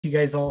you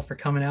guys all for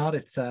coming out.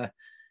 It's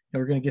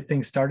we're going to get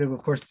things started.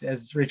 Of course,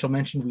 as Rachel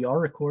mentioned, we are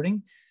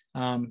recording.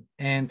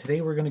 And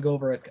today we're going to go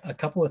over a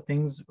couple of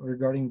things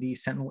regarding the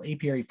Sentinel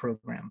Apiary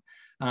Program.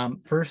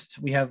 First,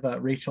 we have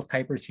Rachel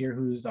Kuipers here,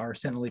 who's our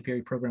Sentinel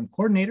Apiary Program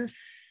coordinator.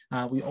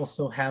 We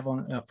also have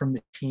on from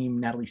the team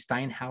Natalie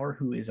Steinhauer,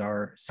 who is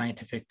our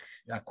scientific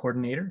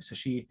coordinator. So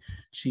she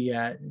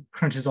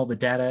crunches all the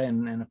data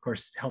and of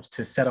course helps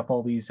to set up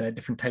all these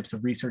different types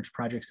of research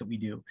projects that we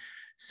do.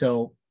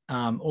 So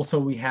also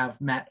we have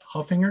Matt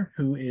Hoffinger,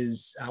 who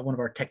is one of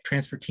our tech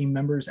transfer team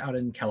members out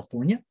in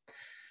California.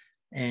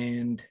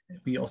 And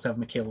we also have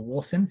Michaela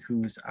Wilson,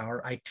 who's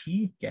our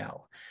IT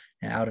gal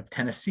out of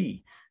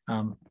Tennessee.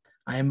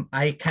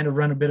 I kind of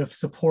run a bit of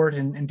support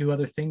and do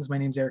other things. My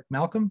name's Eric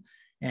Malcolm.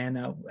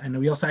 And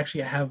we also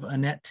actually have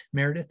Annette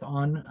Meredith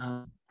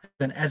on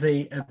as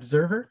a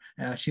observer.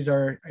 She's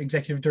our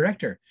executive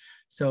director.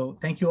 So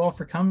thank you all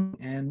for coming,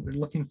 and we're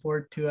looking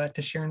forward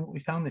to sharing what we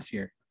found this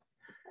year.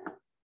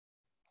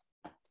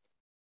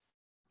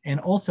 And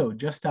also,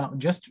 just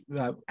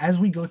as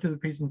we go through the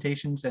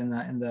presentations and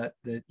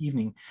the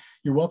evening,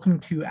 you're welcome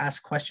to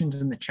ask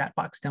questions in the chat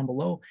box down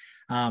below.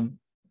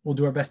 We'll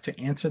do our best to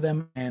answer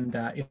them, and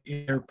if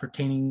they're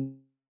pertaining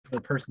to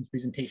the person's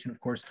presentation, of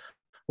course,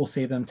 we'll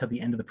save them till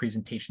the end of the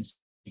presentation.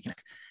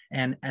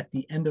 And at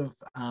the end of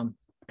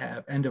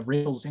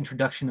Rachel's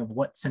introduction of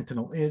what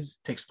Sentinel is,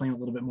 to explain a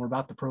little bit more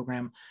about the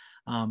program,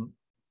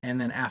 and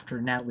then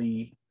after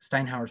Natalie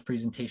Steinhauer's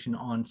presentation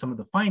on some of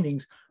the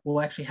findings, we'll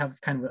actually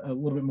have kind of a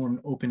little bit more of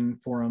an open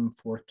forum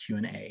for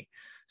Q&A.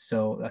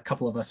 So a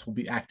couple of us will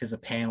act as a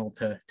panel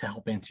to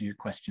help answer your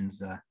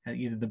questions,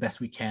 either the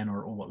best we can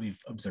or what we've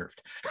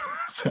observed.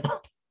 So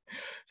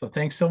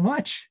thanks so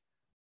much.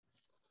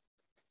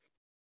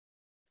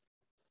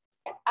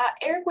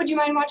 Eric, would you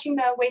mind watching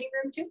the waiting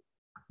room too?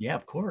 Yeah,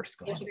 of course.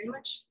 Thank you very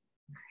much.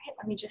 All right,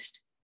 let me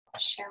just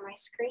share my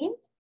screen.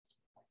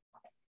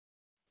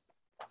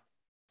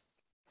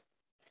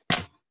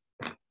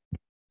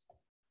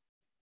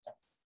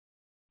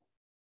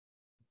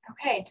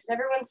 Okay, does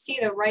everyone see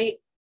the right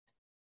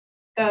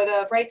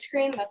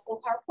screen, the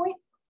full PowerPoint?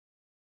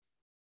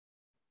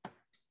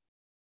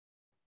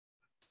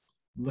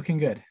 Looking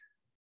good.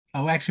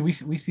 Oh, actually,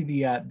 we see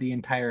the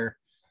entire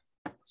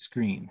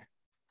screen,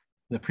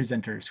 the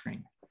presenter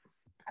screen.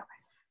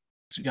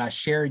 Okay. So,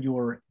 share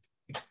your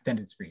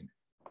extended screen.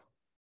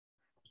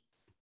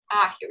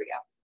 Here we go.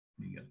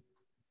 There you go.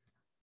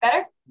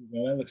 Better?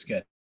 Well, that looks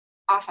good.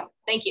 Awesome.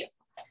 Thank you.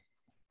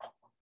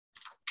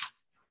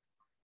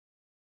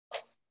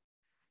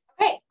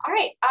 Okay. All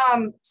right.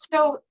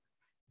 So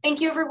thank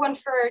you everyone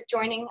for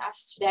joining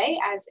us today.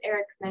 As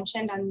Eric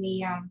mentioned, I'm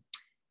the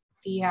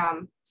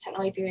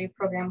Sentinel Apiary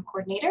Program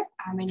coordinator.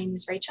 My name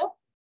is Rachel.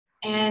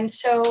 And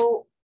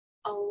so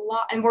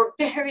we're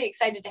very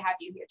excited to have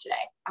you here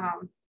today.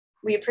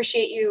 We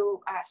appreciate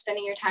you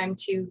spending your time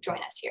to join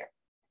us here.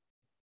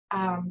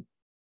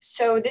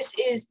 So this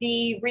is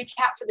the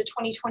recap for the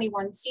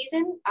 2021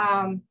 season.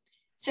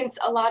 Since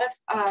a lot of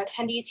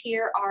attendees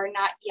here are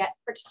not yet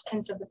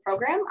participants of the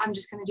program, I'm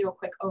just going to do a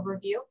quick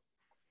overview.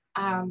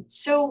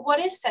 So what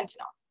is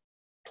Sentinel?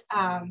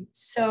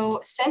 So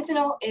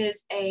Sentinel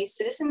is a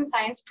citizen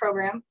science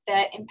program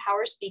that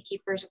empowers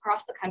beekeepers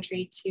across the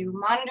country to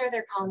monitor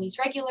their colonies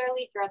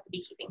regularly throughout the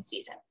beekeeping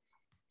season.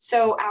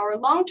 So our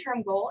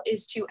long-term goal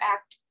is to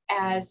act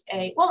as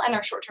and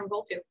our short-term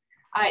goal too,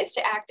 is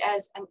to act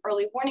as an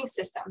early warning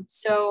system.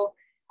 So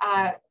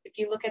if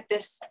you look at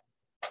this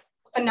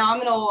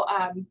phenomenal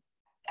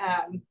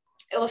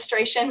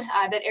illustration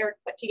that Eric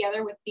put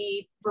together with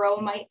the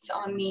varroa mites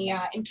on the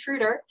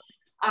intruder,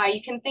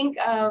 you can think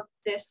of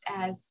this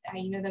as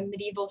the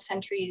medieval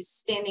sentries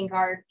standing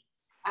guard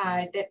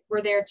that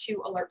were there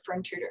to alert for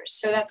intruders.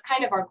 So that's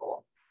kind of our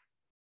goal.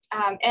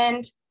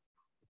 And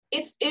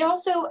it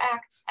also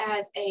acts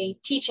as a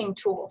teaching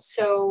tool.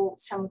 So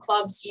some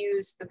clubs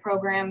use the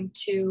program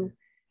to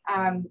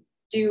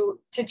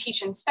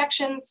teach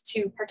inspections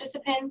to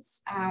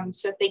participants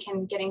so that they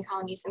can get in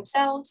colonies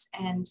themselves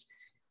and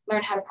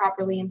learn how to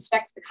properly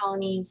inspect the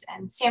colonies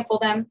and sample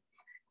them.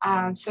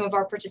 Some of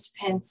our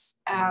participants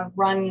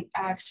run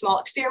small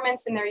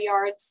experiments in their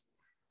yards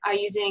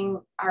using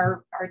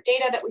our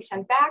data that we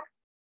send back.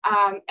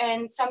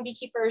 And some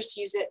beekeepers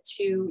use it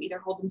to either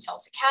hold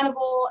themselves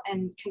accountable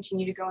and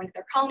continue to go into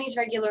their colonies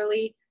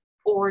regularly,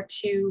 or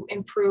to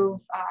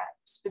improve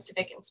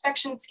specific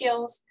inspection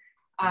skills.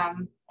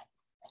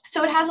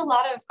 So it has a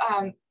lot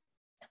of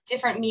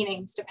different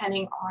meanings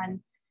depending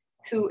on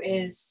who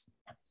is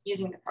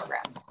using the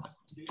program.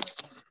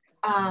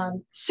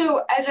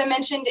 So as I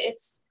mentioned,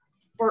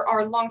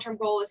 our long-term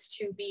goal is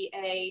to be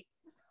a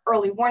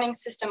early warning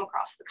system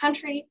across the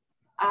country.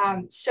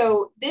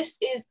 So this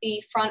is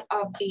the front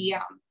of the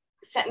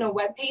Sentinel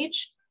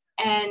webpage,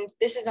 and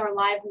this is our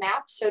live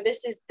map. So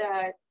this is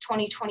the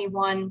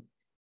 2021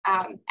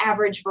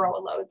 average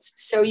varroa loads.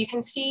 So you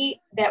can see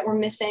that we're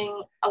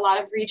missing a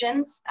lot of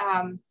regions.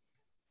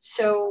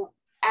 So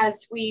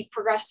as we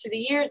progress through the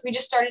years, we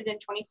just started in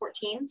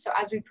 2014. So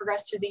as we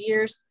progress through the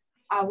years,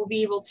 we'll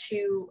be able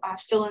to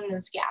fill in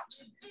those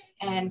gaps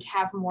and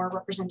have more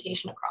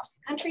representation across the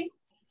country.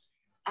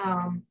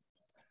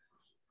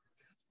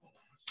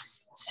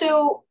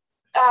 So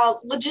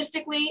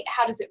logistically,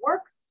 how does it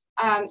work?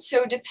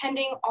 So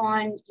depending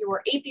on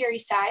your apiary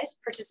size,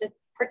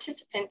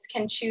 participants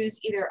can choose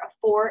either a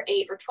 4,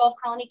 8, or 12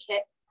 colony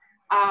kit.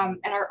 And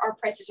our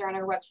prices are on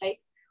our website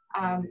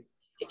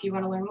if you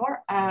want to learn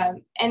more.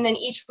 And then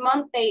each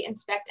month they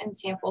inspect and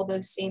sample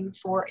those same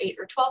 4, 8,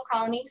 or 12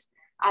 colonies.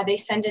 They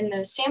send in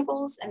those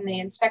samples and the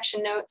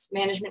inspection notes,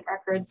 management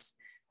records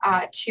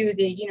to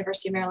the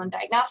University of Maryland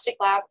Diagnostic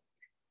Lab.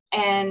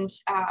 And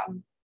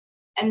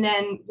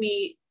then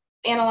we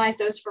analyze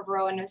those for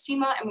Varroa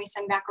nosema, and we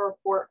send back a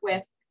report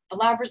with the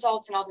lab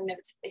results and all the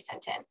notes that they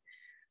sent in.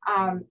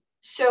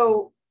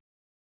 So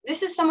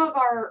this is some of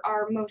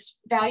our most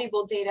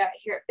valuable data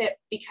here at BIP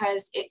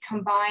because it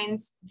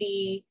combines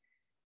the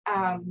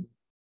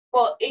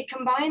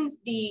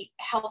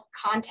health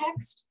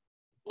context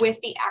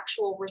with the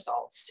actual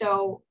results.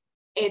 So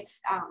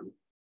it's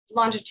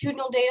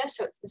longitudinal data,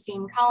 so it's the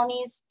same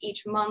colonies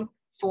each month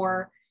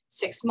for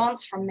 6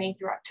 months from May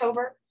through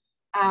October.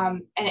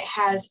 And it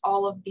has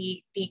all of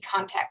the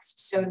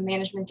context, so the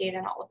management data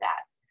and all of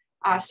that.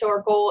 So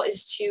our goal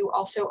is to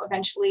also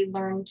eventually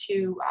learn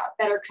to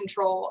better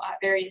control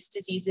various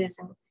diseases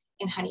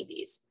in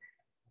honeybees.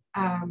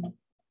 And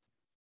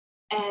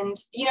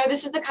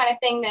this is the kind of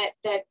thing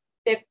that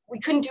we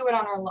couldn't do it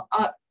on our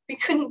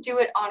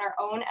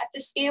own at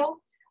this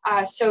scale.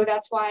 So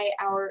that's why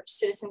our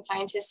citizen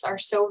scientists are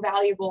so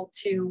valuable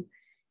to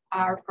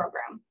our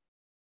program.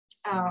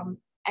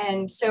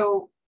 And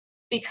so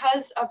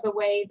because of the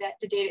way that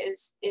the data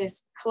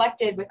is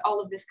collected with all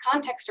of this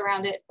context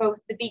around it, both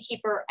the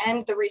beekeeper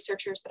and the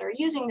researchers that are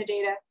using the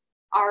data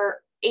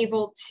are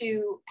able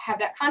to have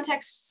that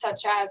context,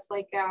 such as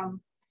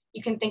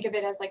you can think of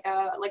it as like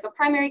a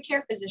primary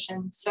care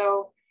physician.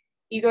 So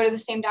you go to the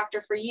same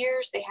doctor for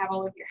years, they have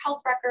all of your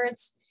health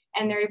records,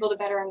 and they're able to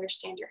better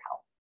understand your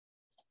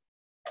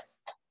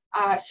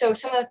health. So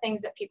some of the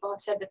things that people have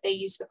said that they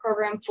use the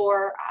program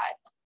for, I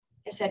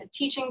said a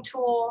teaching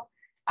tool.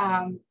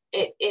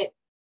 It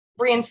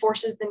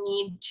reinforces the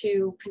need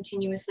to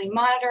continuously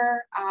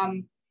monitor,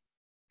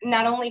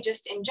 not only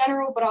just in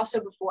general, but also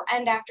before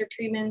and after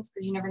treatments,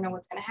 because you never know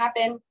what's going to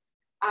happen.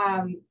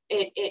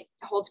 It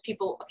holds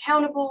people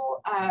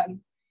accountable.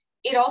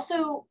 It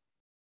also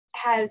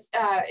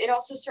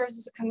serves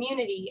as a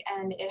community,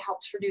 and it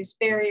helps reduce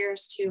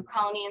barriers to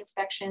colony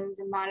inspections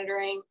and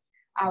monitoring.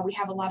 We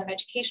have a lot of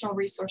educational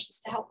resources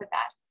to help with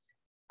that.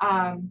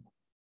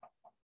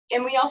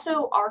 And we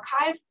also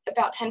archive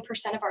about 10%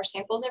 of our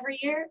samples every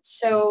year.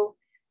 So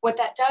what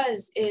that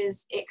does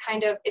is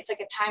it's like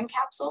a time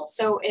capsule.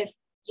 So if,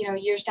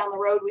 years down the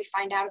road, we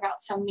find out about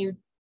some new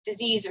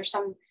disease or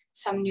some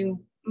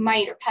new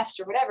mite or pest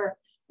or whatever,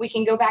 we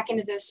can go back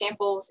into those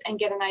samples and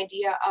get an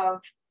idea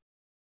of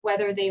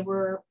whether they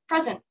were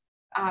present,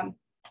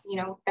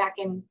 back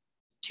in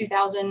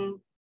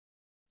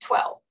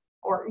 2012,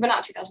 but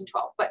not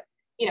 2012, but,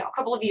 a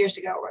couple of years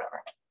ago or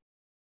whatever.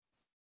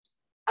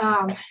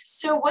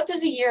 So what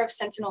does a year of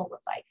Sentinel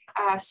look like?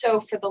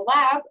 So for the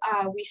lab,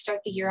 we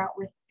start the year out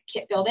with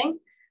kit building.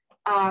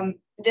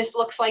 This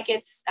looks like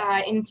it's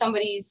in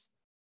somebody's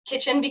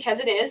kitchen because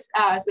it is.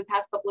 So the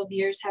past couple of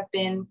years have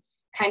been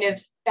kind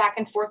of back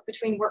and forth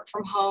between work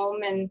from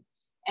home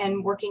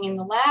and working in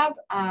the lab.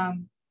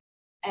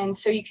 And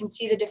so you can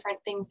see the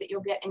different things that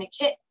you'll get in a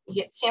kit. You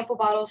get sample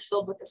bottles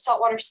filled with a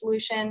saltwater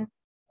solution.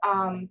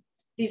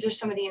 These are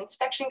some of the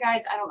inspection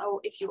guides. I don't know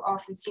if you all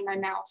can see my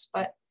mouse,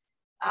 but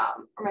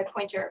or my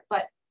pointer,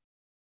 but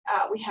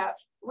we have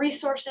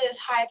resources,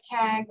 hive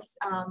tags,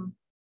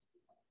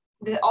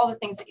 all the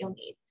things that you'll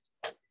need.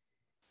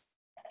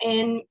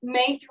 In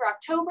May through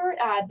October,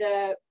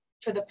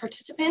 for the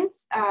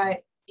participants,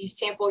 you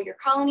sample your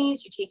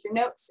colonies, you take your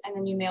notes, and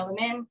then you mail them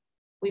in.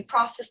 We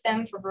process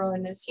them for Varroa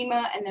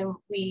nosema, and then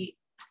we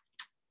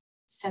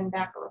send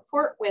back a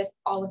report with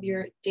all of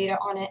your data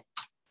on it.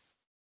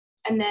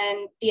 And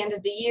then at the end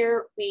of the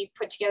year, we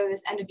put together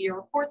this end of year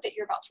report that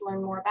you're about to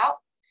learn more about.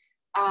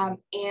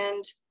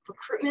 And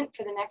recruitment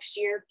for the next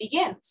year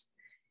begins.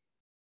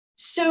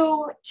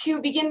 So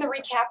to begin the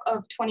recap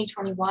of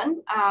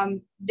 2021,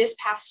 this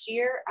past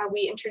year,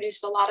 we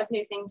introduced a lot of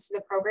new things to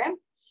the program.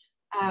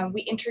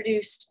 We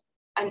introduced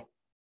an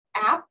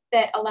app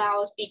that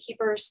allows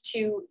beekeepers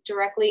to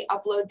directly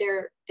upload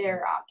their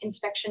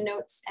inspection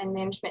notes and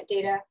management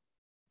data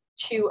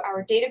to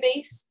our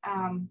database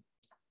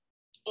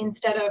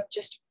instead of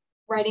just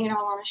writing it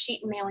all on a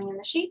sheet and mailing in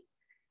the sheet.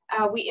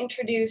 We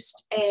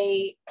introduced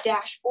a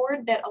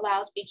dashboard that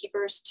allows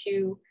beekeepers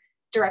to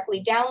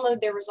directly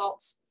download their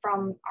results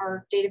from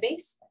our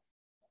database.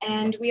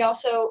 And we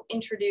also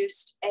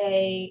introduced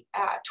a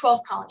 12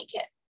 colony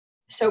kit.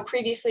 So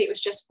previously it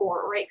was just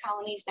 4 or 8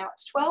 colonies, now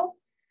it's 12.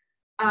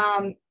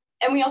 And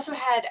we also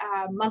had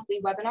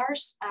monthly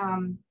webinars.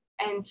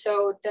 And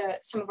so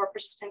some of our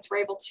participants were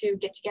able to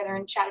get together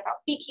and chat about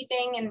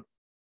beekeeping and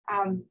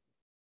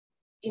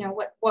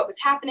what was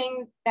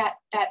happening that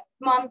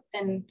month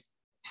and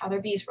how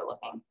their bees were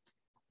looking.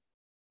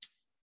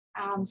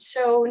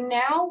 So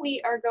now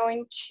we are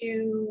going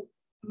to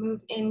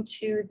move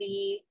into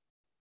the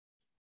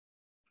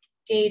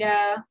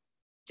data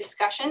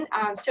discussion.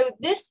 So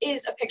this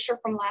is a picture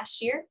from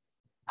last year.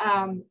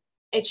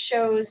 It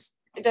shows,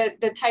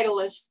 the title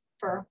is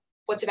for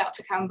what's about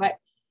to come, but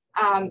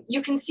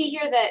you can see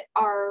here that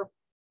our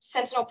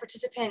Sentinel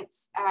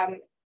participants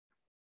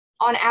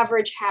on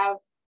average have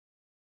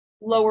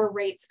lower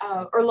rates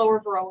of, or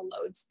lower varroa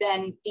loads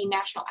than the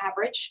national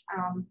average.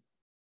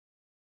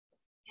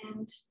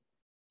 And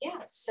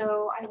yeah,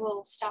 so I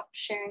will stop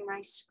sharing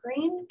my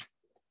screen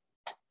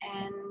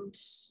and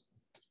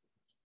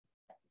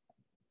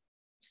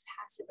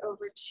pass it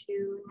over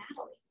to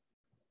Natalie.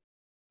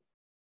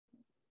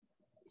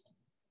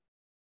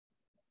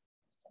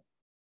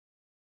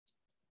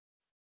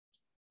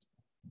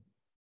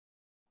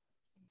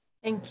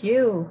 Thank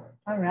you.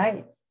 All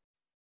right.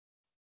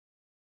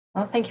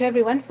 Well, thank you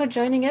everyone for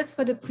joining us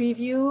for the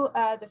preview,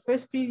 the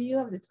first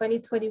preview of the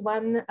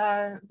 2021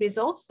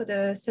 results for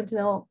the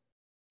Sentinel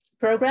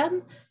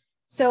program.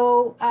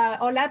 So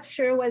our lab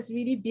sure was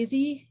really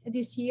busy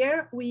this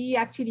year. We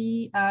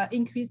actually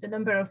increased the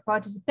number of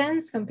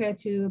participants compared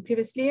to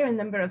previous year and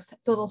number of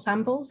total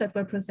samples that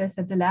were processed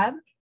at the lab.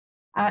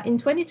 In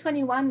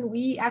 2021,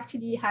 we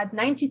actually had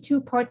 92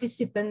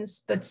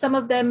 participants, but some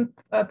of them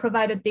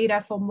provided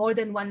data for more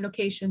than one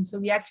location. So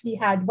we actually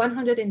had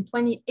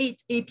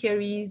 128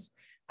 apiaries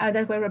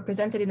that were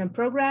represented in a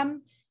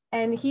program.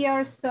 And here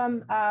are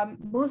some,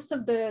 most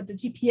of the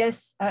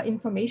GPS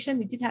information.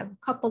 We did have a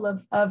couple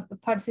of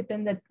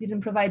participants that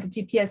didn't provide the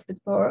GPS, but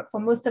for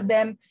most of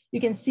them,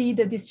 you can see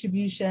the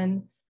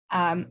distribution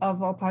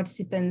of our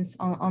participants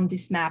on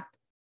this map.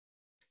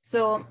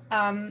 So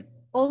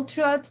all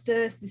throughout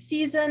the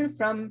season,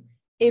 from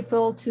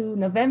April to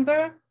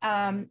November,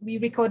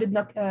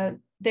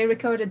 they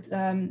recorded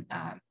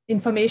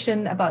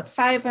information about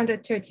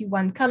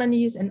 531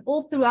 colonies, and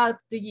all throughout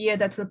the year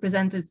that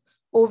represented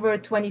over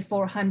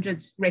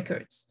 2,400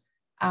 records.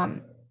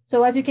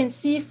 So as you can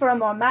see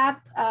from our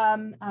map,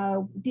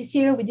 this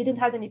year we didn't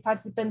have any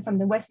participants from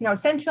the Western or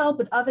Central,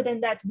 but other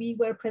than that, we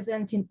were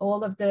present in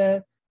all of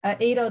the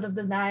 8 out of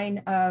the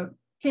 9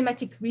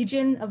 climatic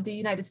region of the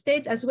United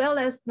States, as well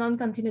as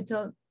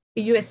non-continental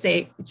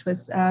USA, which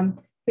was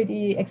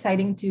pretty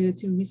exciting to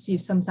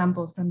receive some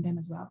samples from them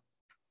as well.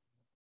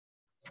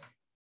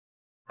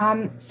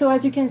 So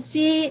as you can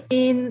see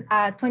in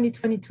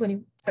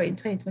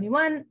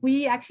 2021,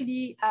 we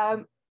actually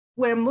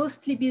were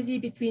mostly busy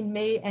between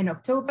May and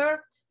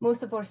October.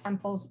 Most of our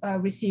samples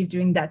received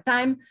during that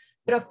time.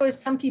 But of course,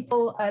 some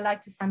people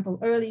like to sample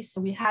early. So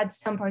we had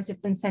some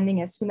participants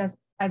sending as soon as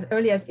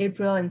early as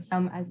April and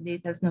some as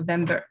late as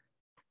November.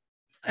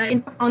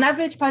 On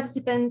average,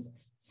 participants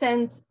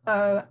sent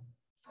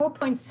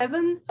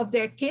 4.7 of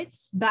their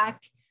kits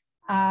back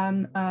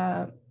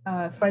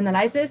for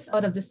analysis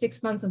out of the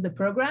 6 months of the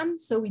program.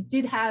 So we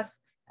did have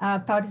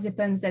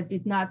participants that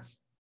did not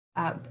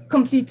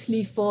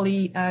completely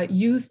fully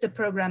use the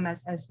program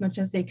as much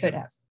as they could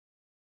have.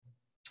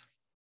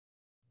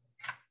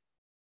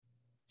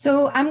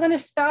 So I'm going to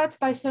start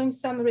by showing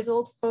some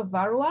results for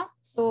varroa.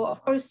 So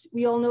of course,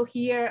 we all know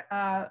here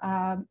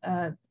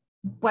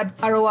what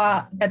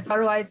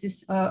varroa is,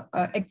 this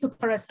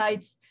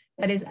ectoparasite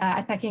that is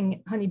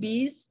attacking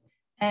honeybees.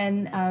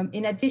 And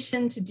in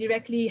addition to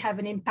directly have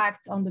an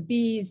impact on the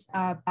bees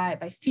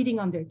by feeding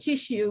on their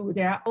tissue,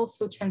 they are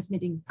also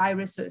transmitting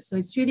viruses. So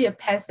it's really a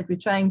pest that we're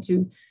trying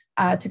to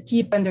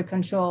keep under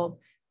control.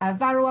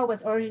 Varroa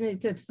was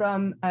originated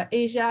from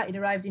Asia. It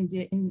arrived in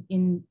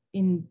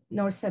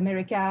North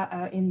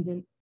America in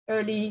the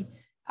early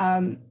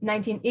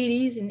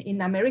 1980s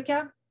in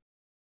America,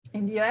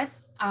 in the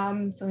US,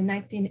 so in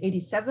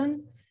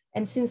 1987.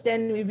 And since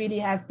then, we really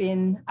have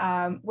been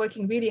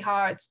working really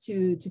hard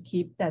to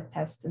keep that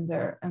pest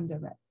under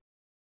wrap.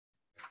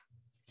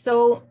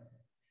 So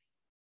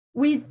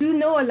we do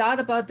know a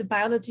lot about the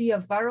biology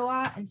of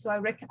varroa, and so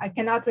I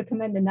cannot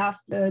recommend enough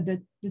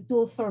the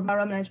tools for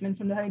varroa management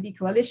from the Honeybee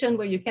Coalition,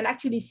 where you can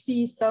actually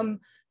see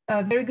some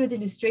very good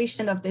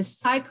illustration of this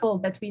cycle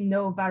that we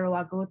know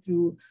varroa go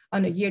through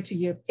on a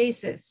year-to-year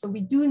basis. So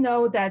we do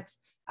know that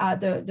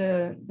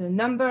the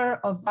number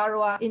of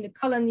varroa in the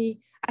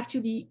colony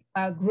actually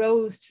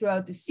grows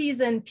throughout the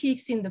season,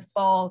 peaks in the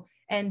fall,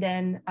 and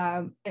then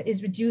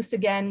is reduced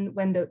again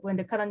when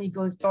the colony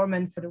goes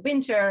dormant for the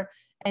winter,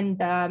 and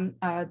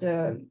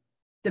the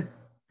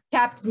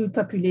capped brood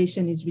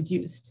population is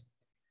reduced.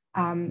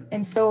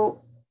 And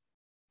so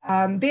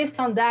based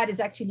on that is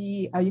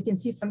actually, you can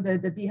see from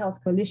the Bee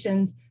Health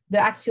Coalitions, the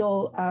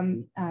actual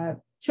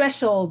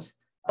threshold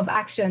of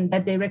action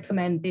that they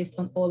recommend based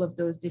on all of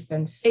those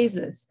different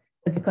phases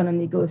that the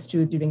colony goes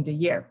through during the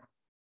year.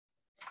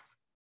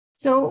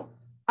 So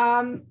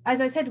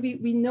as I said,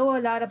 we know a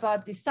lot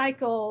about this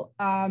cycle,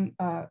 and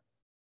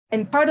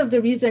part of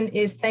the reason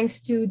is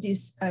thanks to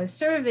this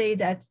survey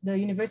that the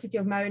University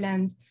of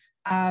Maryland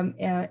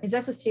is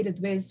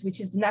associated with, which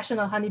is the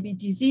National Honeybee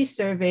Disease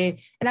Survey.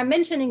 And I'm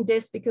mentioning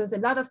this because a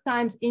lot of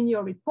times in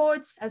your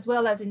reports, as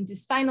well as in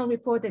this final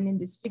report and in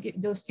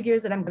those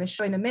figures that I'm going to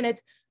show in a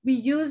minute, we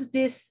use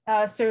this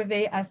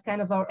survey as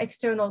kind of our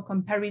external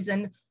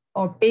comparison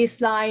or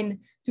baseline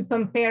to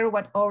compare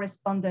what our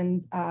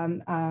respondents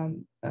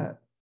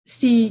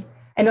see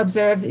and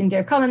observe in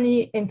their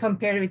colony and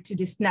compare it to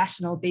this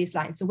national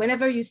baseline. So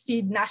whenever you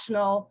see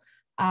national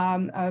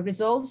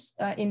results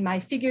in my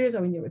figures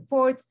or in your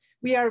report,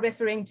 we are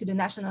referring to the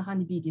National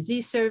Honeybee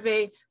Disease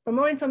Survey. For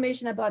more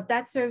information about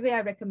that survey,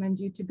 I recommend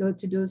you to go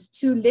to those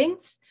two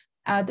links,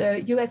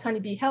 the US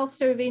Honeybee Health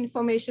Survey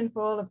information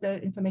for all of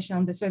the information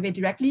on the survey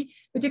directly,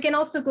 but you can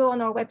also go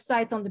on our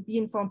website on the Bee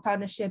Informed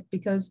Partnership,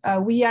 because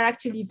we are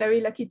actually very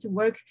lucky to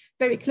work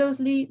very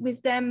closely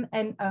with them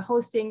and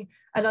hosting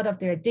a lot of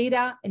their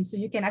data. And so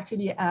you can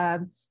actually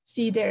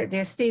see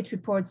their state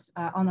reports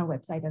on our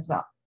website as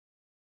well.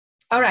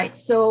 All right,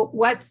 so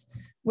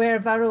where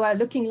Varroa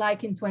looking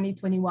like in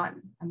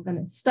 2021? I'm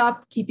gonna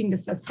stop keeping the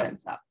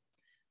suspense up.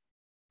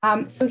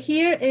 So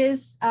here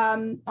is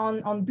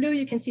on blue,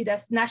 you can see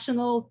that's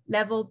national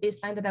level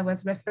baseline that I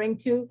was referring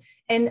to.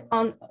 And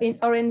in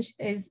orange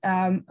is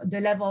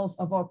the levels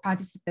of our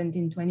participant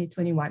in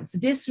 2021. So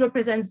this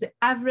represents the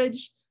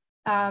average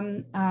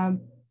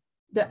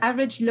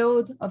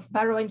load of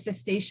Varroa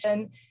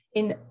infestation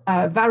in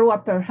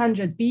Varroa per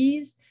 100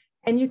 bees.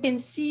 And you can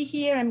see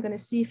here, I'm gonna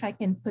see if I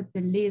can put the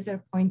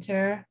laser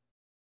pointer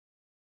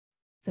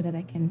so that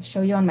I can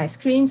show you on my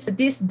screen. So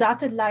this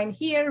dotted line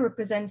here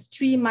represents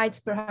 3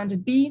 mites per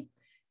 100 bee.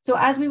 So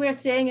as we were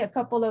saying a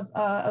couple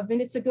of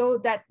minutes ago,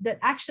 that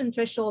action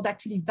threshold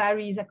actually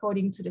varies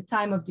according to the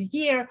time of the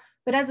year.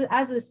 But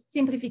as a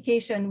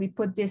simplification, we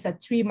put this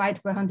at 3 mites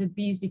per 100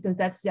 bees because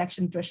that's the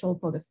action threshold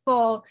for the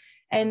fall.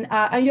 And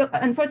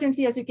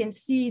unfortunately, as you can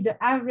see,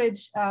 the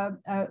average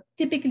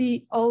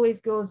typically always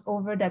goes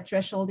over that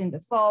threshold in the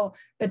fall.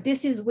 But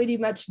this is really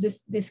much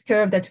this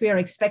curve that we are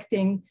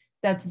expecting,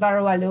 that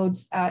Varroa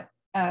loads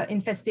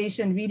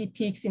infestation really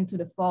peaks into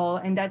the fall.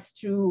 And that's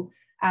true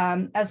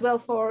as well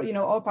for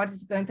all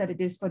participants that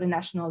it is for the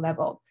national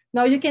level.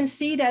 Now you can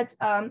see that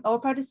our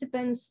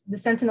participants, the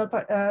Sentinel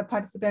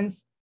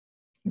participants,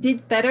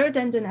 did better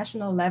than the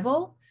national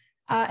level.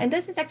 And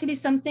this is actually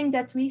something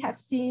that we have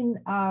seen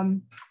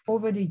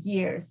over the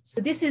years. So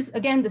this is,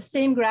 again, the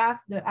same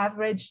graph, the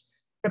average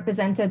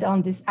represented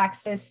on this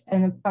axis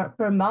and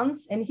per month.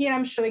 And here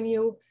I'm showing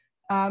you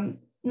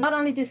not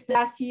only this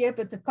last year,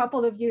 but a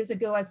couple of years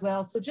ago as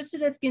well. So just so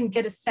that you can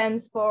get a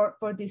sense for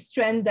this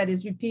trend that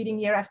is repeating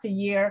year after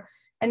year.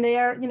 And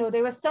there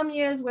were some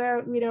years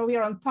where we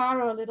are on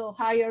par or a little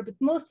higher, but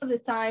most of the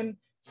time,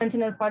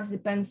 Sentinel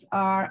participants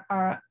are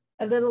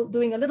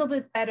doing a little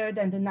bit better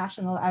than the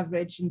national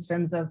average in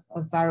terms of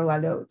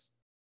Varroa loads.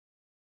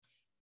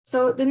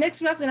 So the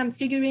next graph that I'm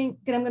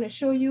going to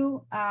show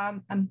you,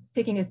 I'm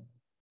taking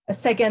a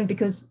second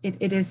because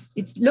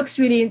it looks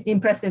really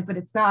impressive, but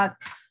it's not.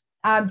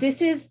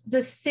 This is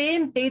the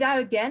same data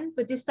again,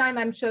 but this time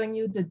I'm showing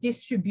you the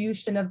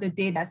distribution of the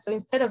data. So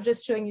instead of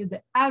just showing you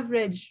the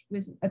average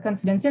with a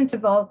confidence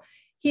interval,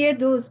 here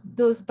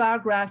those bar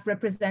graph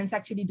represents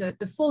actually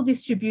the full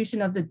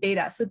distribution of the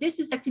data. So this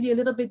is actually a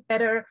little bit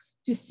better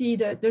to see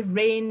the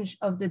range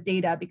of the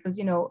data, because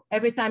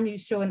every time you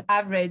show an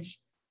average,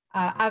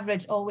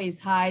 average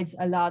always hides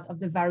a lot of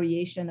the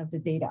variation of the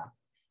data.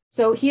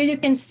 So here you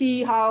can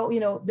see how,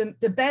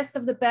 the best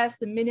of the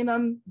best, the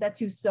minimum that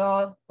you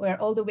saw were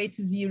all the way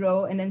to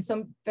 0. And then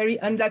some very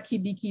unlucky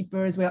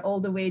beekeepers were all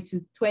the way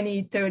to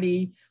 20,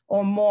 30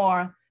 or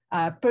more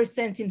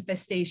 %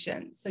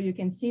 infestation. So you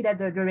can see that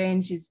the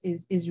range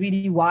is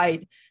really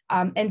wide.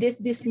 And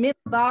this middle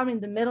bar in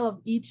the middle of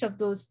each of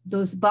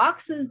those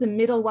boxes, the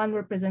middle one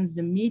represents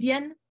the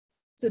median.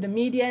 So the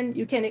median,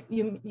 you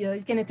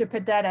can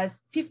interpret that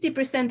as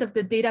 50% of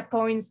the data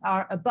points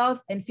are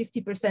above and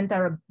 50%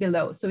 are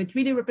below. So it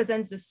really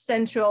represents the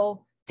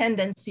central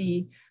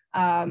tendency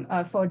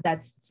for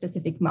that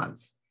specific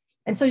month.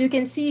 And so you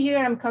can see here,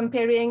 I'm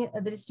comparing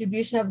the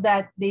distribution of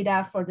that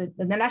data for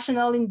the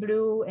national in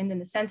blue and then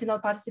the Sentinel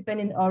participant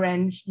in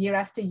orange year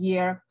after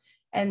year.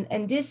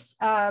 And this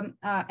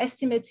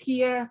estimate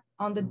here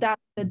on the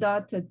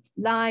dotted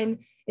line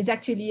is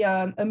actually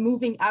a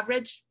moving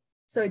average.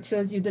 So it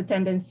shows you the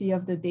tendency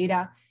of the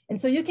data.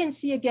 And so you can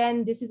see,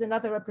 again, this is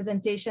another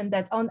representation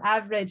that on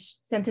average,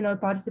 Sentinel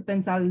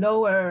participants are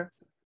lower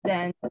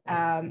than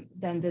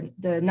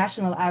the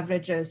national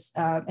averages.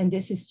 And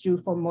this is true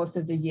for most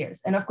of the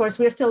years. And of course,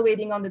 we're still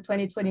waiting on the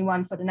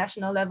 2021 for the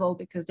national level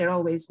because they're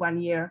always 1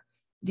 year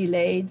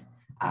delayed.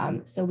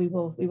 So we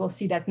will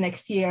see that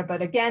next year.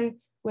 But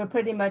again, we're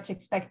pretty much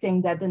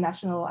expecting that the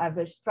national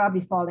average is probably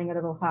falling a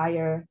little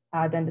higher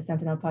than the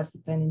Sentinel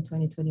participant in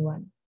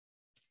 2021.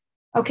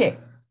 Okay,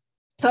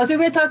 so as we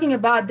were talking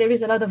about, there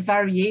is a lot of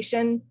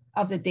variation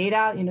of the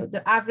data.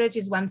 The average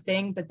is one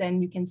thing, but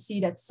then you can see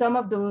that some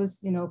of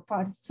those,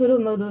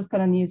 pseudonodose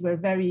colonies were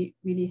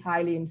really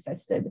highly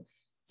infested.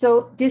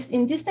 So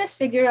in this next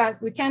figure,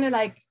 we kind of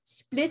like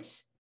split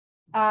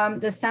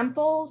the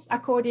samples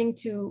according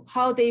to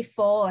how they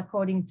fall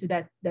according to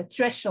the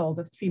threshold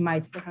of 3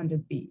 mites per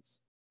 100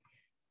 bees.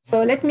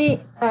 So let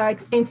me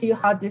explain to you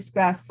how this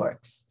graph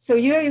works. So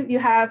here you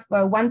have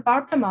 1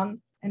 bar per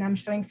month, and I'm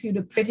showing for you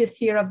the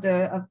previous year of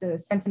the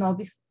Sentinel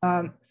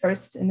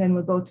first, and then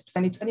we'll go to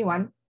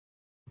 2021.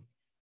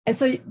 And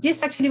so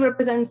this actually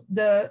represents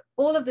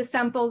all of the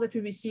samples that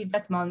we received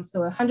that month.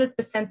 So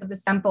 100% of the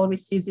sample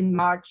received in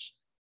March.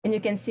 And you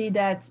can see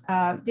that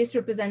this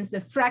represents the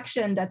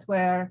fraction that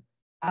were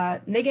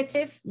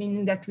negative,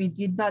 meaning that we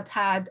did not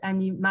have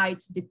any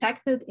mite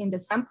detected in the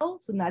sample.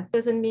 So that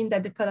doesn't mean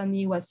that the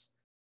colony was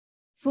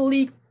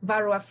fully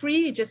varroa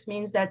free. It just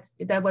means that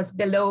that was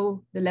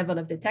below the level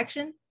of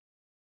detection.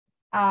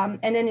 And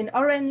then in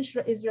orange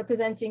is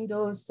representing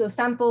those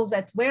samples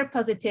that were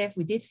positive.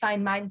 We did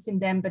find mites in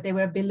them, but they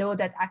were below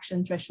that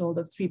action threshold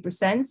of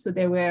 3%. So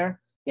there were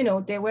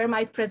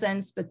mite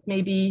presence, but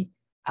maybe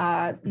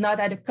not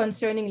at a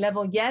concerning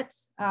level yet,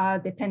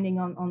 depending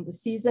on the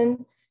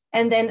season.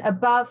 And then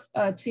above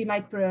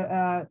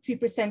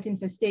 3%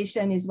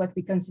 infestation is what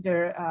we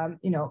consider, a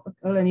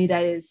colony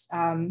that is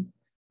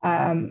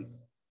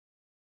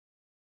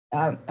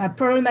a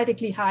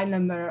problematically high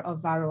number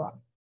of varroa.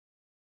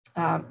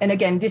 And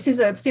again, this is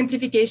a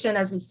simplification.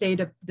 As we say,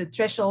 the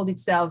threshold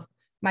itself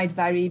might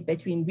vary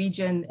between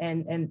region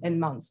and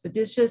months, but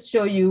this just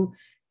show you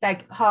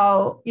like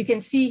how you can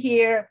see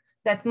here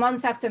that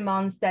month after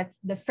month that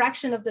the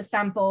fraction of the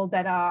sample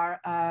that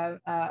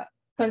are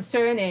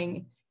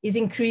concerning is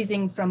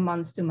increasing from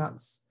month to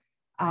month.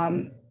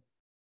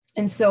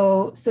 And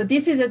so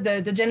this is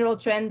the general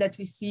trend that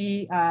we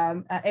see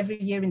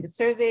every year in the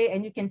survey,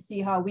 and you can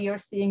see how we are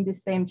seeing the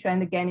same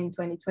trend again in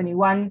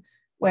 2021,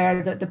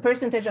 where the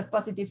percentage of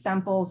positive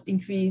samples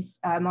increase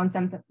month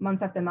after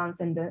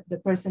month, and the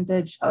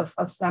percentage of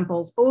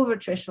samples over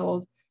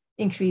threshold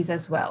increase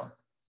as well.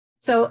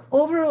 So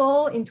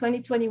overall, in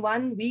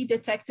 2021, we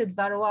detected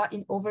varroa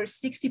in over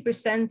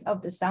 60%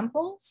 of the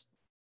samples.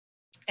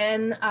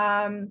 And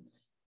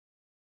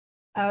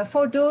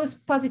for those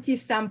positive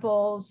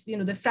samples,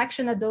 the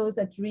fraction of those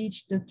that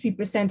reached the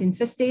 3%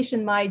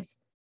 infestation mites,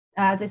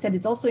 as I said,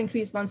 it's also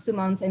increased month to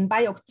month. And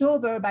by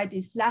October, by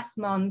this last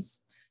month,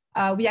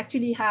 we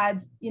actually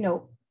had,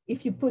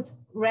 if you put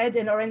red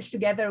and orange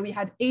together, we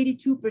had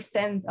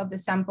 82% of the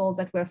samples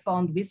that were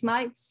found with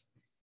mites.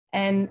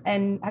 And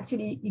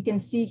actually, you can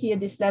see here,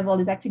 this level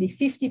is actually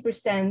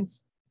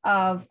 50%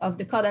 of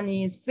the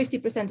colonies,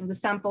 50% of the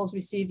samples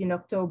received in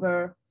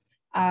October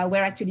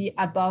were actually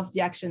above the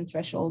action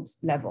threshold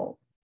level.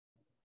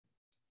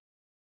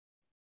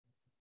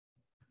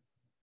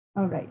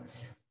 All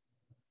right.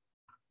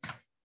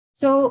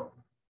 So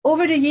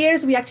over the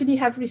years, we actually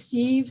have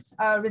received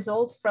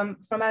results from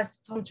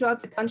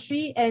throughout the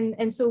country.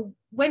 And so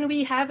when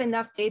we have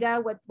enough data,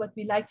 what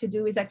we like to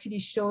do is actually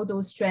show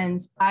those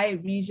trends by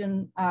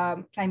region,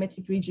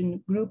 climatic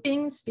region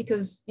groupings,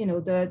 because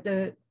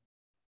the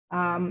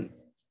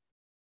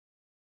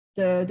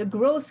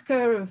growth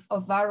curve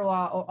of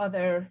varroa or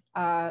other,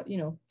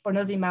 for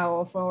nosema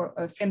or for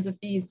frames of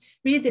bees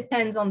really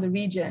depends on the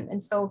region.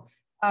 And so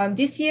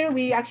this year,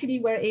 we actually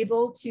were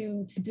able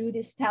to do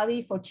this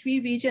tally for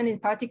 3 regions in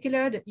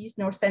particular, the East,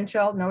 North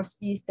Central,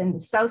 Northeast, and the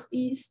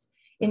Southeast,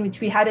 in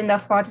which we had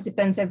enough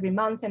participants every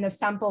month, enough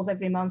samples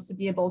every month to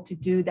be able to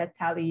do that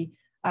tally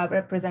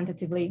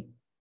representatively.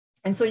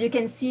 And so you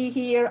can see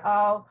here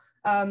how,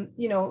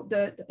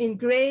 in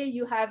gray,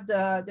 you have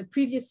the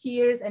previous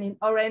years, and in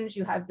orange,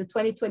 you have the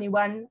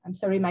 2021. I'm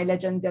sorry, my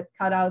legend got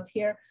cut out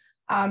here.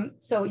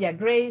 So yeah,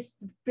 gray is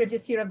the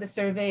previous year of the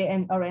survey,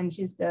 and orange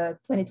is the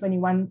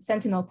 2021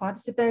 Sentinel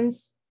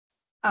participants.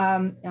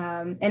 And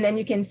then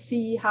you can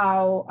see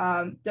how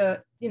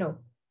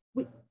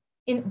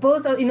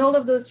in all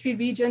of those 3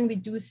 regions, we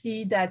do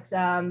see that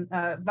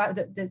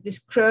this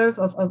curve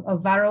of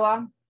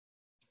varroa,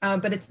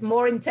 but it's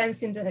more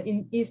intense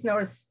in East,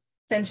 North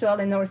Central,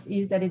 and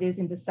Northeast than it is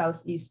in the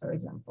Southeast, for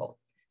example.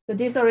 So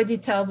this already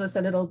tells us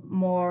a little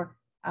more.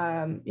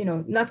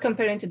 Not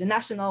comparing to the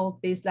national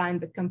baseline,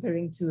 but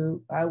comparing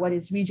to what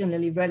is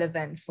regionally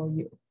relevant for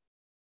you.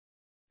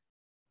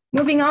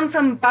 Moving on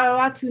from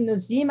varroa to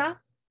nosema.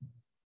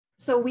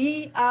 So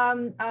we,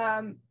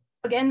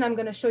 again, I'm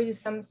going to show you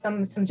some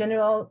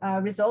general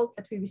results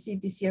that we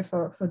received this year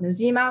for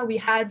nosema. We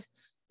had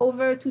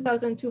over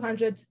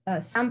 2,200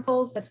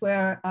 samples that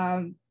were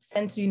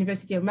sent to the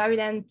University of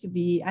Maryland to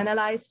be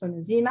analyzed for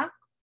nosema.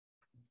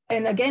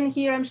 And again,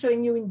 here I'm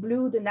showing you in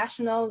blue the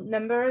national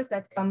numbers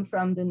that come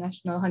from the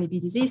National Honeybee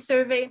Disease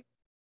Survey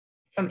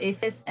from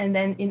APHIS, and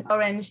then in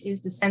orange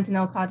is the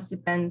Sentinel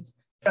participants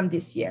from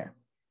this year.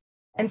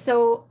 And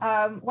so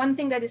one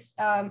thing that is,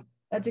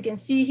 as you can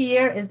see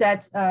here, is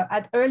that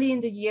at early in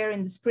the year,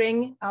 in the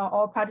spring,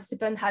 our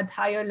participant had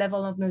higher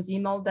level of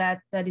nosemal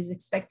that is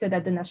expected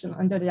at the national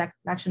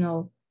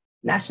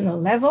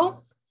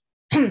level.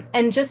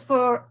 And just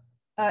for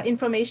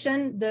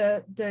information,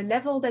 the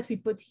level that we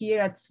put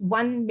here at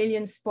 1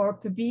 million spore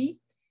per bee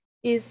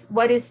is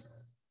what is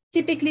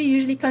typically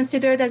usually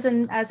considered as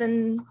an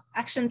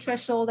action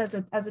threshold, as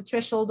a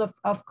threshold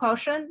of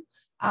caution.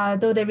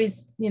 though there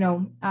is,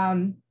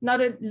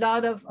 not a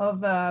lot of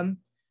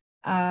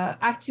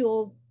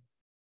actual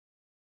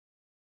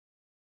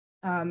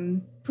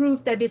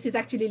proof that this is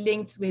actually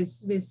linked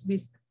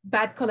with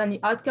bad colony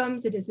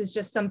outcomes. This is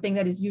just something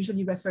that is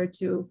usually referred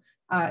to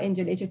in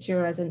the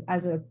literature as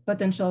a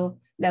potential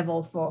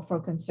level for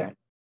concern.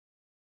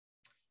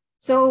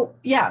 So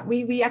yeah,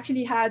 we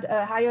actually had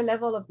a higher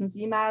level of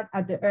Nosema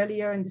at the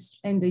earlier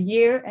in the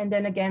year, and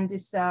then again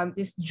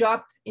this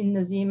drop in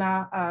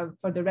Nosema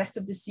for the rest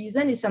of the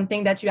season is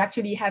something that you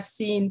actually have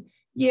seen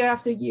year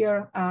after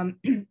year,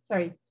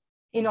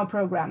 in our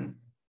program.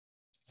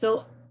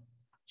 So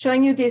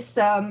showing you this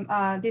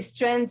this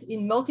trend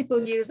in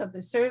multiple years of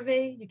the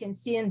survey, you can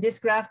see in this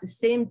graph the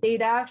same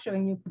data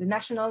showing you for the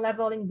national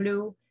level in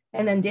blue,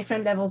 and then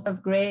different levels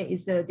of gray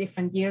is the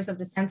different years of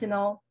the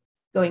Sentinel,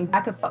 going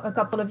back a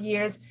couple of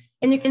years.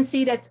 And you can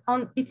see that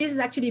it is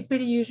actually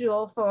pretty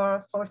usual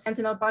for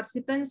Sentinel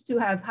participants to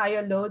have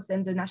higher loads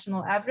than the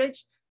national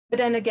average. But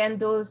then again,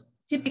 those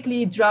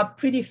typically drop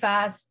pretty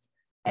fast.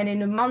 And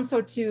in a month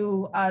or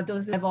two,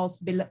 those levels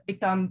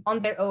become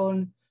on their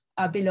own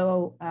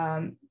below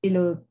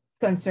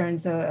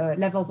concerns,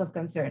 levels of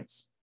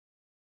concerns.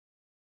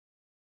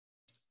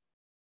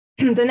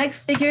 The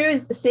next figure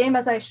is the same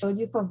as I showed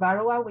you for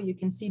Varroa, where you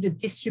can see the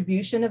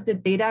distribution of the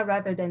data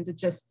rather than the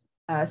just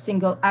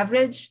single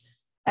average.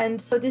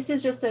 And so this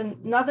is just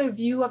another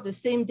view of the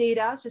same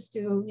data, just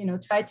to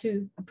try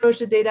to approach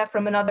the data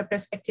from another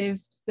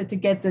perspective, but to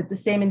get the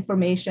same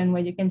information,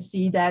 where you can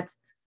see that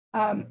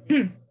for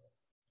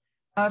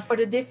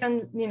the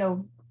different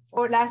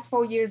last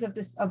 4 years of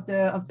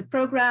the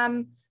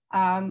program,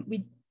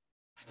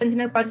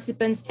 Sentinel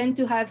participants tend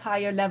to have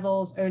higher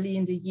levels early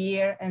in the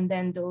year, and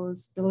then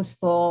those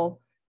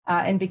fall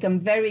and become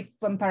very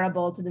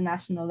comparable to the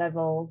national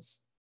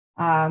levels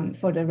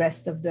for the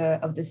rest of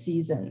the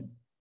season.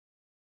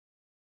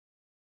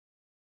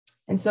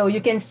 And so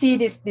you can see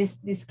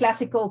this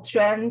classical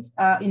trend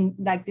in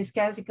like this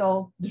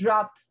classical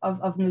drop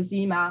of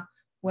Nosema,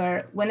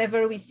 where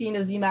whenever we see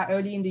Nosema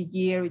early in the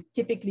year, it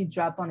typically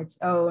drop on its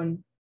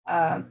own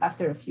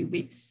after a few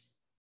weeks.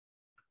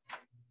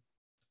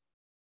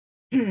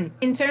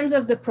 In terms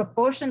of the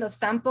proportion of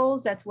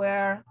samples that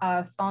were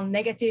found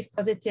negative,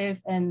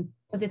 positive, and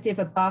positive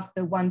above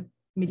the 1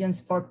 million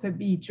spore per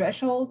bee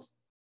threshold,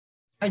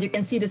 you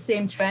can see the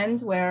same trend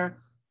where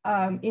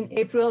in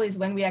April, May is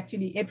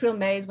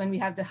when we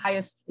have the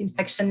highest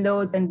infection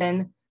loads, and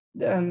then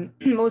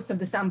most of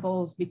the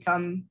samples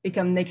become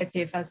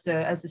negative as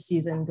the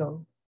season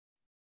goes.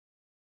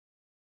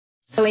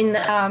 So in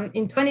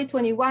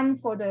 2021,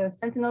 for the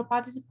Sentinel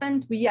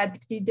participant, we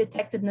actually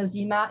detected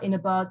Nosema in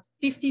about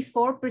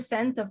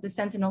 54% of the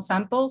Sentinel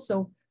samples.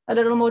 So a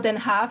little more than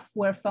half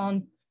were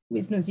found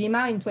with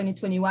Nosema in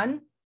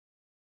 2021.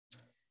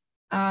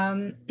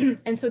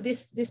 And so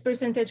this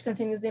percentage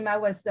containing Nosema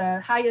was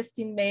highest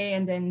in May,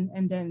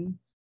 and then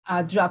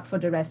dropped for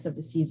the rest of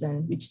the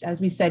season, which,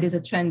 as we said, is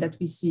a trend that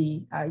we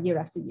see year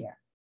after year.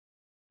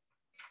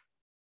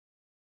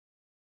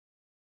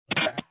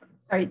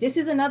 Sorry, this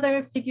is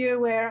another figure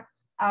where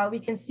we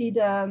can see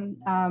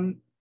the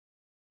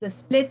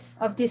split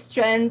of this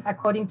trend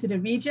according to the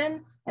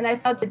region. And I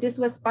thought that this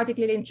was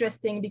particularly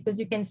interesting because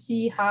you can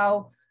see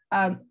how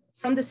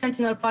from the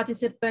Sentinel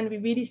participant, we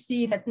really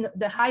see that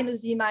the high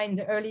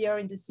Nosema earlier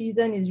in the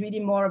season is really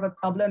more of a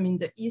problem in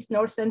the East,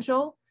 North,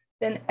 Central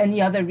than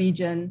any other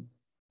region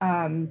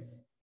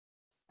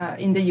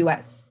in the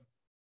US.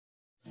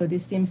 So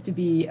this seems to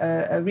be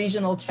a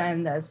regional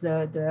trend as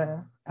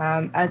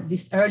at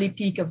this early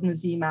peak of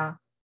Nosema,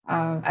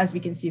 as we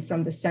can see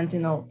from the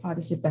Sentinel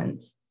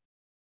participants.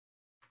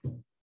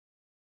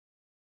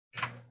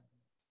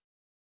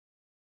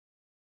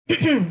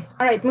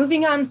 All right,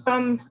 moving on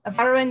from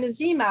Varroa and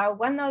Nosema,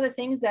 one of the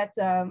things that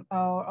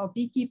our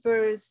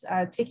beekeepers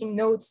taking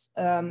notes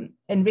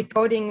and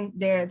recording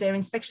their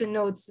inspection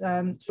notes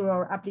through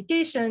our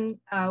application,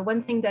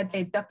 one thing that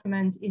they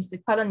document is the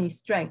colony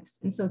strengths.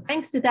 And so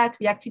thanks to that,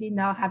 we actually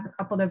now have a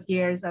couple of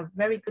years of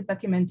very good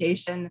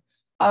documentation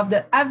of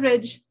the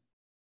average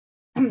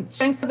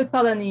strengths of a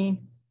colony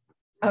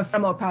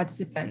from our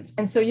participants.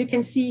 And so you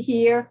can see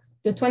here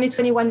the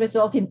 2021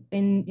 result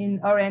in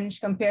orange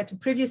compared to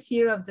previous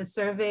year of the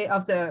survey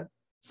of the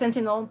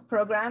Sentinel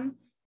program.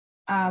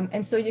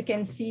 And so you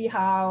can see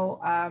how,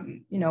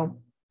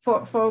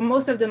 for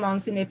most of the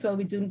months in April,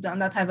 we do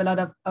not have a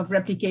lot of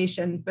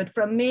replication, but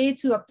from May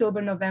to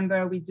October,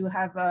 November, we do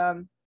have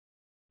a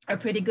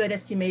pretty good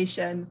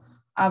estimation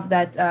of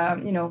that,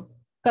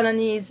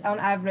 colonies on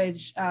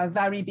average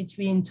vary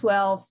between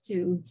 12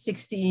 to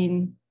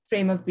 16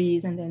 frame of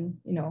bees, and then,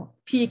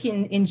 peak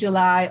in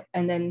July,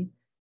 and then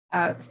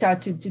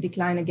start to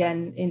decline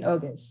again in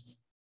August.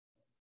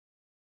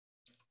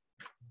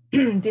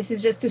 This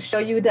is just to show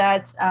you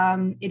that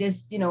it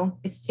is,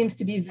 it seems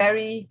to be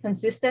very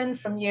consistent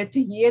from year to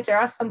year. There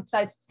are some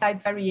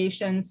slight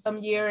variations.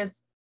 Some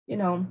years,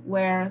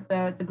 where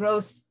the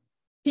growth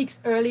peaks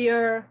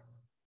earlier,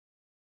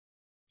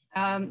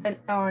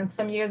 or in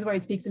some years where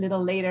it peaks a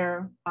little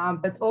later.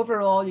 But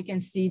overall, you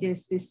can see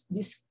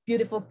this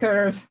beautiful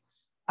curve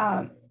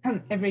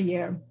every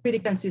year, pretty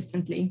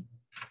consistently.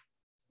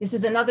 This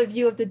is another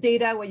view of the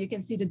data where you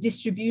can see the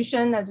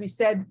distribution. As we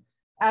said,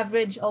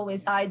 average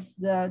always hides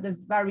the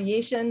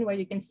variation, where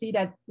you can see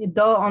that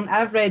though on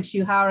average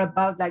you are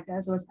about, like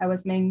I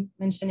was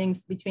mentioning,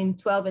 between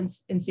 12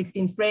 and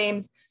 16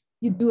 frames,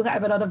 you do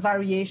have a lot of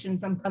variation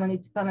from colony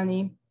to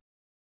colony.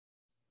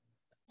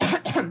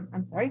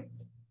 I'm sorry.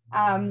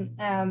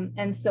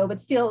 And so,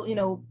 but still, you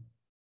know,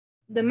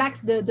 the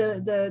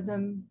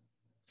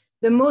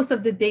most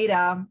of the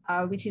data,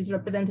 which is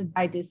represented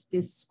by this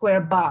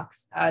square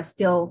box,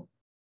 still,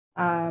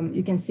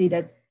 you can see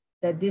that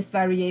this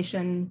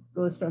variation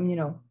goes from, you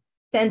know,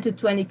 10 to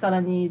 20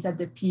 colonies at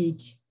the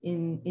peak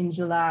in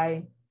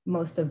July,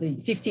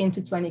 15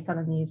 to 20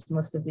 colonies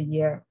most of the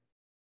year.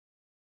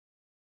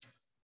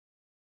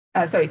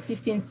 Sorry,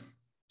 15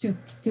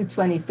 to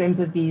 20 frames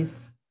of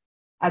bees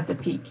at the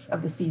peak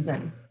of the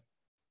season.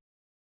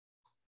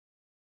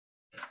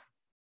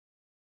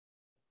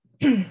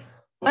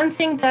 One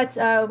thing that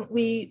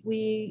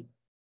we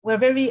were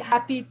very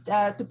happy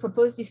to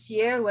propose this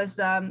year was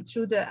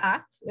through the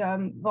app,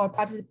 our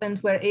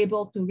participants were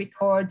able to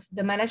record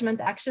the management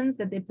actions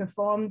that they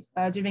performed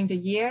during the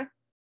year.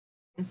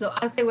 And so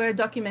as they were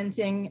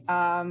documenting,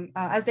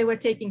 as they were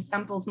taking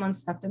samples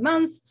months after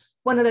months,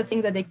 one of the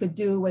things that they could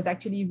do was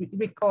actually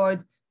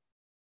record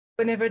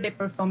whenever they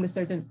performed a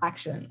certain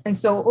action. And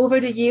so over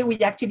the year, we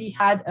actually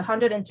had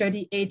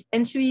 138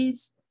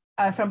 entries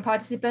from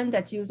participants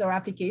that use our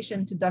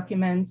application to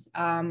document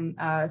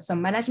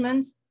some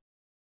management.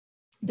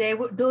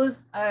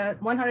 Those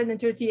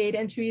 138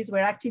 entries were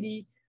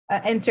actually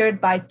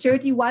entered by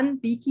 31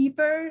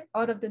 beekeepers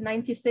out of the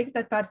 96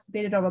 that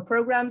participated in our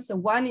program. So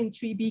 1 in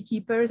 3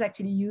 beekeepers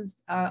actually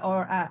used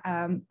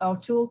our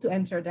tool to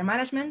enter their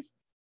management.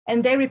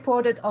 And they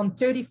reported on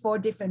 34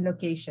 different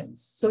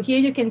locations. So here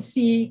you can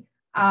see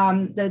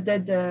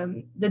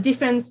the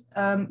different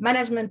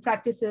management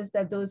practices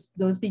that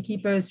those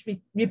beekeepers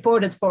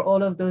reported for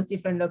all of those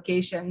different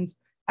locations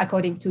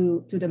according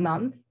to the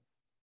month.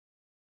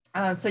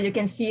 So you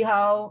can see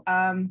how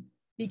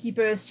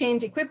beekeepers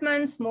change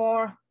equipment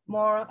more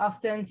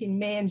often in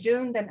May and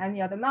June than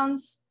any other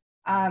months.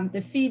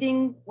 The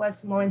feeding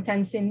was more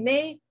intense in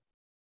May.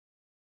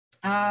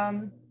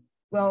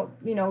 Well,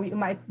 you know, you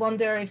might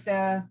wonder if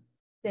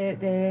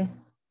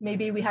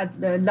maybe we had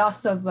the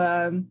loss of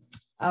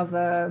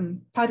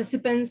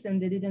participants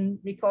and they didn't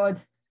record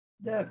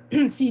the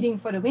feeding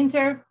for the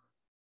winter.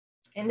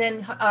 And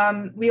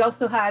then we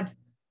also had,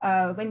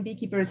 when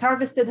beekeepers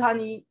harvested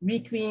honey,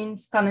 requeened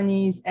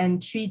colonies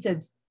and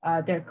treated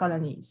their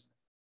colonies.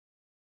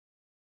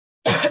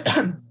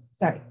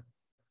 Sorry.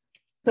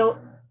 So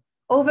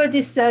over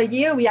this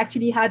year, we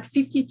actually had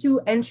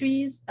 52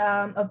 entries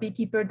of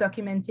beekeeper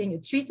documenting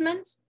a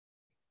treatment,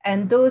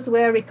 and those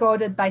were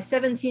recorded by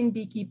 17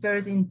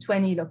 beekeepers in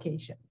 20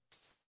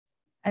 locations.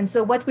 And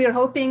so what we're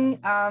hoping,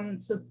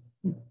 so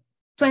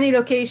 20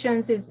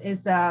 locations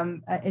is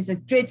a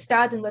great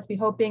start, and what we're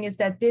hoping is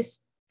that this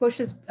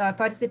pushes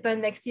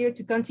participants next year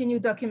to continue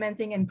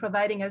documenting and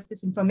providing us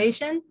this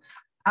information,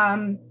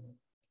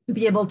 to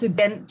be able to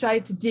then try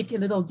to dig a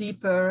little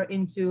deeper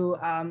into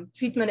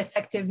treatment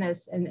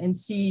effectiveness and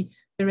see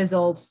the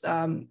results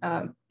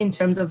in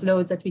terms of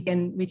loads that we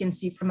can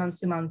see from month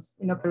to month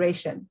in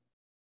operation.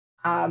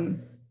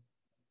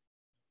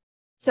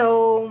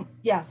 So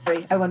yeah,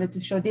 sorry, I wanted to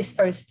show this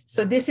first.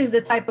 So this is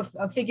the type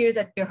of figures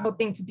that we're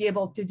hoping to be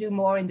able to do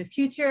more in the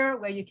future,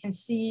 where you can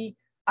see,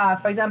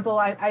 for example,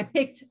 I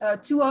picked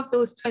 2 of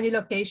those 20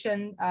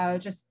 locations,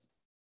 just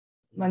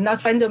well,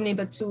 not randomly,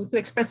 but to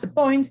express the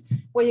point,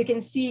 where you can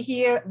see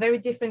here very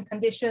different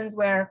conditions,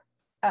 where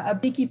a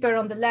beekeeper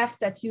on the left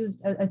that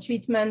used a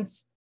treatment,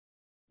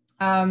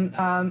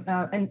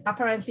 and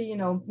apparently, you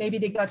know, maybe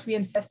they got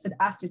reinfested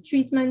after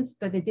treatment,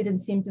 but they didn't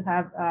seem to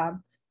have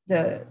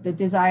the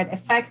desired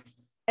effect.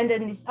 And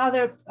then these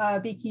other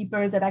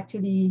beekeepers that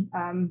actually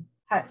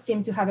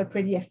seem to have a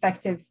pretty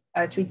effective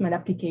treatment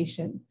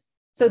application.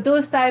 So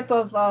those type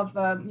of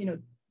you know,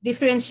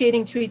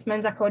 differentiating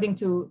treatments according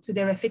to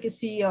their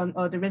efficacy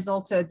or the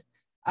resulted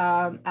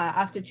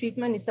after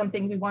treatment is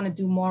something we want to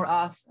do more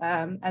of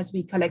as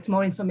we collect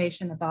more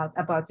information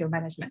about your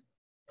management.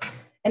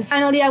 And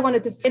finally, I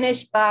wanted to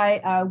finish by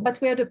what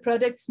were the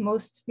products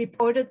most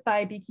reported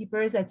by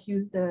beekeepers that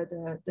use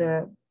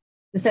the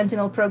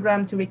Sentinel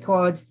program to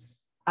record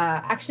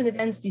action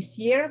events this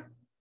year.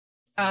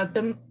 Out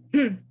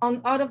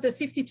of the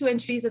 52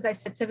 entries, as I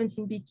said,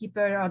 17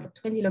 beekeepers out of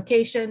 20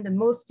 locations, the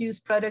most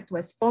used product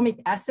was formic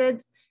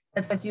acid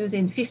that was used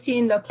in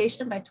 15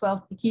 locations by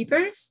 12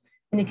 beekeepers.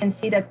 And you can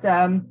see that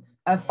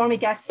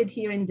formic acid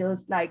here in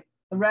those like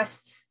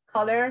rust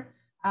color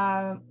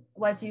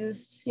was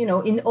used, you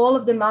know, in all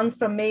of the months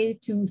from May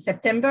to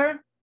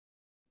September,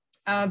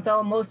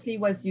 though mostly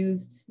was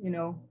used, you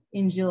know,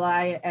 in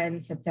July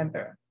and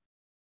September.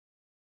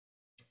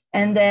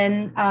 And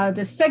then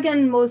the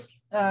second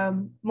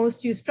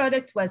most used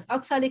product was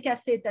oxalic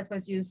acid that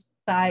was used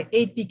by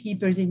 8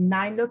 beekeepers in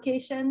 9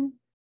 locations.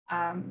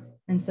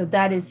 And so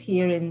that is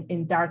here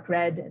in dark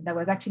red. That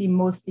was actually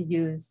mostly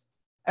used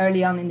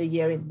early on in the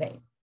year in May.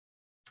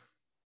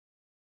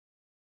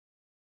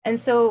 And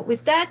so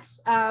with that,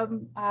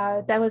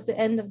 that was the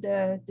end of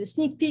the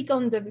sneak peek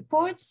on the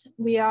reports.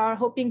 We are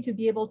hoping to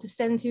be able to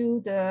send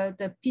you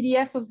the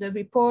PDF of the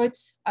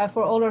reports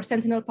for all our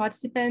Sentinel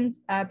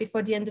participants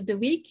before the end of the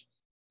week.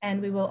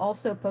 And we will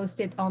also post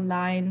it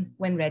online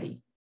when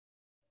ready.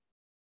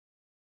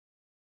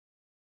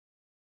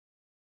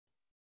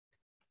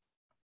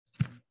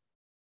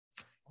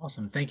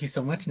 Awesome. Thank you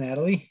so much,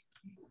 Natalie.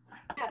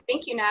 Yeah,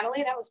 thank you,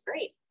 Natalie. That was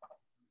great.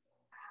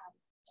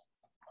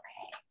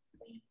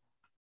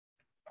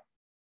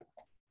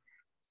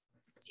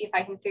 See if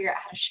I can figure out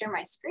how to share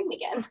my screen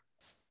again.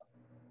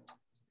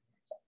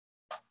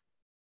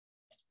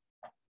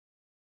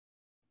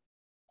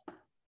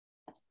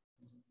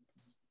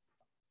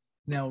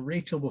 Now,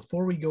 Rachel,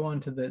 before we go on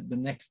to the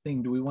next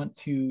thing, do we want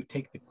to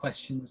take the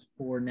questions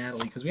for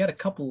Natalie? Because we had a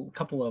couple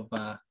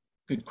of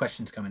good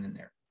questions coming in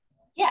there.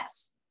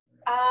 Yes,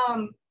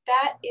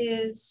 that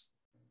is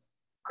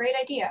a great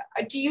idea.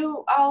 Do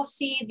you all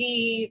see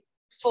the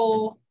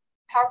full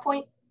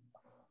PowerPoint?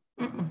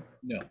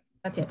 No.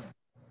 Not yet.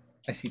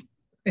 I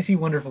see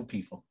wonderful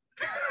people.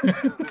 Okay.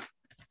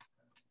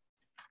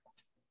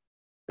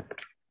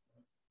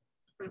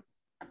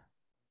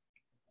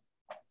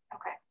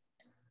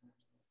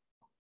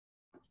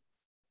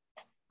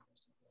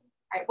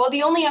 All right. Well,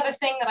 the only other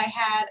thing that I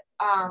had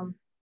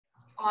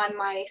on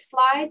my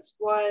slides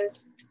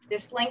was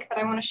this link that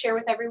I want to share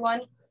with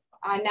everyone.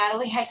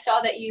 Natalie, I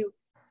saw that you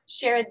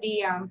shared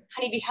the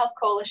Honeybee Health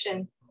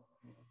Coalition.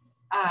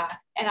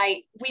 And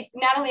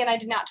Natalie and I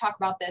did not talk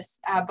about this,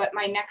 but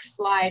my next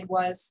slide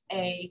was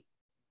a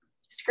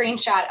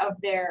screenshot of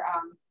their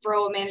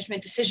Varroa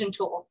management decision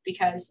tool,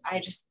 because I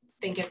just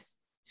think it's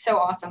so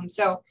awesome.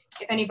 So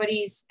if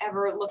anybody's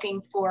ever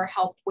looking for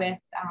help with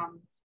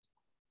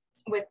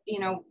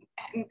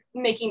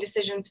making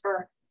decisions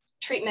for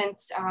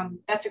treatments,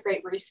 that's a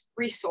great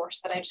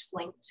resource that I just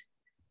linked.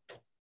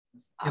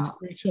 And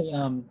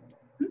Rachel,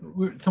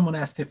 someone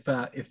asked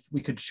if we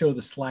could show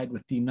the slide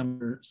with the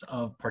numbers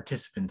of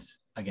participants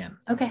again.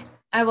 Okay,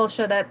 I will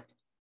show that.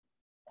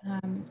 All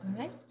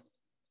right.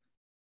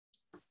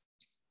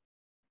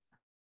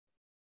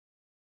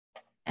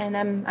 And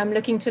I'm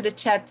looking to the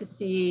chat to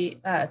see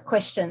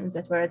questions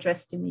that were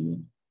addressed to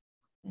me.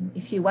 And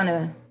if you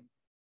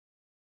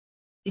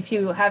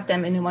have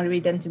them and you want to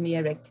read them to me,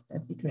 Eric,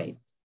 that'd be great.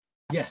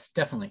 Yes,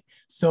 definitely.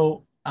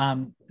 So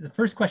the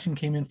first question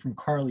came in from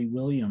Carly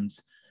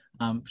Williams,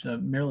 a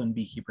Maryland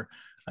beekeeper.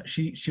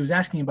 She was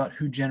asking about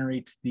who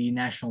generates the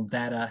national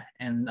data,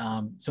 and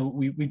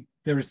so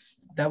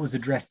that was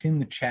addressed in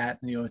the chat.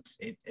 It's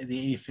the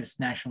 85th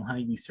National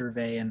Honeybee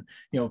Survey, and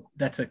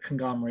that's a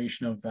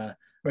conglomeration of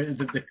or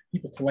the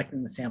people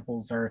collecting the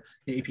samples are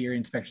the Apiary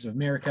Inspectors of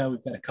America.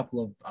 We've got a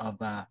couple of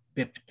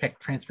BIP tech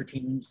transfer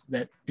teams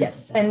that.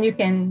 Yes, and you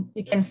can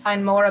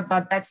find more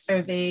about that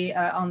survey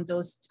on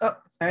those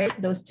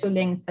two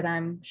links that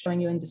I'm showing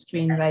you in the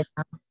screen right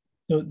now.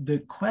 So the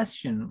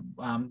question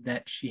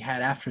that she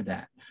had after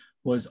that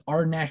was,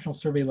 are national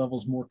survey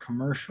levels more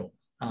commercial?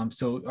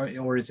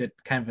 Or is it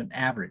kind of an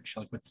average?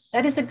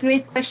 That is a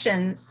great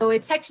question. So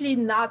it's actually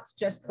not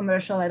just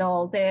commercial at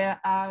all. There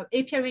are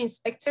apiary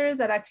inspectors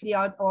that actually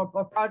are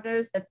or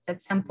partners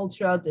that sample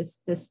throughout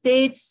the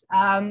states.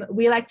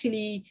 We'll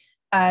actually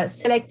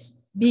select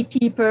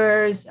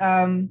beekeepers.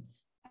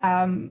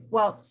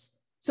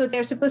 So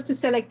they're supposed to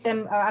select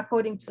them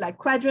according to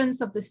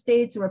quadrants of the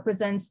state, to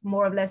represent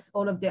more or less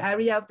all of the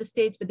area of the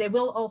state, but they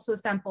will also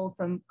sample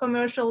from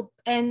commercial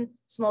and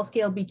small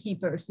scale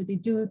beekeepers. So they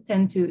do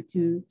tend to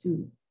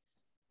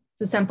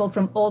sample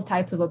from all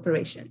types of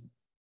operation.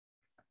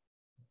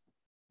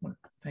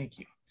 Thank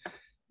you.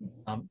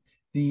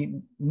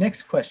 The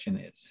next question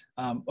is,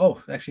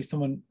 actually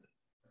someone,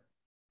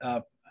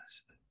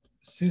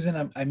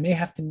 Susan, I may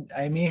have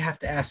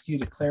to ask you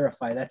to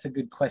clarify. That's a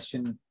good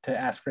question to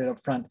ask right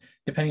up front,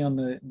 depending on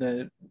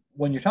the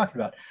one you're talking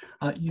about.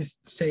 You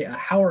say,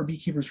 how are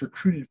beekeepers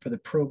recruited for the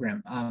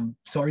program?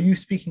 So are you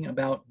speaking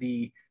about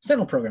the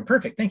Sentinel program?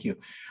 Perfect, thank you.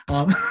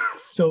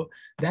 So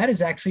that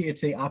is actually,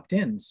 it's a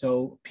opt-in.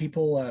 So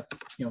people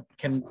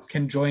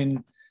can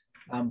join.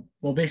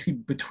 Well, basically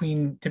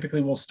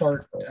typically we'll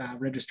start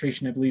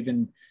registration, I believe,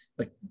 in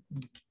late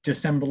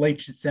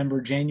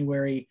December,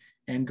 January,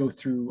 and go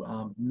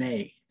through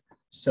May.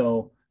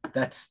 So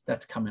that's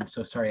coming.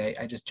 So sorry,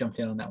 I just jumped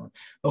in on that one.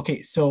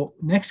 Okay, so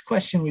next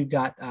question we've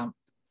got,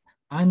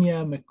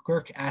 Anya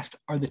McGurk asked,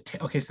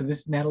 so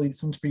this, Natalie,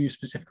 this one's for you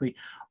specifically.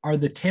 Are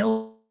the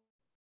tail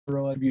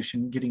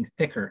distribution getting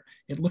thicker?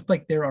 It looked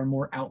like there are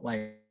more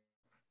outliers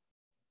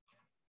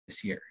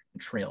this year,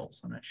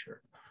 trails, I'm not sure.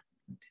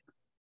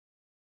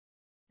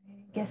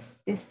 I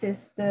guess this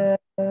is the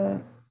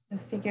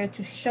figure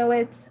to show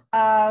it.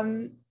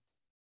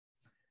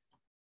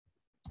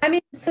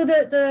 So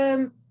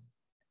the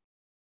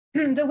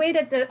way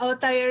that the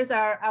outliers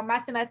are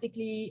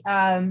mathematically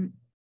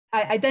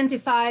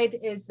identified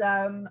is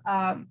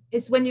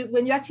when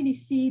you actually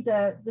see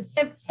the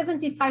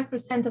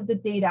 75% of the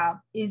data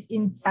is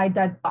inside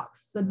that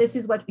box. So this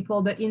is what we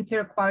call the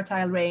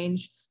interquartile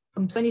range,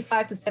 from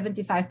 25 to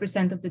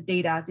 75% of the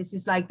data. This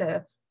is like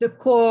the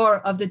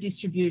core of the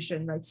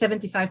distribution, right?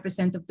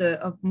 75%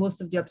 of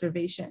most of the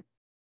observation.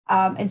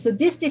 And so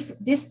this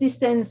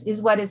distance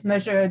is what is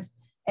measured.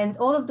 And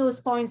all of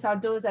those points are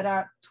those that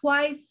are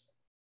twice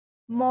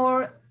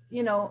more,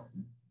 more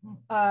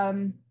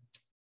than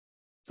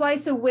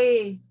twice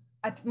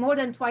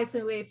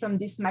away from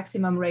this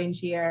maximum range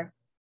here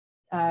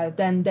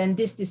than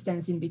this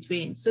distance in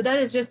between. So that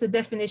is just the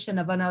definition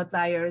of an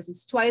outlier.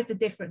 It's twice the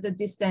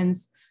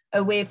distance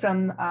away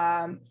from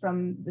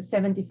the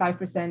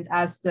 75%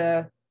 as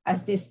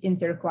this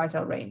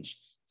interquartile range.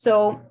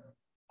 So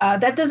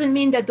that doesn't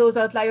mean that those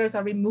outliers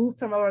are removed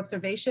from our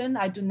observation.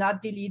 I do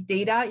not delete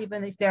data,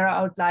 even if there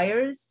are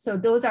outliers. So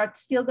those are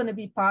still going to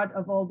be part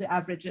of all the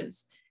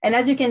averages. And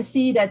as you can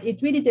see, that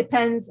it really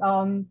depends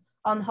on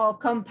how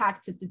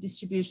compacted the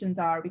distributions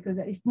are, because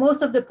if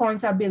most of the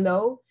points are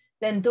below,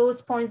 then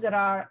those points that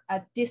are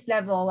at this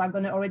level are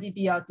going to already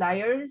be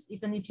outliers,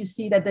 even if you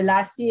see that the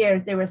last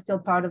years, they were still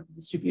part of the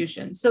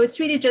distribution. So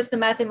it's really just a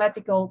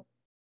mathematical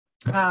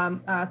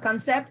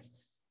concept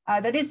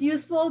that is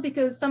useful,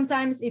 because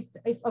sometimes if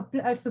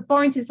a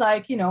point is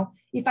like,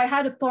 if I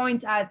had a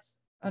point at,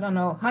 I don't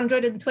know,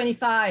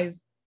 125,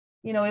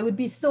 it would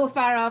be so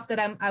far off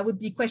that I would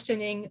be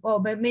questioning, oh,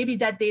 but maybe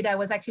that data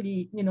was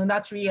actually,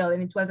 not real,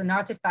 and it was an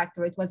artifact,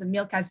 or it was a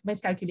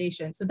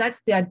miscalculation. So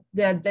that's the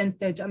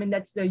advantage. I mean,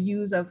 that's the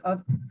use of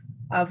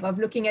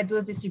looking at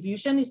those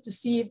distributions, is to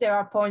see if there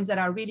are points that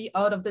are really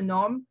out of the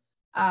norm,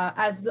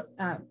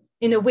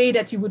 in a way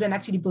that you wouldn't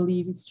actually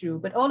believe is true.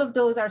 But all of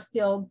those are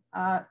still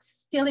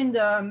in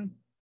the,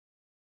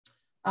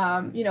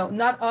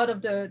 not out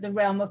of the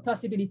realm of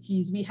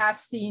possibilities. We have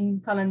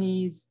seen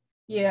colonies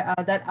here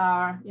that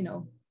are,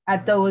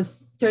 at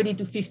those 30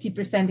 to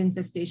 50%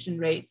 infestation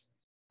rates.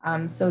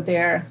 So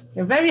they're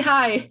very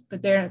high,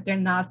 but they're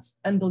not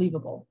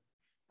unbelievable.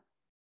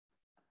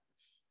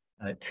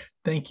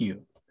 Thank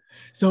you.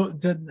 So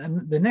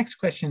the next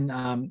question,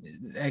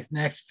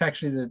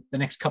 actually the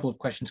next couple of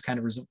questions kind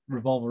of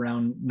revolve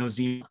around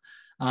nosema.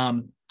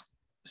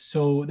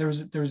 So there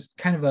was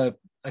kind of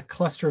a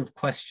cluster of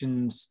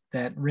questions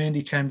that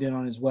Randy chimed in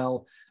on as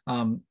well.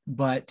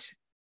 But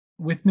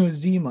with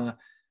nosema,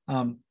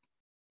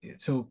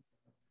 so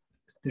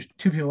there's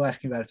two people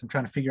asking about it, so I'm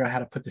trying to figure out how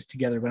to put this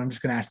together, but I'm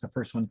just going to ask the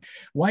first one.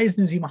 Why is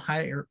nosema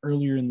higher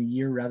earlier in the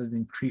year rather than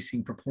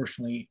increasing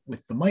proportionally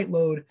with the mite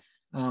load?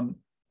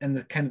 And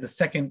the kind of the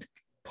second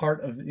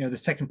part of, the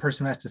second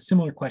person who asked a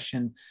similar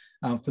question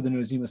for the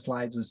nosema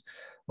slides was,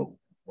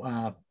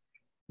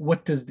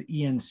 what does the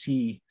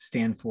ENC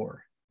stand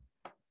for?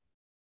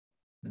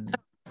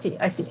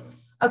 I see.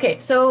 Okay,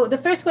 so the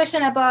first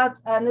question about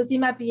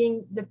nosema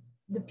being the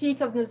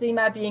peak of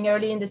nosema being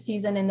early in the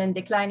season and then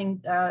declining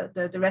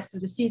the rest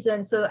of the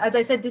season. So as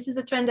I said, this is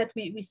a trend that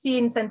we see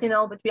in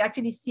Sentinel, but we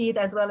actually see it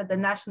as well at the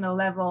national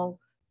level.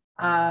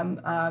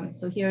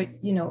 So here,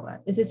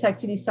 this is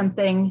actually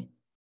something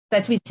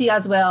that we see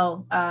as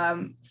well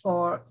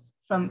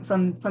from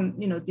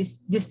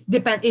this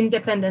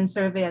independent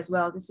survey as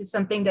well. This is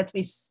something that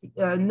we've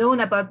known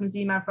about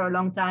nosema for a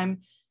long time.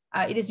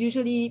 It is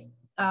usually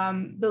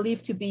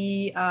believed to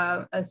be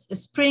a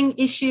spring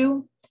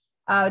issue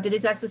that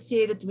is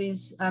associated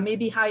with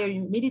maybe higher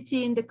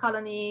humidity in the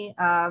colony,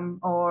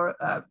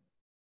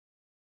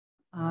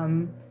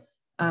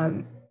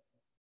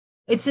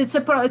 it's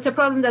a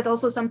problem that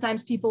also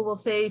sometimes people will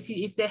say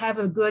if they have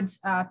a good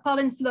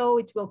pollen flow,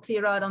 it will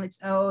clear out on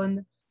its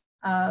own.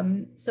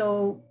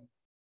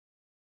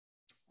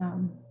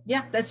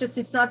 Yeah, that's just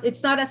it's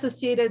not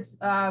associated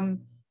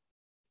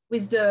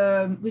with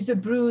the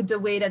brood the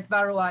way that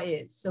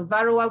Varroa is. So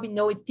Varroa, we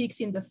know it peaks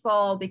in the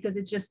fall because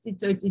the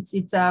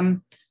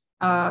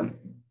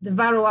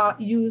Varroa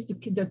use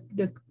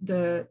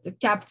the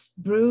capped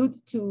brood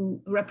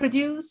to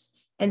reproduce.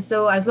 And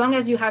so as long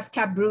as you have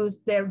capped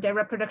broods, their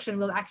reproduction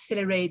will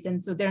accelerate.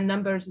 And so their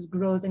numbers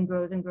grows and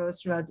grows and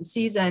grows throughout the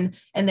season.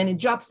 And then it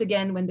drops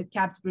again when the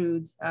capped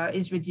brood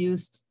is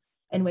reduced.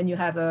 And when you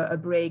have a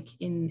break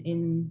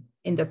in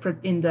the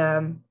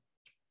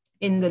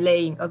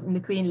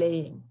queen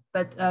laying.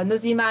 But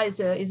nosema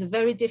is a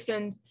very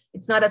different,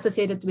 it's not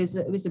associated with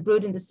the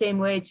brood in the same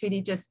way. It's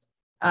really just,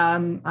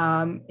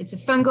 it's a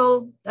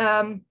fungal,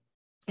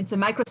 it's a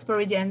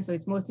microsporidian, so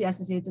it's mostly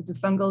associated to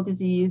fungal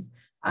disease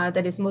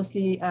that is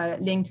mostly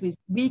linked with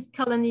weak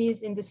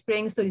colonies in the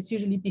spring. So it's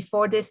usually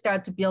before they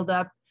start to build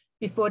up,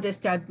 before they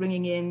start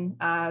bringing in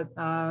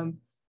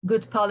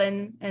good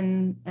pollen.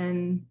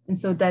 And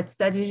so that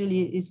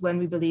usually is when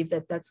we believe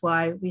that's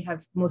why we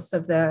have most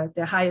of the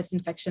highest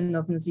infection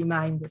of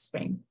nosema in the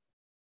spring.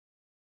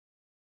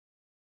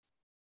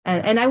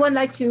 And I would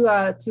like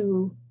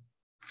to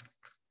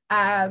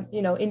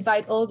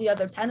invite all the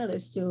other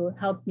panelists to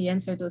help me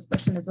answer those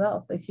questions as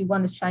well. So if you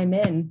want to chime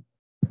in,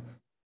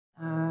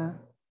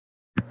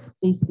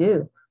 please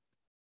do.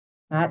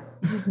 Matt.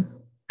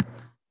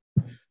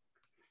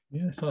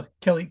 Yeah, so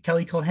Kelly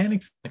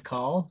Kulhanik's on the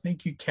call.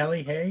 Thank you,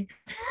 Kelly. Hey,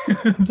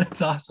 that's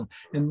awesome.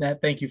 And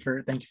that thank you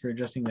for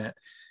addressing that.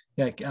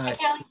 Yeah. Hi,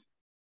 Kelly.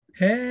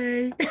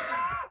 Hey.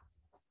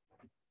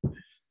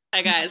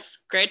 Hi guys,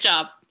 great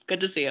job. Good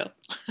to see you.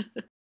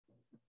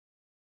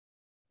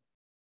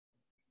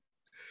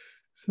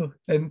 So,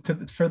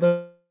 and for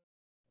the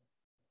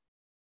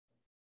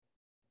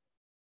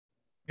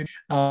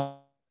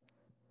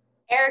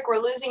Eric, we're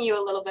losing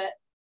you a little bit.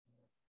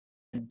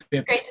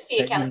 It's great to see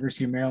you, at Kelly.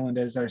 University of Maryland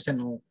as our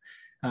Sentinel,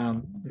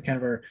 kind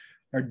of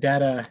our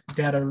data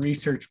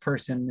research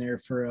person there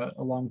for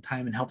a long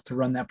time, and helped to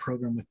run that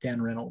program with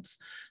Dan Reynolds.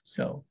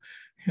 So,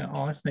 yeah,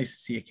 oh, that's nice to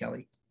see you,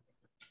 Kelly.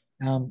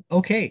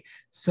 Okay,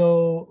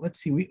 so let's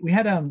see. We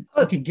had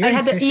okay. Gary I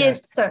had Fish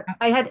asked,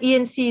 I had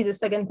ENC. The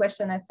second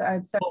question.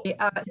 I'm sorry.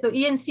 So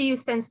ENC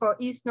stands for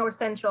East, North,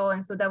 Central,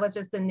 and so that was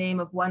just the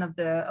name of one of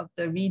the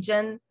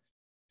region.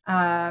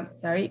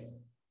 Sorry.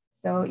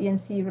 So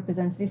ENC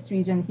represents this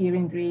region here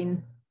in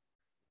green.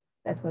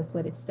 That was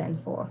what it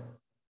stands for.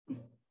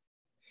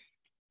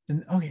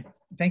 Okay,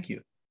 thank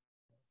you.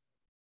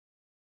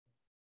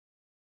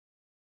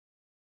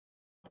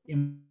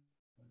 I'm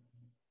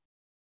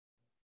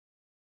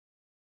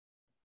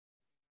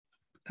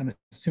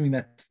assuming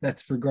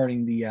that's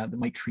regarding the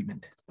mite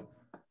treatment.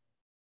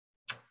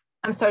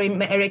 I'm sorry,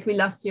 Eric, we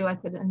lost you. I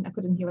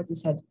couldn't hear what you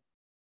said.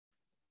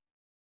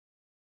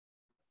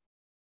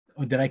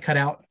 Oh, did I cut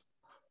out?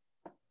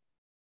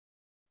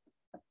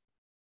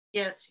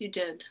 Yes, you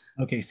did.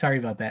 Okay, sorry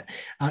about that.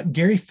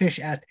 Gary Fish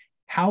asked,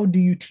 how do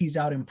you tease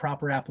out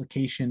improper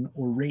application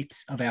or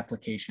rates of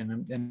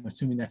application? I'm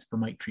assuming that's for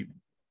mite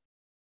treatment.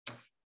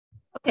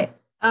 Okay,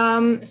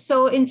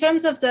 so in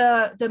terms of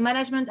the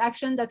management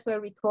action that were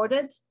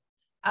recorded,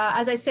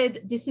 as I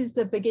said, this is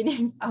the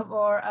beginning of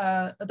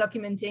our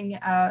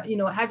documenting,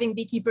 having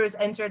beekeepers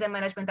enter the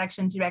management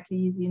action directly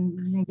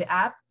using the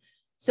app.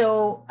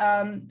 So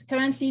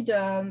currently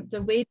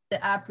the way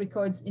the app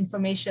records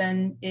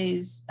information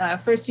is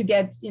first you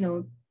get,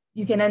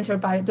 you can enter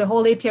by the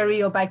whole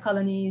apiary or by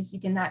colonies. You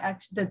can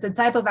the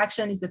type of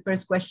action is the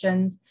first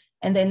question.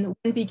 And then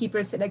when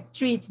beekeepers select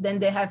treat, then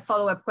they have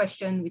follow-up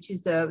question, which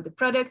is the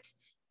product.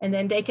 And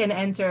then they can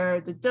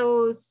enter the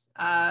dose,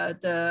 or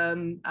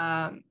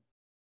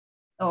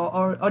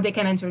they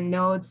can enter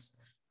nodes.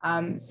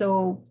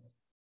 So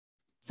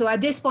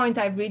at this point,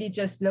 I've really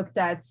just looked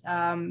at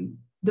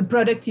the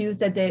product used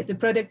that the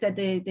product that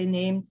they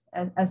named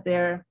as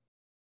their,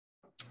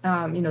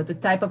 the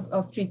type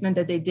of treatment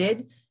that they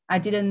did. I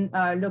didn't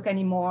look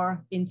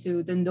anymore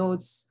into the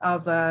nodes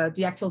of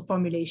the actual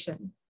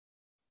formulation.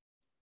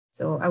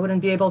 So I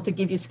wouldn't be able to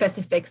give you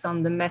specifics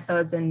on the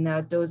methods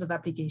and dose of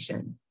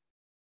application.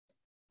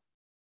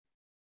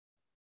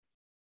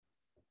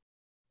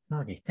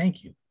 Okay,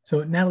 thank you.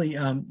 So Natalie,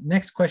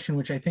 next question,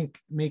 which I think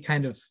may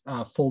kind of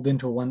fold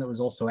into one that was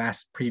also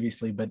asked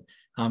previously, but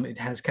it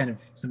has kind of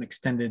some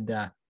extended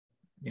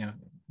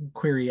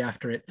query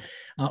after it.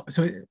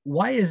 So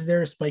why is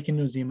there a spike in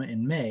nosema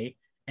in May?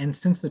 And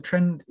since the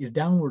trend is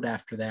downward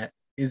after that,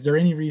 is there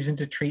any reason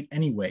to treat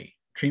anyway?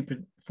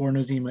 Treatment for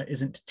nosema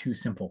isn't too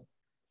simple.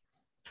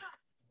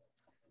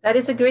 That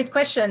is a great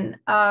question.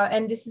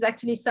 And this is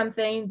actually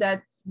something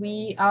that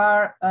we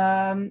are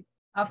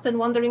often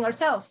wondering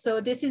ourselves. So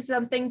this is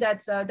something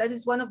that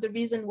is one of the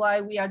reasons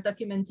why we are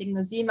documenting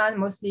nosema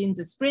mostly in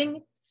the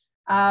spring,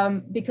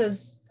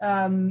 because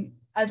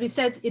as we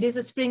said, it is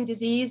a spring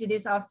disease. It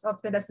is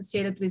often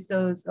associated with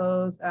those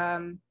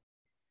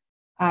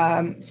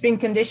spring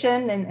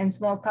condition and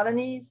small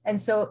colonies. And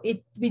so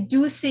we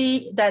do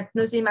see that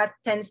nosema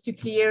tends to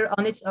clear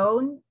on its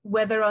own,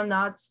 whether or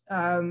not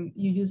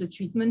you use a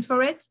treatment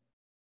for it.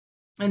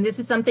 And this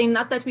is something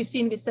not that we've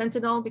seen with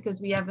Sentinel,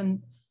 because we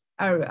actually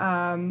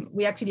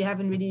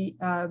haven't really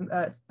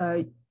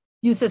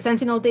used the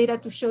Sentinel data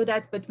to show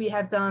that, but we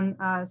have done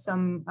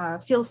some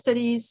field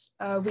studies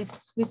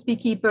with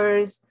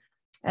beekeepers.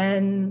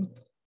 And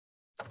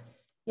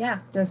yeah,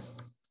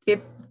 just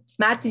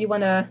Matt, do you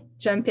want to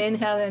jump in,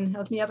 Helen, and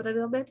help me out a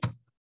little bit?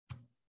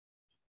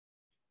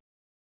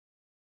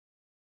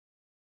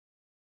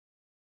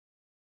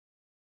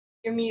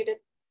 You're muted.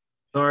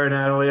 Sorry,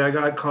 Natalie, I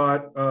got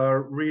caught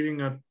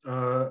reading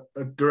a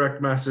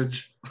direct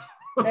message.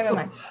 Never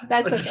mind,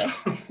 that's okay.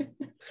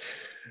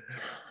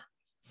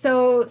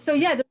 So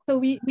yeah,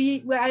 so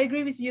I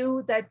agree with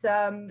you that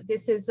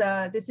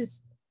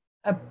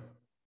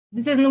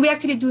we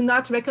actually do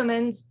not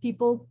recommend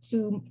people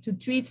to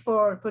treat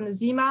for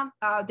nosema.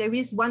 There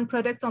is one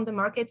product on the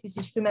market, which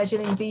is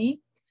Fumagillin B.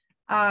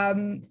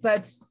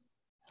 But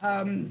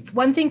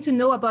one thing to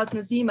know about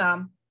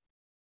nosema,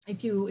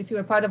 if you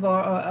are part of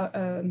our,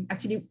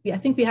 actually, I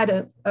think we had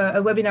a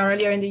webinar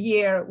earlier in the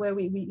year where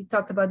we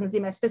talked about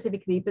nosema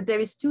specifically, but there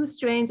is two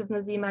strains of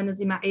nosema,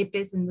 Nosema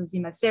apis and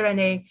Nosema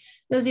ceranae.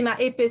 Nosema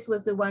apis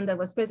was the one that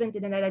was present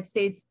in the United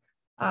States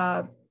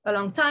a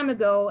long time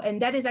ago,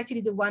 and that is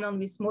actually the one on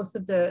which most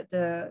of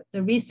the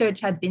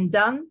research had been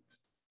done.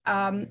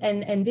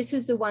 And this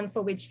was the one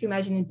for which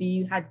Fumagillin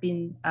B had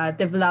been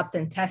developed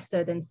and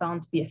tested and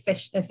found to be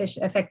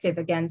effective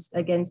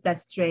against that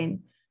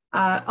strain.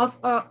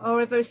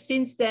 However,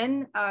 since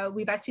then,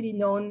 we've actually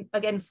known,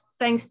 again,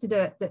 thanks to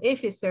the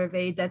APHIS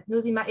survey, that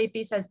Nosema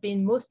apis has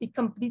been mostly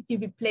completely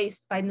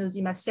replaced by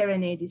Nosema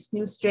ceranae, this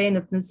new strain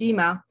of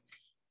Nosema.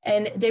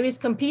 And there is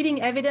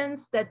competing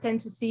evidence that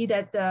tend to see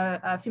that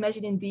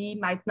fumagillin B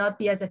might not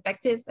be as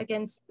effective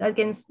against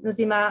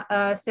Nosema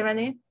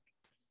ceranae,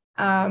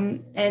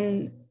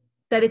 and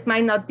that it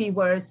might not be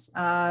worse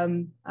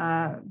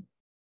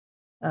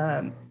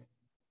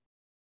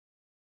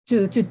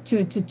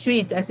to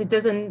treat, as it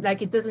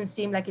doesn't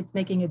seem like it's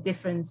making a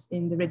difference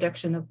in the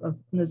reduction of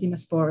Nosema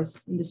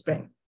spores in the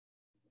spring.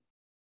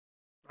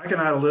 I can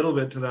add a little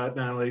bit to that,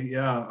 Natalie.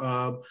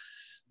 Yeah.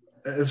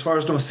 As far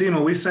as Nosema,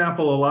 we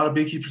sample a lot of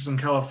beekeepers in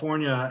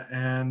California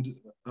and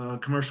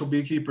commercial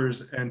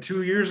beekeepers. And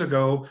 2 years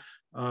ago,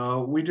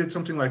 we did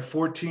something like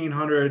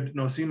 1,400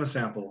 Nosema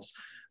samples.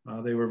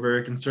 They were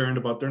very concerned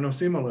about their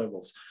Nosema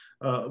levels.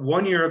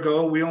 1 year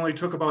ago, we only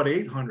took about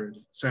 800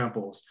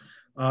 samples.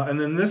 And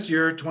then this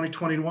year,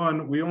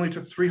 2021, we only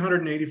took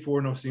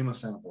 384 Nosema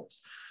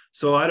samples.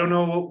 So I don't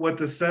know what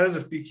this says,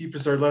 if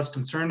beekeepers are less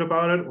concerned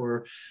about it,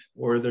 or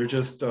they're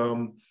just,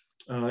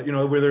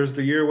 where there's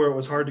the year where it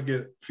was hard to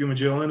get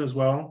fumagillin as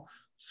well.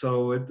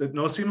 So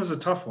Nosema is a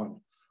tough one.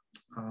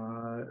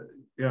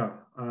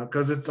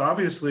 Because it's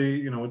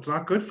obviously, it's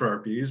not good for our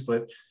bees,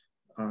 but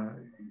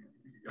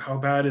how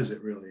bad is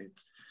it really?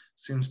 It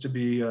seems to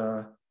be,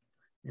 I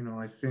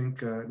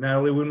think,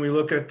 Natalie, when we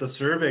look at the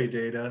survey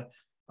data,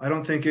 I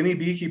don't think any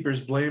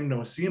beekeepers blame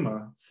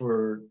Nosema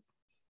for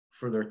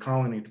their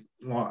colony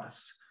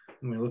loss.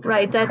 When we look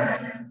right,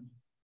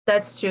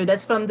 that's true.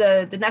 That's from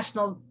the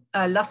National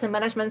Loss and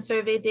Management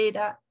Survey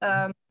data,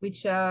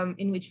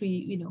 in which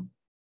we,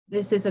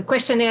 this is a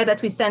questionnaire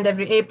that we send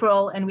every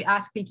April, and we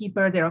ask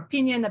beekeeper their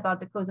opinion about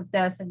the cause of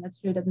death. And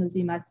that's true that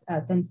Nosema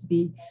tends to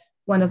be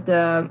one of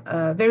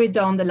the very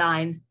down the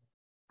line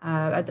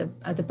at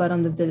the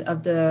bottom of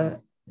the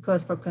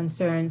cause for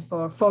concerns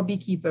for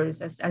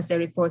beekeepers as they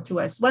report to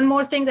us. One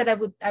more thing that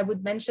I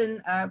would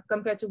mention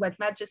compared to what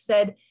Matt just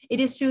said, it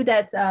is true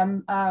that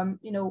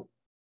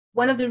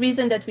one of the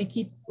reasons that we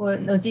keep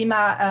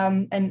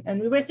Nosema,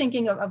 and we were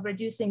thinking of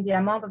reducing the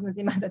amount of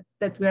Nosema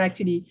that we're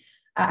actually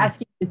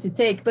asking you to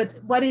take. But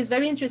what is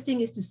very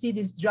interesting is to see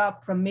this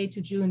drop from May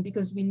to June,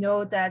 because we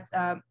know that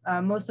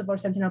most of our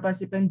Sentinel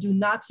participants do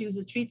not use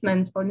a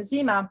treatment for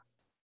Nosema.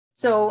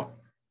 So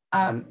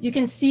you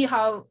can see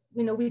how,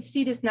 we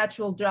see this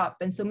natural drop.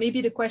 And so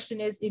maybe the question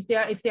is, if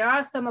there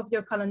are some of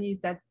your colonies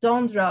that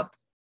don't drop,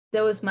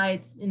 those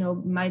might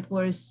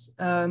worth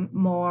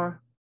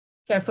more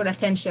careful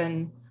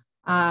attention.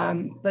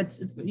 But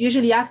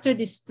usually after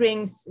the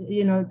springs,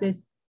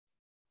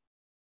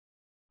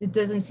 it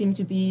doesn't seem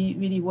to be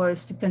really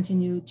worse to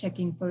continue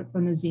checking for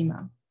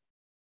Nosema.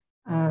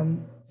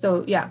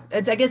 So yeah,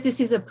 I guess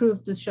this is a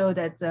proof to show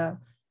that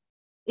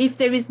if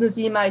there is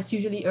Nosema, it's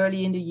usually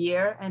early in the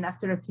year, and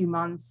after a few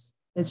months,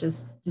 it's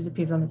just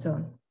disappeared on its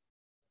own.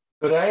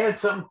 Could I add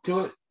something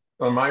to it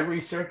on my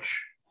research?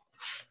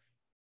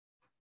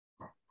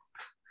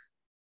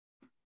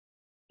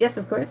 Yes,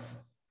 of course.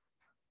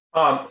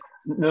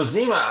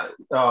 Nosema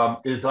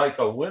is like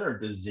a winter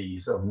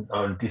disease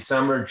of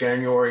December,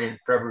 January, and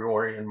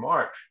February, and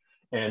March.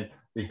 And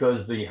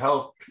because the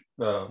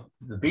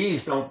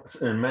bees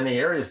in many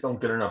areas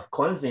don't get enough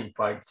cleansing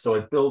fights, so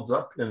it builds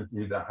up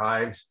into the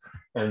hives.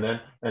 And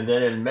then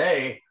in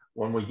May,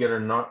 when we get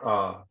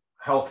a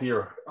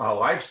healthier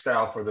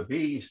lifestyle for the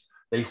bees,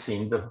 they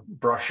seem to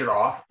brush it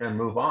off and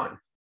move on.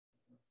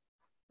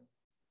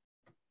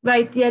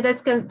 Right. Yeah,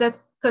 that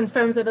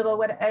confirms a little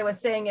what I was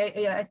saying.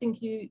 I think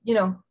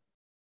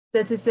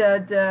that is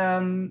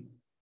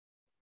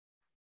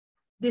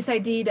this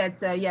idea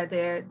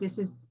that this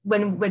is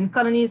when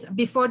colonies,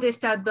 before they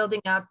start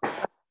building up,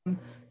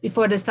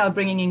 before they start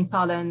bringing in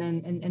pollen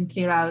and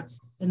clear out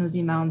the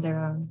Nosema on their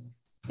own.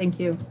 Thank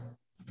you.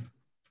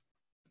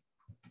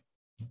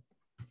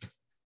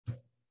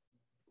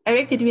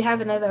 Eric, did we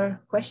have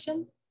another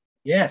question?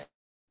 Yes,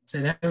 so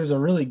that was a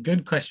really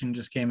good question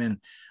just came in.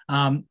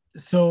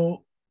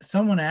 So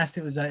someone asked,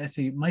 it was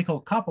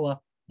Michael Coppola,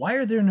 why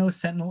are there no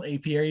Sentinel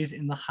apiaries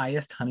in the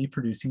highest honey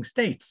producing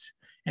states?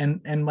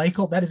 And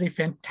Michael, that is a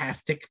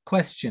fantastic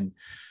question.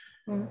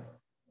 Mm.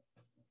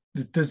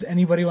 Does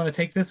anybody want to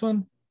take this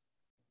one?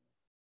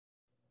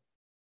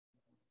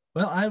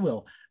 Well, I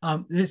will.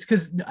 It's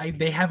because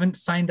they haven't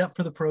signed up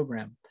for the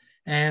program.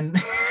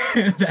 And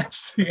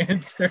that's the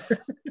answer.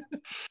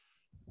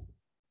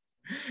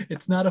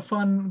 It's not a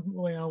fun,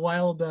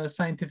 wild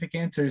scientific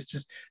answer. It's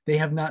just they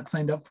have not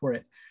signed up for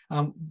it.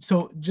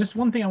 So just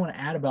one thing I want to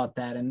add about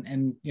that,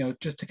 and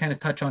just to kind of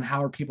touch on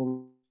how are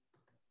people.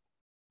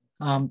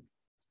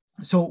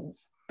 So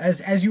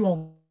as you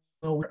all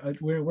know,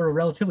 we're a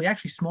relatively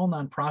actually small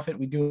nonprofit.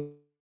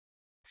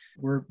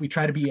 We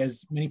try to be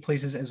as many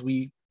places as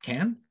we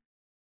can.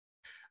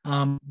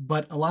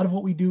 But a lot of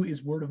what we do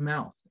is word of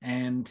mouth,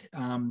 and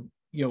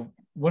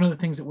one of the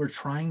things that we're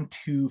trying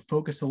to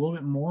focus a little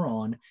bit more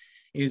on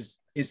is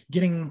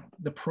getting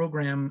the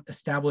program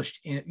established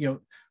in,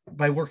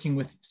 by working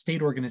with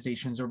state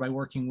organizations or by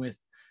working with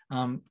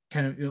kind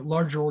of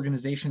larger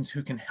organizations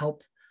who can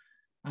help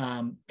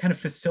kind of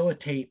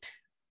facilitate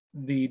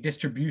the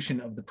distribution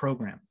of the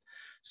program.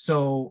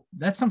 So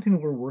that's something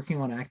that we're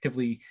working on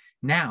actively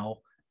now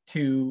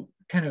to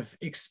kind of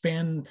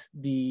expand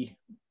the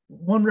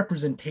one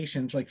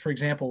representation. Like, for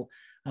example,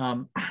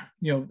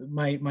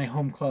 my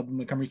home club,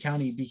 Montgomery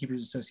County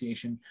Beekeepers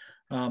Association,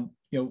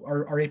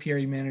 our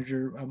apiary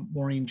manager,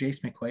 Maureen J.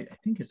 Smickwhite, I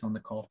think is on the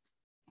call.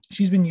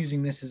 She's been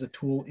using this as a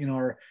tool in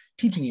our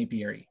teaching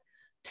apiary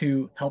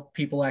to help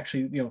people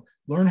actually,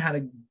 learn how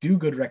to do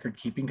good record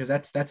keeping,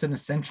 because that's an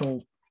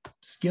essential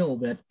skill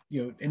that,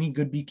 any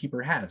good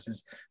beekeeper has,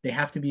 is they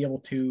have to be able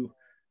to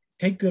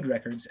take good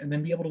records and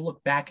then be able to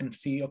look back and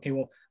see, okay,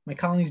 well, my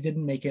colonies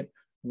didn't make it.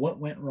 What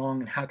went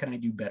wrong and how can I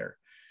do better?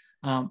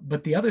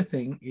 But the other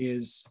thing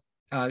is,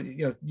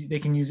 they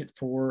can use it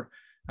for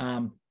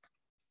a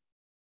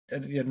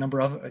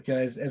number of,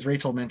 as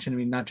Rachel mentioned, I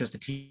mean, not just a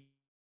team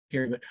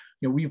here, but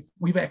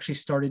we've actually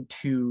started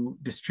to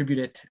distribute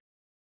it,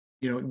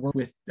 work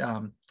with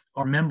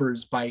our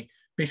members by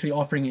basically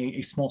offering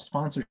a small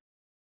sponsorship.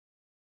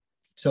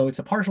 So it's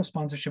a partial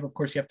sponsorship. Of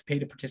course, you have to pay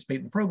to participate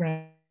in the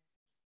program,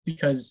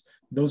 because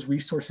those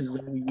resources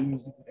that we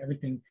use,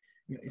 everything,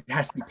 it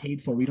has to be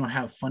paid for. We don't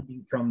have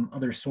funding from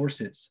other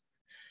sources.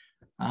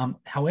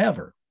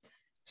 However,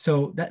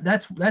 so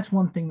that's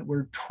one thing that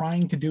we're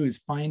trying to do, is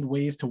find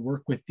ways to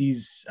work with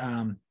these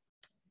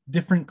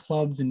different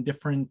clubs and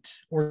different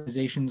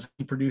organizations,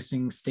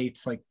 producing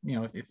states, like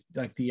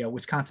the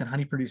Wisconsin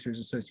Honey Producers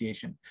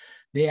Association.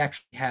 They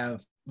actually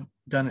have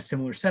done a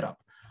similar setup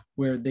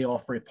where they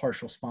offer a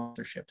partial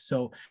sponsorship.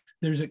 So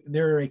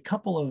there are a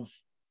couple of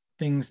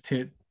things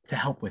to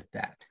help with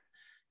that.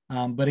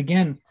 But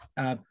again,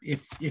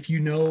 if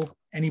you know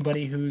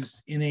anybody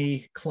who's in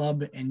a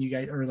club and you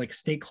guys, or like a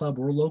state club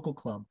or a local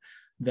club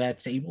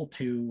that's able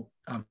to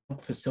help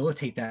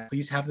facilitate that,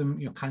 please have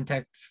them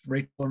contact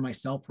Rachel or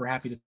myself. We're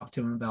happy to talk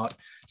to them about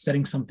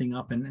setting something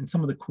up, and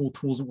some of the cool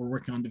tools that we're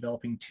working on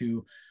developing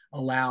to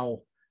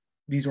allow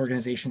these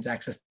organizations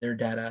access to their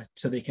data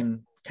so they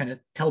can kind of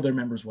tell their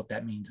members what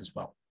that means as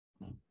well.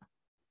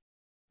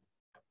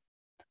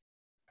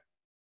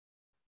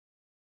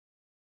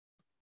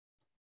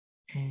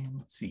 And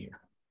let's see here.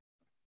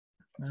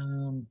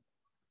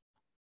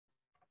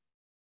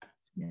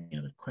 Any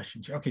other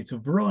questions here? Okay, so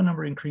Varroa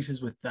number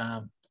increases with,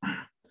 so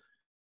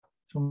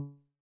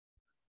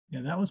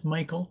yeah, that was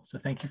Michael. So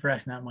thank you for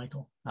asking that,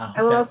 Michael.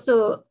 I will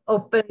also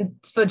open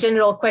for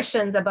general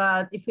questions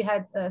about if we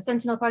had a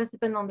Sentinel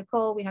participant on the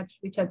call,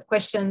 which had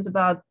questions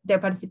about their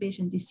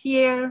participation this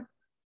year.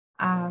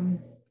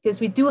 Because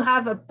we do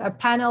have a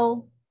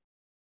panel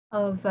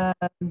of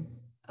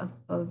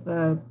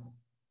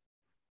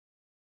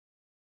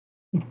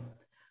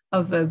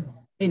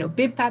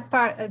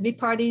big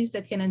parties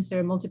that can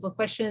answer multiple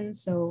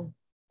questions. So,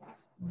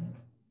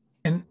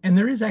 and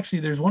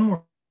there's one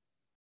more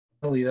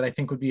that I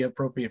think would be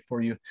appropriate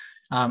for you.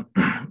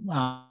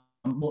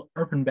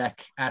 Erpenbeck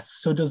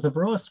asks, so does the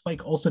Varroa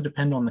spike also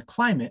depend on the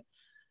climate?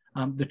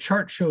 The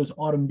chart shows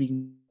autumn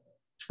being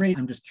straight.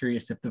 I'm just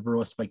curious if the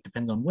Varroa spike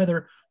depends on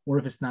weather, or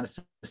if it's not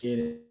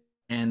associated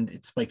and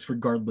it spikes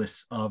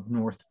regardless of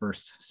north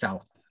versus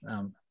south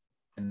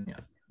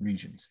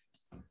regions.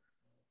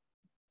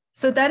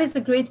 So that is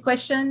a great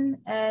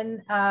question,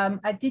 and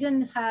I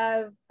didn't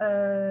have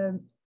a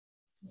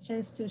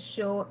chance to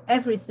show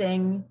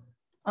everything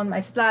on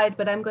my slide,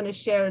 but I'm going to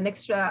share an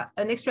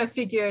extra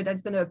figure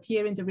that's going to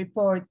appear in the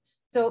report.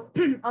 So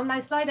on my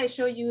slide, I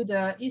show you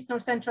the East,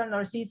 North Central,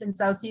 Northeast, and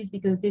Southeast,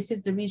 because this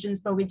is the regions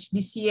for which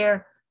this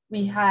year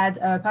we had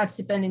a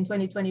participant in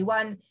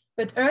 2021.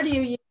 But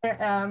earlier year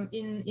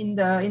in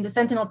the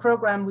Sentinel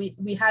program,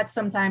 we had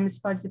sometimes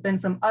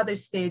participants from other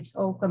states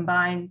all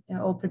combined,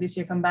 all previous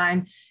year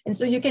combined. And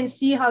so you can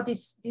see how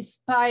this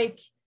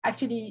spike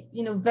actually,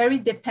 very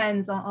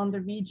depends on the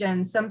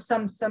region. Some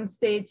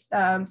states,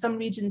 some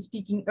regions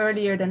peaking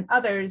earlier than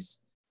others.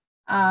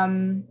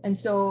 And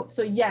so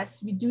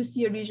yes, we do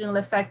see a regional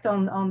effect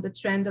on the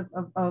trend of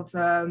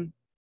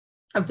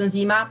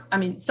Nosema. I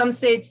mean, some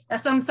states,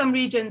 some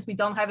regions, we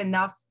don't have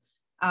enough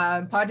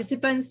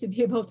participants to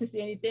be able to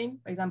see anything,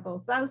 for example,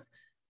 South.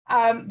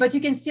 But you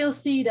can still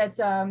see that,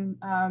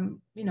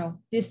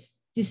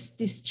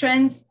 this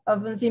trend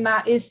of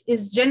Nosema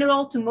is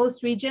general to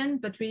most regions,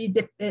 but really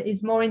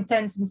is more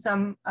intense in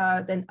some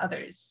than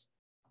others.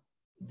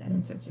 If that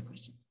answers your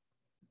question.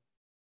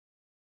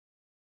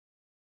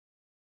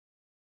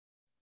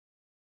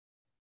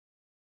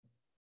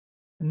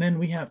 And then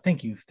we have,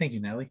 thank you,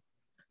 Natalie.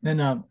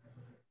 Then,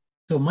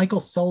 so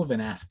Michael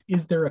Sullivan asked,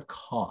 is there a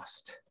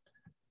cost?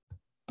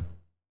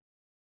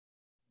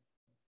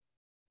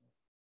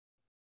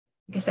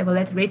 I guess I will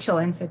let Rachel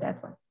answer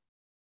that one.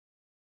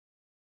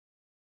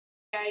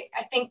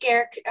 I think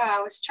Eric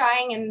was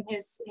trying and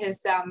his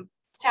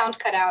sound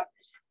cut out.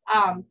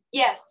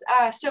 Yes,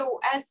 so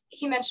as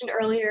he mentioned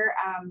earlier,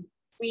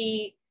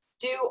 the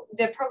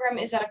program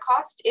is at a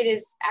cost. It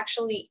is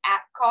actually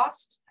at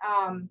cost.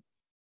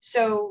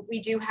 So we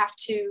do have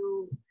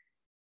to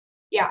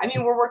yeah, I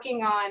mean, we're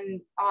working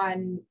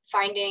on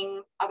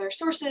finding other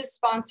sources,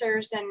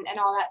 sponsors, and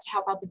all that to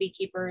help out the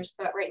beekeepers.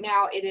 But right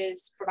now it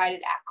is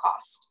provided at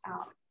cost,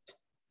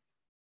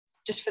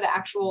 just for the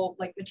actual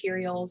like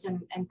materials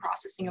and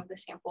processing of the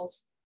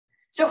samples.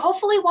 So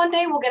hopefully one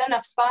day we'll get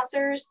enough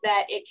sponsors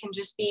that it can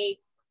just be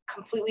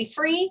completely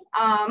free.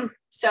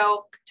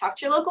 So talk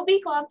to your local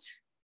bee clubs.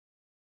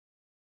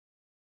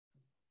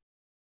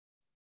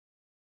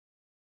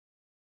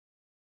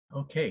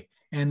 Okay,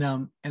 and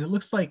it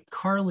looks like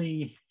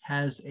Carly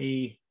has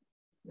a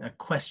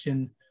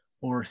question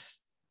or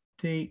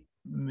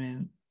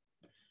statement.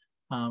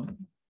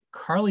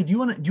 Carly, do you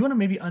want to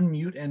maybe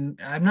unmute? And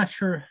I'm not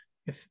sure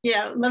if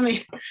let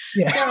me.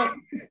 Yeah. So,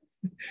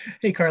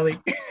 hey Carly,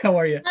 how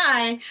are you?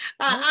 Hi,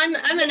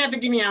 I'm an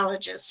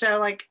epidemiologist, so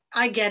like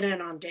I get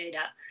in on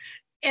data,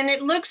 and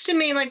it looks to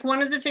me like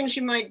one of the things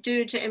you might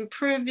do to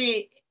improve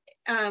the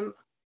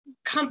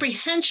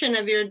comprehension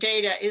of your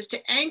data is to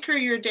anchor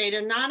your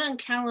data not on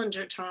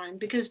calendar time,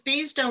 because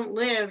bees don't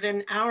live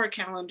in our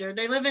calendar,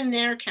 they live in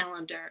their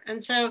calendar.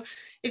 And so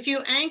if you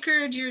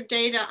anchored your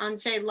data on,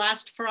 say,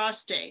 last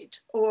frost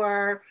date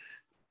or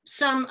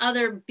some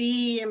other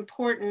bee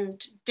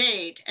important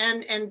date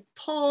and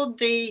pulled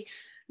the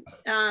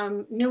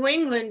New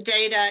England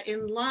data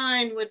in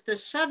line with the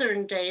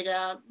Southern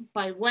data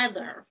by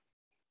weather,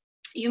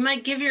 you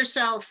might give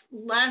yourself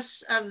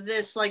less of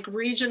this like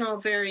regional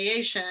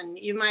variation.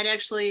 You might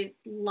actually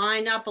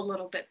line up a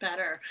little bit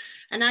better.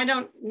 And I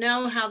don't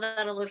know how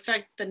that'll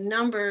affect the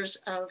numbers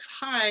of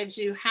hives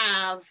you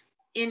have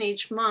in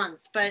each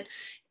month, but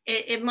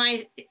it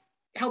might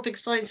help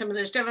explain some of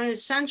this stuff. I mean,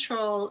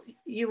 central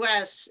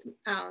US,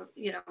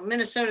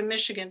 Minnesota,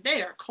 Michigan,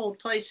 they are cold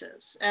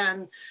places.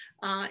 And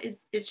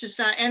it's just,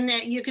 and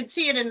that you could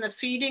see it in the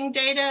feeding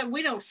data.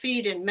 We don't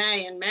feed in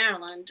May in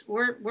Maryland.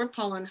 We're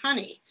pulling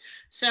honey.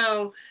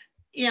 So,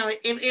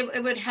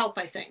 it would help,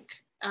 I think.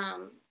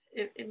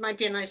 It might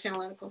be a nice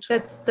analytical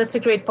tool. That's a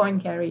great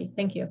point, Carrie.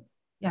 Thank you.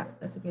 Yeah,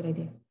 that's a great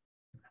idea.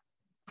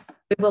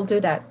 We will do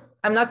that.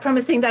 I'm not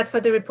promising that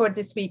for the report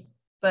this week,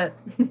 but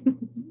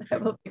I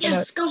will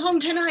yes, go home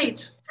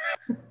tonight.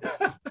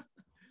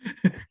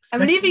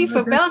 I'm leaving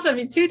for Belgium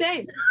in 2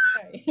 days.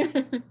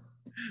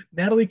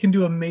 Natalie can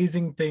do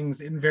amazing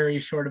things in very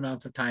short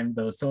amounts of time,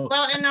 though. So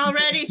well, and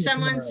already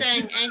someone's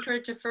saying anchor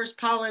it to first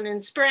pollen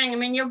in spring. I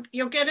mean,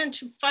 you'll get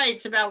into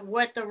fights about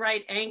what the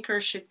right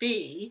anchor should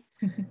be,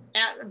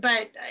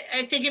 but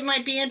I think it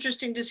might be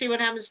interesting to see what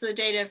happens to the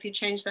data if you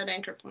change that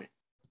anchor point.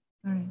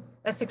 All right,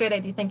 that's a great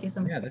idea. Thank you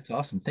so much. Yeah, that's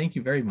awesome. Thank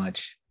you very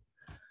much.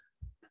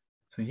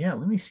 So yeah,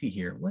 let me see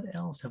here. What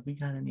else have we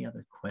got? Any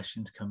other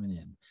questions coming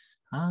in?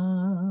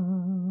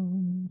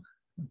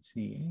 Let's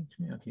see.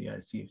 Okay,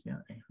 guys, see if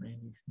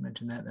Randy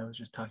mentioned that. That was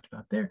just talked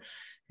about there.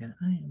 And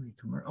I am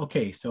a commercial.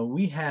 Okay, so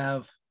we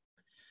have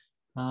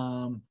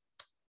a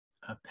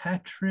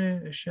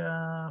Patricia.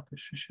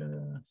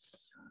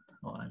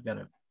 Oh, I've got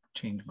to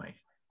change my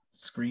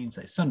screen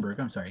size. Sunberg,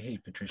 I'm sorry. Hey,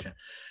 Patricia.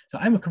 So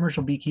I'm a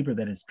commercial beekeeper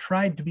that has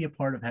tried to be a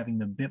part of having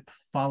the BIP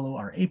follow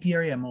our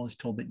apiary. I'm always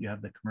told that you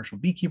have the commercial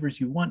beekeepers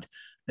you want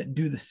that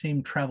do the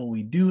same travel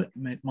we do,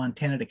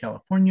 Montana to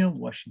California,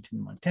 Washington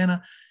to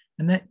Montana,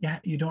 and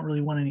that you don't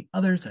really want any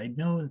others. I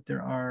know that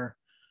there are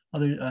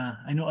other,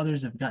 I know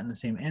others have gotten the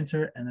same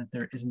answer, and that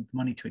there isn't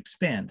money to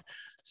expand.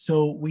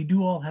 So we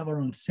do all have our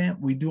own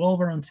we do all of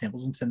our own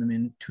samples and send them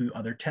in to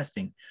other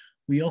testing.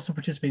 We also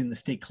participate in the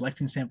state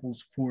collecting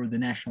samples for the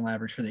national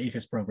average for the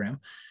APHIS program,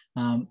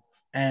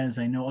 as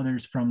I know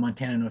others from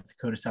Montana, North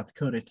Dakota, South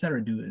Dakota, et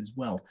cetera, do as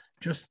well.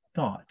 Just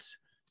thoughts.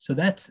 So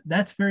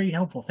that's very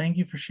helpful. Thank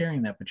you for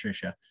sharing that,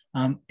 Patricia.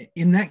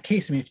 In that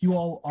case, I mean, if you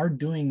all are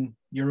doing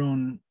your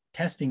own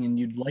testing and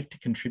you'd like to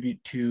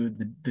contribute to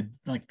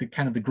the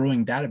kind of the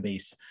growing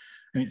database,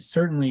 I mean,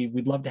 certainly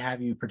we'd love to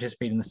have you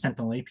participate in the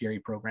Sentinel Apiary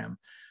Program.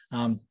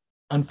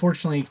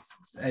 Unfortunately,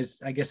 as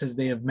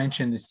they have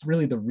mentioned, it's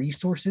really the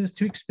resources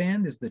to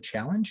expand is the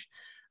challenge.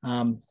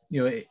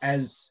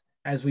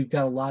 As we've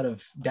got a lot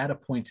of data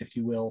points, if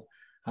you will,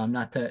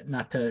 not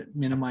to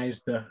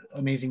minimize the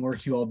amazing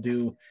work you all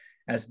do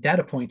as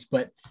data points,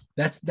 but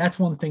that's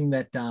one thing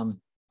that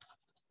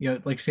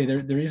like I say,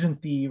 there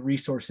isn't the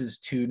resources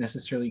to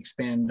necessarily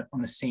expand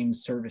on the same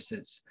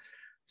services.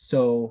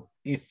 So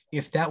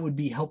if that would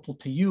be helpful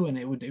to you, and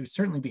it would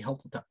certainly be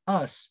helpful to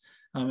us,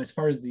 as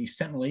far as the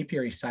Sentinel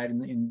Apiary side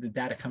and the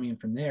data coming in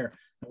from there,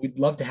 we'd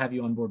love to have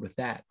you on board with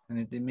that. And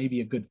it may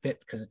be a good fit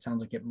because it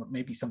sounds like it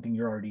may be something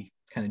you're already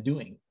kind of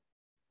doing.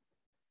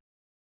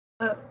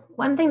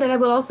 One thing that I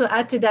will also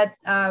add to that,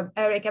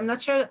 Eric, I'm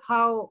not sure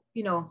how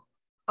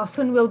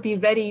soon we'll be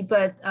ready,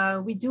 but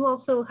we do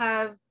also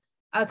have,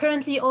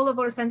 currently all of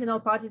our Sentinel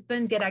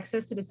participants get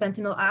access to the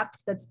Sentinel app.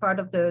 That's part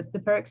of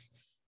the perks.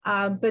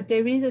 But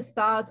there is a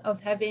thought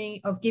of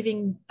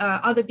giving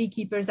other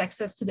beekeepers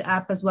access to the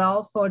app as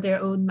well for their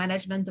own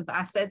management of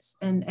assets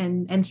and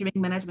entering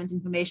management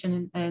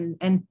information.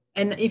 And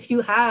if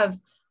you have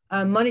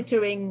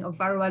monitoring of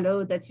varroa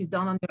load that you've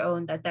done on your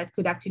own, that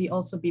could actually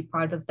also be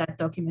part of that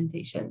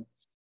documentation.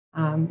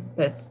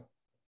 But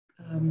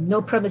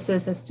no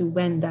promises as to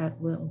when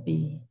that will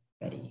be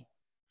ready.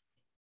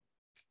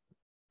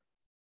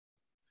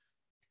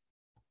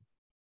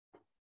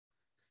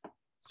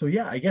 So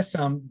yeah, I guess,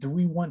 do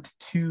we want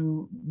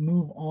to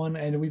move on?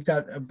 And we've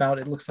got about,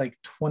 it looks like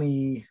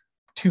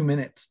 22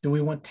 minutes. Do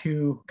we want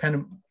to kind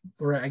of,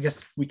 or I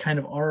guess we kind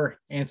of are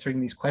answering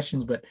these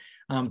questions, but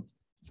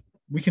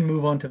we can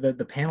move on to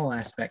the panel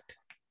aspect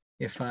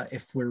if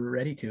we're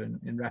ready to,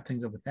 and wrap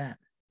things up with that.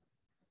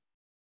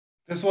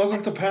 This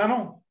wasn't the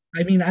panel?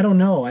 I mean, I don't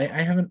know. I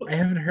haven't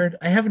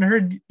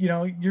heard, you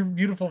know, your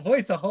beautiful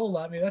voice a whole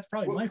lot. I mean, that's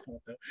probably my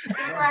fault though.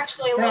 We're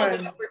actually a little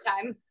bit over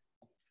time.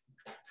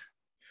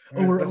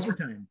 Oh, we're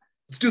overtime.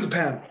 Let's do the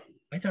panel.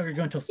 I thought we were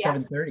going till Yeah.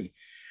 7:30.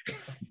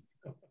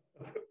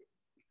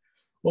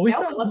 Well, we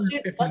No, still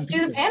let's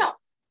do the panel.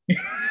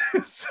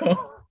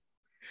 So,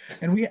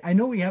 and I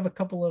know we have a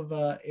couple of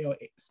you know,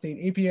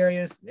 state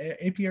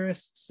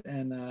apiarists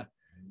and you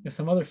know,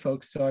 some other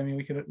folks. So I mean,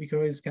 we could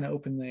always kind of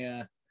open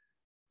the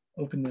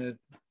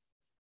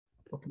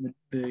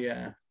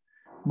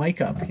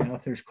mic up, you know,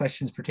 if there's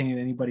questions pertaining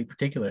to anybody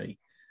particularly.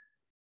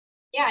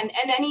 Yeah, and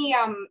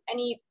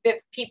any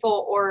BIP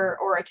people or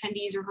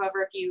attendees or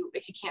whoever, if you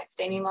can't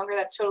stay any longer,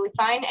 that's totally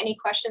fine. Any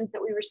questions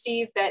that we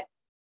receive that,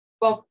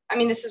 well, I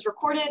mean, this is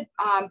recorded,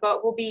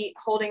 but we'll be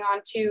holding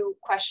on to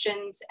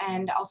questions,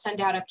 and I'll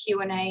send out a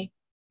Q&A,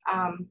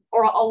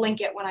 or I'll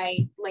link it when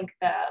I link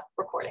the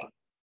recording.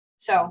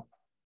 So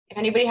if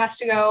anybody has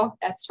to go,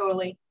 that's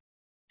totally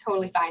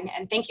fine.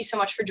 And thank you so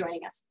much for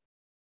joining us.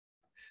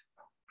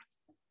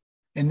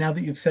 And now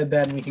that you've said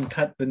that, and we can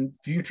cut the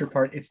future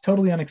part, it's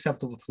totally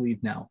unacceptable to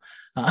leave now.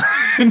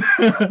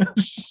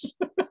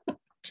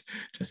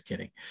 Just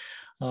kidding.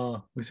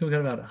 We still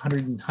got about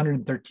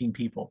 113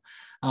 people.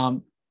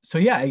 So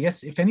yeah, I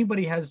guess if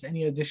anybody has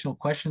any additional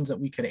questions that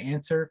we could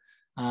answer,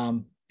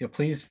 you know,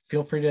 please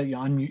feel free to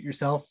unmute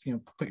yourself, you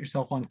know, put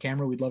yourself on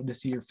camera. We'd love to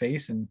see your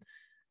face and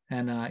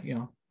you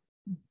know,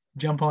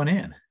 jump on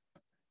in.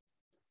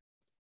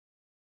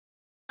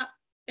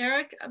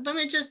 Eric, let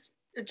me just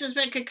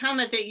make a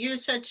comment that you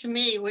said to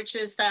me, which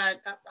is that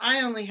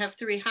I only have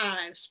 3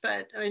 hives,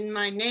 but in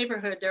my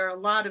neighborhood, there are a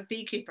lot of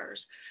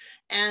beekeepers.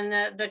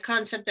 And the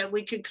concept that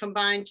we could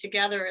combine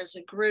together as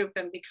a group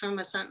and become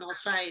a Sentinel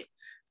site,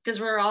 because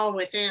we're all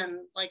within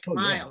like a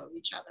mile of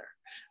each other.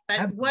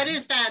 But what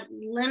is that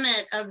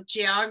limit of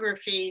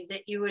geography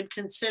that you would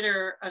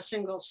consider a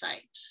single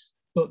site?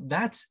 So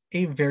that's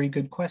a very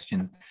good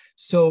question.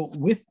 So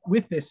with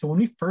this, so when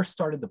we first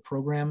started the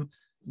program,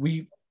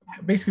 we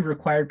basically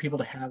required people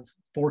to have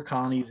 4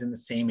 colonies in the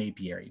same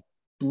apiary.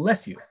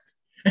 Bless you.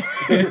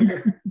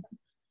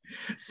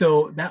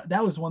 So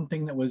that was one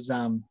thing that was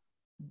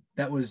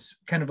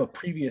kind of a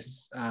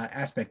previous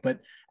aspect. But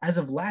as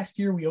of last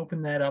year, we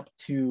opened that up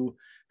to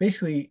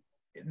basically,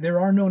 there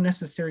are no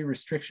necessary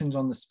restrictions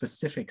on the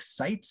specific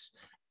sites.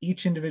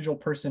 Each individual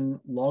person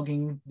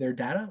logging their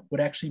data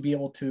would actually be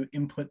able to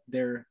input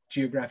their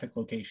geographic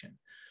location.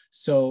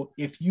 So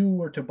if you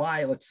were to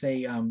buy, let's say,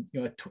 you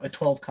know, a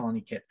 12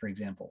 colony kit, for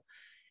example,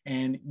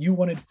 and you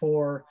wanted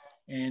 4,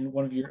 and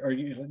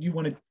you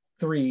wanted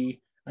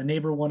 3, a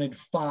neighbor wanted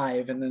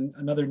 5, and then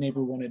another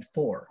neighbor wanted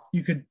 4,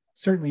 you could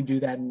certainly do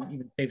that and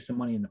even save some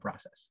money in the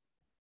process,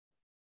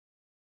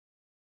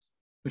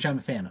 which I'm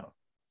a fan of.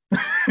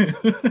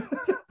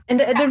 And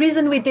the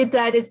reason we did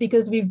that is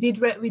because we did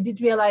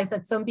realize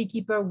that some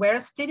beekeepers were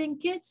splitting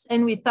kits,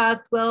 and we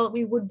thought, well,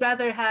 we would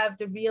rather have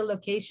the real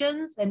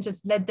locations and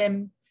just let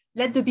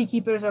the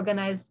beekeepers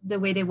organize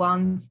the way they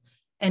want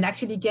and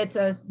actually get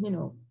us, you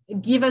know,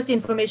 give us the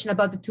information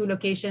about the 2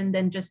 locations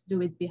than just do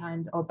it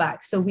behind our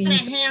back. So we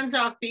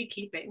hands-off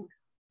beekeeping.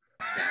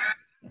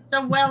 It's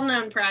a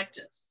well-known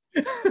practice.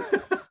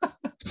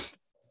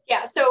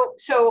 Yeah. So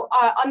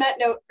on that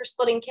note, for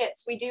splitting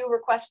kits, we do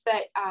request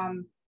that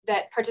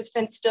that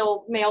participants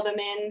still mail them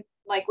in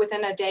like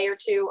within a day or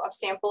 2 of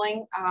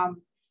sampling.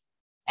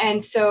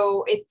 And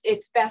so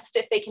it's best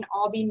if they can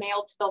all be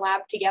mailed to the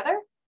lab together.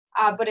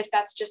 But if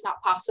that's just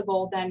not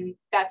possible, then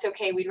that's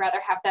okay. We'd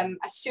rather have them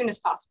as soon as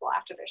possible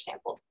after they're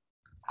sampled.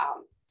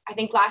 I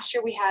think last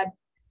year we had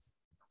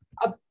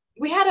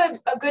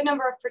a good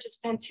number of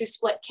participants who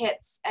split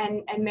kits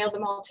and mailed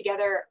them all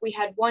together. We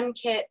had one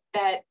kit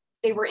that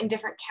they were in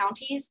different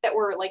counties that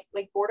were like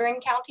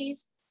bordering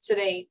counties. So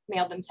they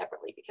mailed them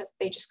separately because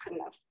they just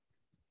couldn't have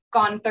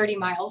gone 30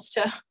 miles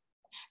to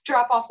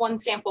drop off one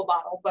sample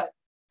bottle. But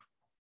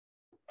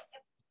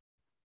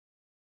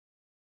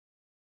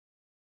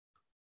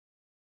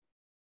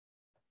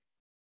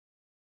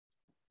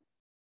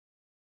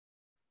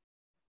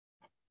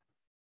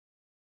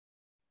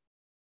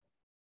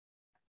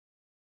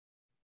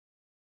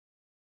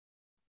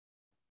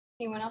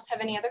anyone else have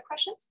any other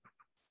questions?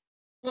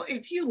 Well,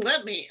 if you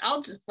let me,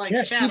 I'll just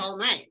chat all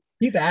night.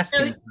 Keep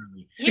asking. So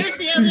here's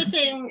the other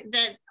thing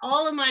that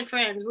all of my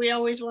friends, we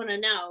always want to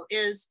know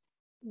is,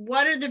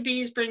 what are the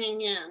bees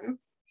bringing in?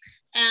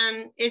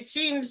 And it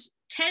seems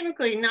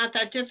technically not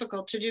that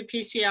difficult to do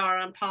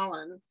PCR on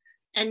pollen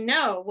and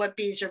know what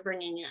bees are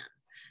bringing in.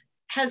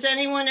 Has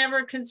anyone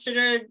ever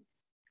considered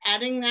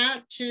adding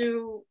that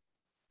to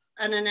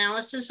an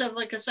analysis of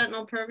like a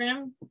Sentinel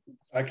program?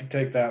 I could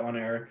take that one,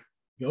 Eric.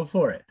 Go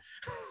for it.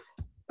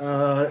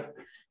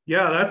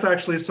 Yeah, that's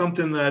actually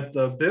something that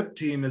the BIP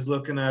team is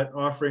looking at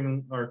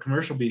offering our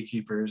commercial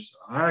beekeepers.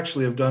 I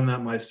actually have done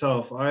that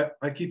myself. I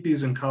keep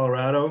bees in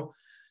Colorado,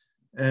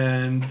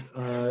 and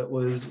it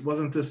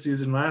wasn't this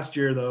season. Last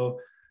year though,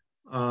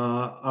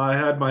 I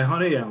had my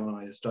honey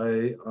analyzed.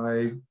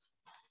 I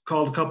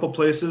called a couple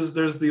places.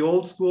 There's the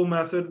old school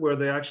method where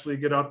they actually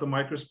get out the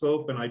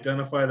microscope and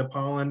identify the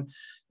pollen,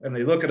 and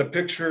they look at a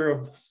picture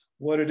of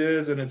what it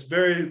is, and it's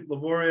very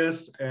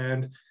laborious,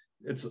 and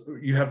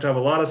you have to have a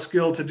lot of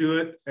skill to do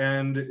it,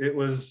 and it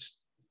was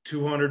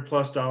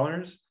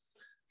 $200+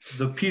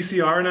 The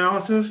PCR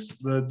analysis,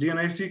 the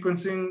DNA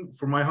sequencing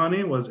for my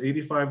honey was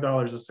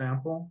 $85 a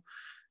sample,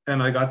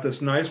 and I got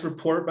this nice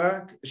report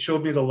back. It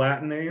showed me the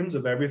Latin names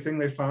of everything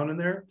they found in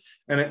there,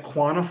 and it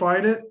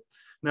quantified it.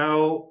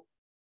 Now,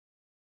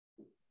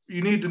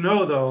 you need to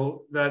know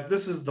though that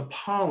this is the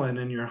pollen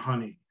in your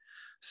honey.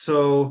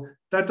 So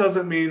that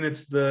doesn't mean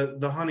it's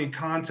the honey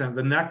content,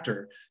 the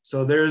nectar.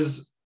 So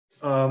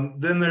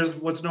then there's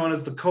what's known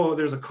as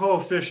there's a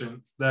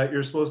coefficient that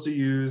you're supposed to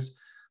use,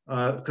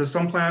 because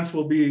some plants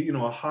will be,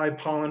 a high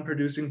pollen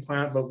producing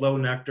plant but low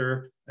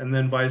nectar, and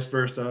then vice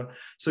versa.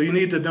 So you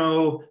need to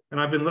know,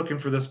 and I've been looking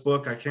for this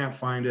book, I can't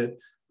find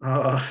it.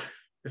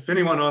 If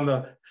anyone on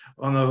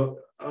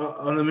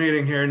the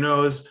meeting here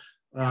knows,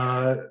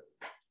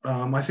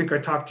 I think I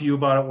talked to you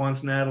about it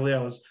once, Natalie.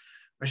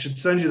 I should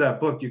send you that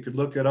book. You could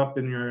look it up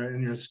in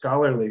your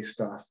scholarly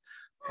stuff.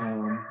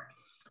 Yeah.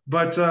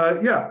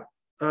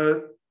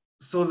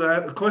 So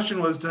the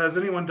question was, has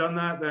anyone done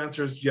that? The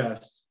answer is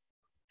yes.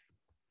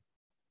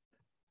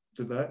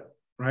 Did that,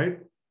 right?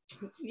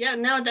 Yeah,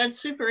 no, that's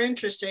super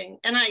interesting.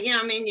 And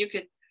you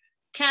could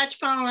catch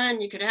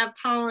pollen, you could have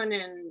pollen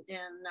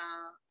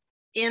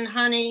in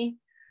honey.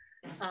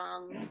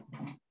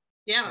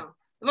 Yeah.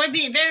 It would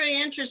be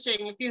very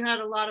interesting if you had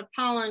a lot of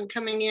pollen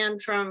coming in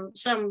from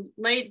some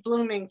late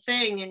blooming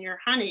thing in your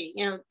honey,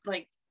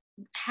 like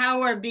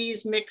how are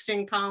bees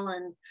mixing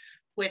pollen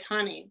with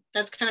honey?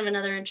 That's kind of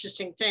another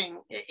interesting thing.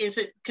 Is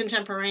it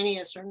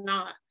contemporaneous or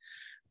not?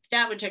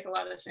 That would take a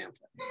lot of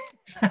sampling.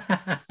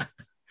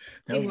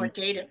 Need more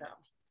data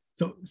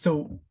though.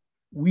 So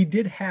we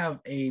did have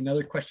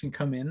another question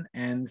come in,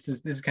 and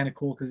this is kind of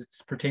cool because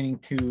it's pertaining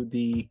to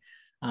the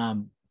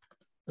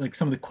like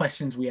some of the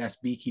questions we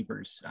asked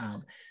beekeepers.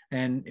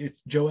 And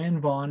it's Joanne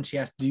Vaughn. She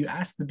asked, do you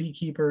ask if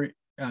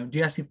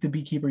the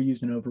beekeeper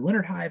used an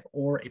overwintered hive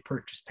or a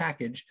purchased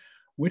package,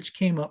 which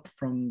came up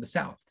from the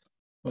South?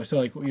 So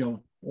like,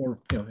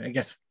 I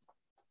guess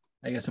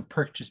a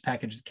purchased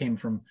package that came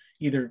from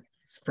either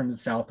from the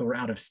South or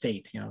out of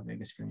state, I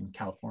guess if you're in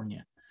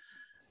California.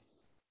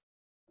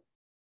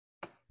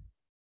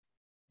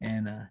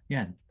 And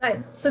yeah. Right.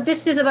 So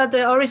this is about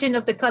the origin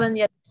of the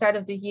colony at the start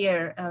of the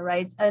year,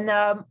 right? And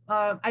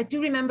I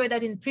do remember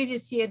that in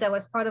previous year, that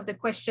was part of the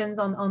questions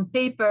on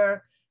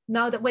paper.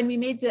 Now that when we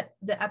made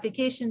the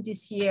application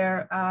this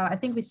year, I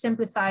think we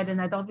simplified, and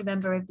I don't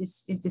remember if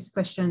this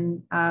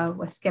question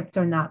was kept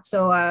or not.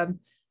 So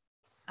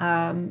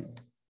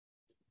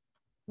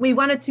we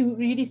wanted to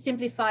really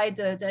simplify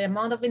the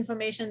amount of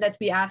information that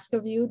we ask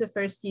of you the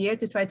first year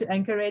to try to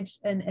encourage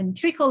and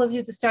trick all of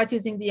you to start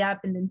using the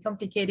app, and then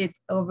complicate it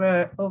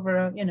over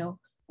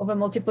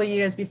multiple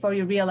years before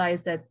you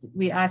realize that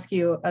we ask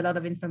you a lot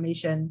of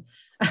information.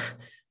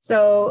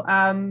 So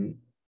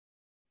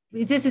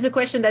this is a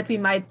question that we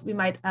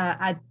might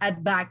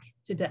add back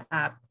to the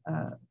app.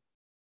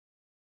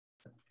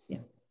 Yeah.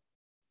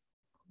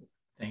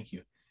 Thank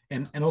you.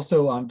 And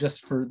also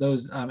just for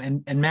those,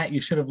 and Matt, you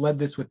should have led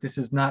this with, this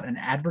is not an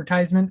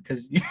advertisement,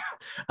 because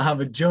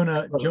but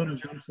Jonah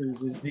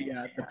Ventures is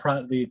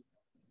the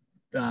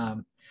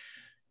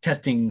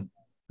testing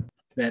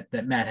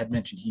that Matt had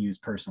mentioned he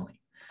used personally.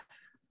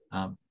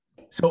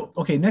 So,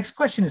 okay, next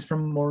question is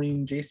from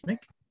Maureen J.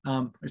 Smick.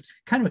 It's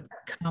kind of a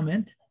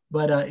comment,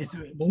 but it's,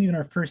 I believe in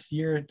our first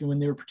year when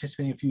they were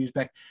participating a few years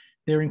back,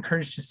 they were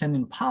encouraged to send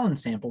in pollen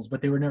samples,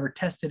 but they were never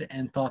tested,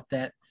 and thought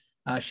that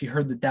she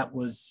heard that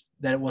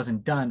it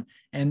wasn't done.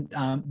 And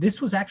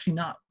this was actually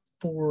not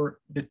for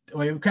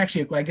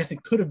actually, I guess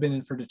it could have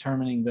been for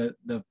determining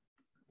the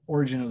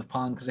origin of the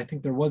pollen, because I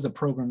think there was a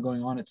program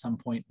going on at some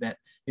point that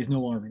is no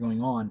longer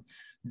going on.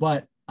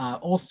 But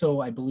also,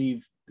 I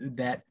believe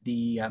that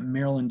the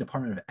Maryland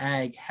Department of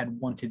Ag had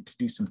wanted to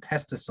do some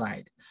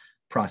pesticide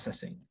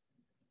processing.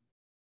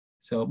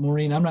 So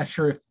Maureen, I'm not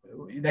sure if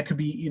that could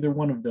be either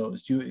one of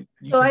those.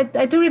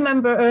 I do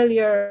remember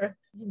earlier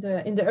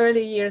in the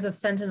early years of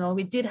Sentinel,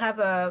 we did have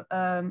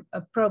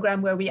a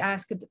program where we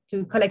asked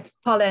to collect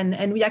pollen,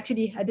 and we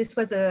actually this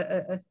was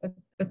a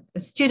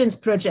students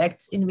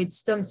project in which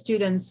some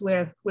students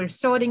were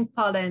sorting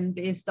pollen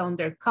based on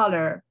their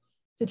color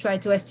to try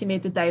to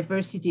estimate the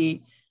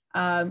diversity.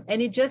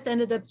 And it just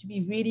ended up to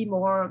be really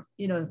more,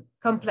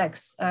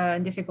 complex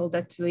and difficult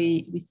that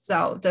we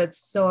saw.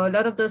 So a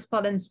lot of those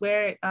pollens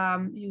were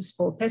used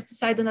for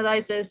pesticide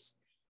analysis,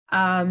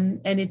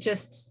 and it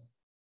just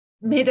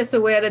made us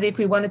aware that if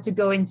we wanted to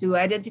go into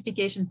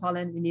identification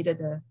pollen, we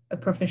needed a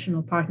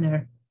professional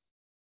partner,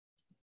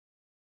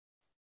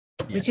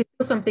 which is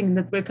something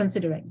that we're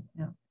considering.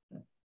 Yeah,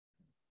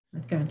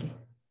 not currently.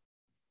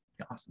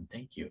 Awesome,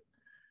 thank you.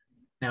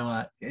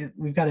 Now,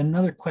 we've got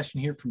another question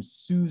here from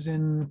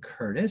Susan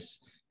Curtis.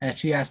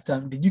 She asked,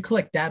 did you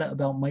collect data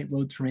about mite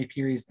loads from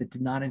apiaries that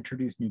did not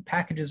introduce new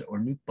packages or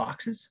new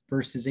boxes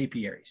versus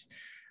apiaries?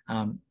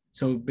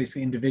 So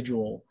basically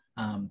individual.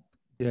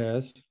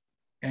 Yes.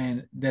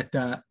 And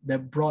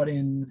that brought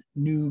in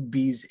new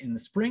bees in the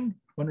spring.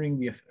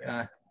 Wondering if,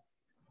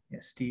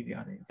 Steve,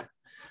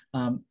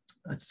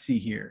 let's see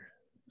here.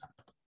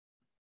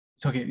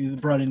 It's okay, you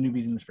brought in new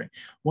bees in the spring.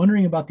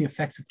 Wondering about the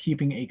effects of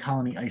keeping a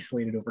colony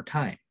isolated over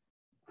time.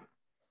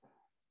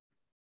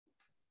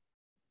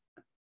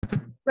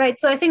 Right,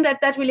 so I think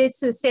that relates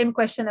to the same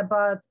question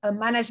about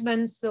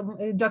management, so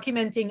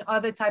documenting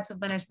other types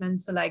of management,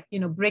 so like,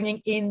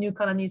 bringing in new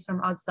colonies from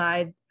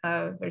outside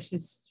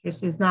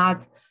versus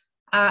not.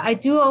 I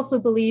do also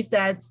believe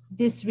that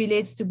this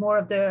relates to more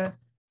of the,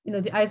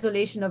 the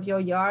isolation of your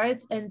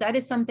yard, and that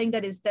is something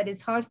that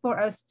is hard for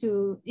us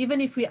to,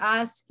 even if we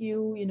ask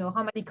you,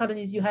 how many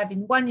colonies you have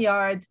in one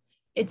yard,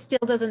 it still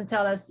doesn't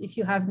tell us if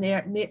you have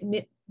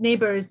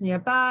neighbors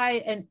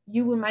nearby, and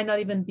you might not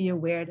even be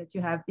aware that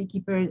you have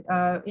beekeepers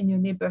in your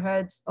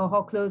neighborhoods, or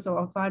how close or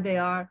how far they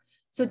are.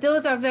 So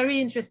those are very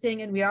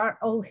interesting, and we are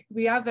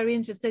very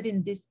interested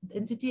in this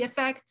density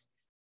effect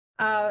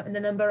and the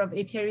number of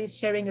apiaries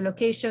sharing a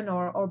location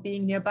or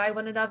being nearby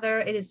one another.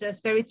 It is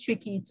just very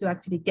tricky to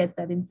actually get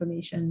that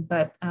information.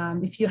 But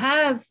if you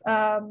have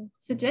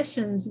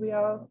suggestions, we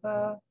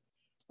are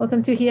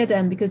welcome to hear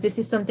them, because this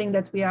is something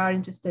that we are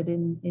interested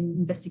in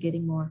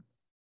investigating more.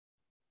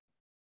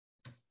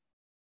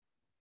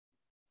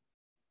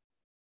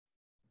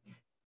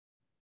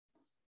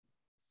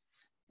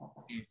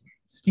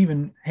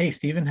 Stephen, hey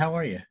Stephen, how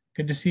are you?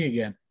 Good to see you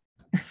again.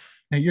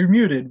 You're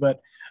muted,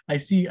 but I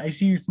see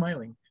you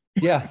smiling.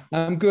 Yeah,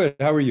 I'm good.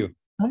 How are you?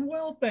 I'm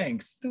well,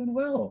 thanks. Doing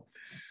well.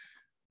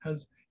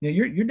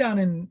 You're down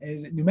in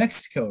New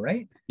Mexico,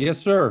 right? Yes,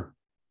 sir.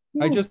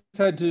 Ooh. I just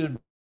had to.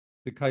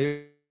 The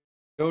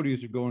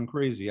coyotes are going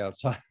crazy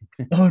outside.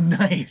 Oh,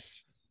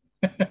 nice.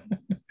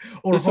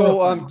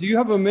 So, do you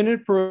have a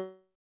minute for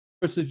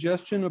a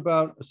suggestion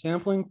about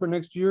sampling for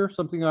next year?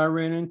 Something I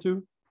ran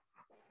into.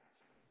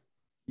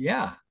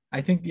 Yeah,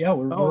 I think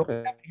we're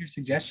okay. happy to hear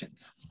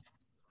suggestions.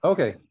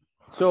 Okay.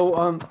 So,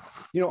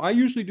 I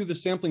usually do the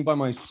sampling by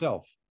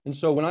myself. And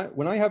so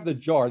when I have the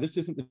jar, this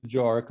isn't the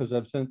jar because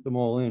I've sent them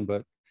all in,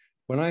 but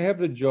when I have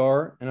the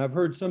jar, and I've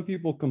heard some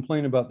people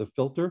complain about the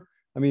filter,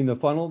 the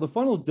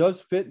funnel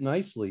does fit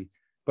nicely,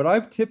 but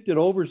I've tipped it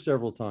over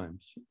several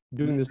times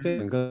doing this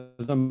thing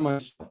because I'm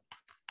myself.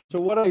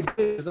 So what I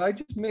did is I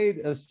just made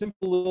a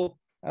simple little,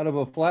 out of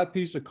a flat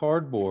piece of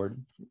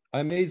cardboard,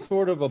 I made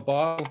sort of a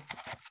bottle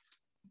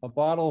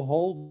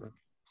holder.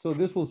 So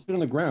this will sit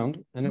on the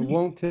ground and it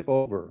won't tip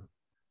over.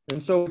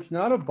 And so it's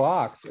not a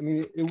box.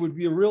 It would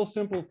be a real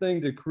simple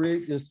thing to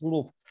create this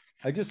little,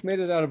 I just made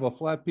it out of a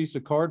flat piece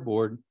of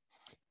cardboard,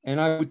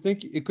 and I would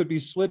think it could be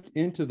slipped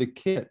into the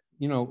kit,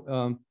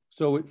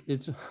 so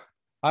it's,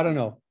 I don't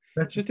know.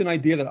 That's just an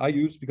idea that I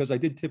use because I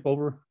did tip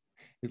over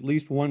at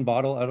least one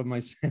bottle out of my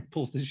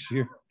samples this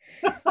year.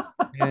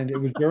 And it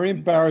was very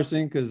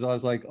embarrassing because I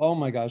was like, oh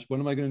my gosh, what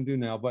am I going to do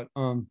now? But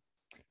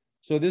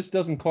so this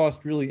doesn't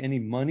cost really any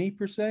money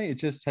per se.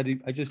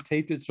 I just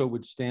taped it so it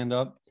would stand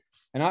up.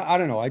 And I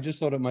don't know, I just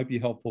thought it might be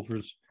helpful for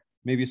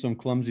maybe some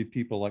clumsy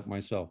people like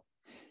myself.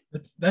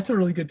 That's a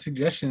really good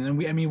suggestion. And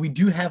we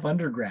do have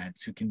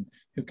undergrads who can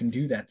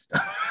do that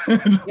stuff.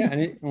 Yeah,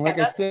 and like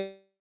I said,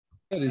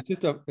 it's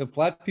just a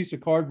flat piece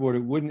of cardboard.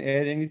 It wouldn't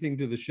add anything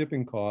to the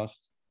shipping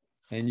cost.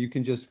 And you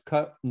can just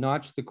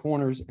notch the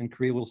corners and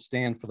create a little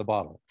stand for the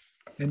bottle.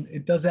 And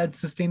it does add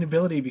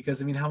sustainability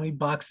because, how many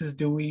boxes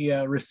do we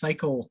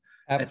recycle?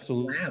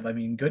 Absolutely. At the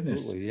lab? Goodness.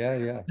 Absolutely.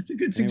 Yeah. It's a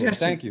good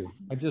suggestion. Anyway,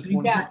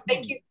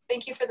 thank you.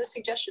 Thank you for the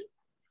suggestion.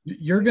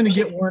 You're going to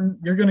get one.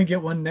 You're going to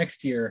get one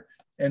next year,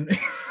 and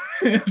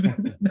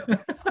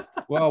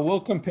well,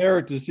 we'll compare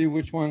it to see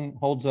which one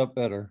holds up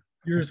better.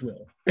 Yours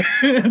will.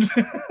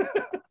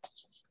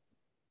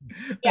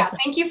 Yeah,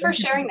 thank you for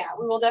sharing that.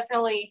 We will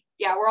definitely.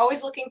 Yeah, we're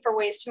always looking for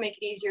ways to make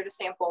it easier to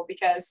sample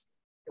because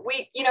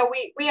we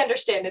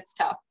understand it's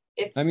tough.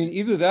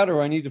 Either that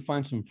or I need to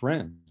find some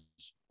friends.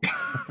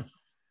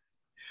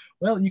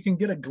 Well, you can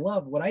get a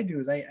glove. What I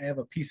do is I have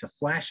a piece of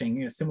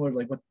flashing, similar to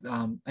like what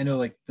I know,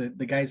 like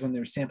the guys when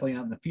they're sampling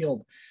out in the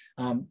field,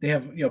 they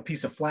have a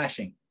piece of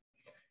flashing,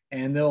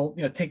 and they'll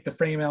take the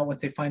frame out.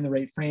 Once they find the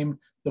right frame,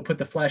 they'll put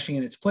the flashing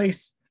in its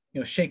place.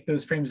 Shake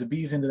those frames of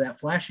bees into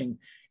that flashing,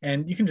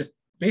 and you can just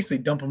basically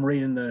dump them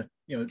right in the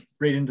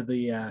right into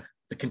the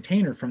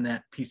container from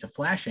that piece of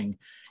flashing,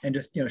 and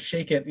just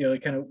shake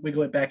it, kind of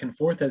wiggle it back and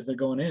forth as they're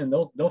going in, and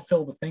they'll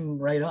fill the thing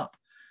right up.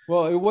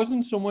 Well, it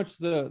wasn't so much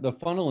the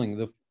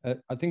funneling.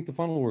 I think the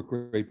funnel worked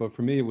great, but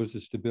for me, it was the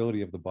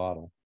stability of the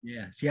bottle.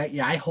 Yeah. See,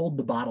 I hold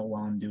the bottle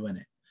while I'm doing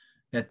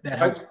it. That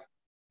helps.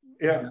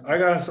 I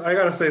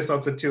gotta say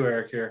something too,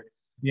 Eric. Here,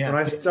 Yeah. When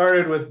I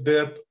started with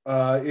BIP,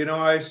 you know,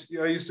 I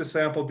used to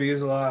sample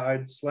bees a lot.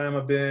 I'd slam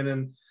a bin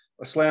and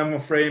slam a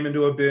frame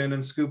into a bin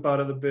and scoop out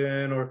of the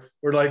bin, or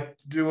like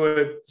do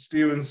what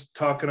Steven's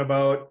talking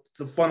about,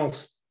 the funnel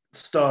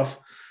stuff.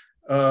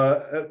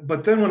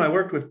 But then when I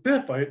worked with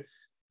BIP,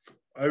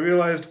 I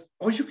realized,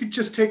 oh, you could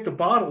just take the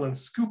bottle and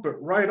scoop it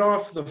right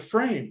off the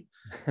frame.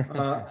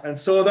 And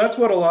so that's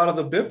what a lot of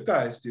the BIP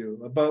guys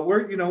do. But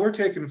we're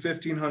taking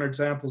 1,500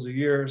 samples a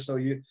year, so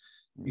you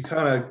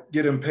kind of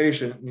get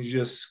impatient and you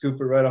just scoop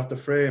it right off the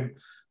frame.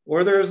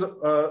 Or there's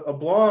a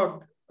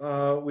blog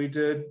we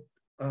did,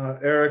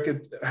 Eric,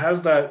 it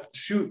has that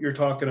shoot you're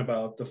talking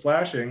about, the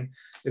flashing.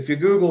 If you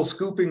Google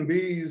scooping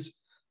bees,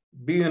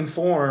 be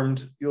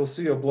informed, you'll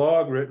see a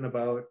blog written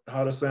about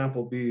how to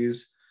sample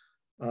bees.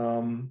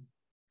 And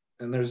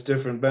there's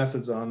different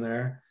methods on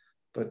there.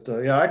 But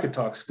yeah, I could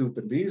talk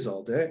scooping bees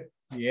all day.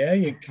 Yeah,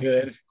 you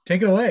could.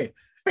 Take it away.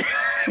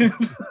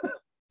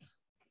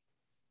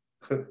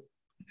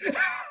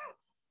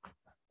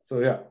 So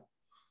yeah.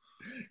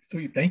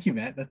 Sweet. Thank you,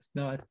 Matt. That's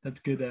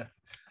good.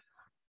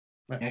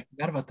 I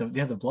forgot about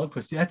the blog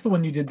post. That's the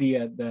one you did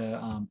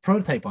the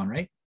prototype on,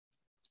 right?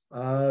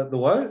 The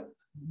what?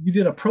 You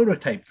did a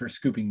prototype for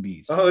scooping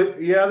bees. Oh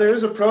yeah, there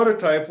is a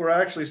prototype where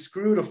I actually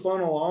screwed a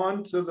funnel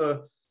onto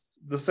the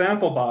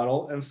sample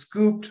bottle and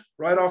scooped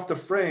right off the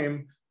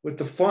frame with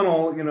the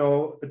funnel, you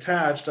know,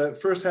 attached. I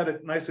first had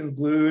it nice and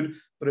glued,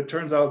 but it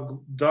turns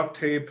out duct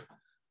tape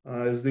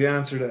is the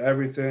answer to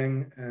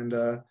everything, and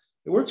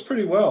it works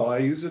pretty well. I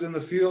use it in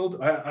the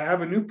field. I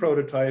have a new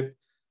prototype,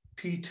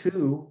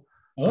 P2.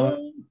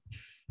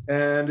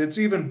 And it's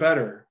even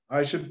better.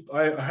 I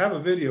have a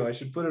video. I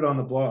should put it on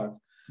the blog.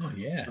 Oh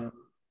yeah.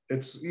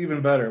 It's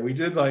even better. We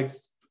did like,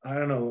 I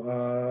don't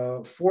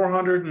know,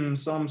 400 and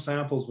some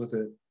samples with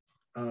it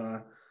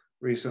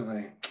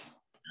recently.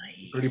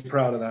 Nice. Pretty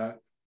proud of that.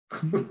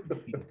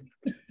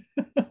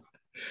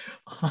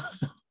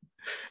 Awesome.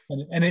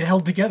 And it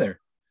held together.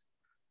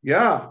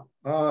 Yeah,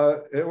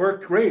 it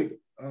worked great.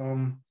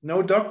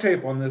 No duct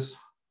tape on this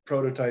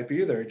prototype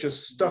either. It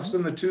just stuffs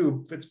in the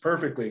tube, fits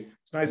perfectly.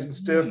 It's nice and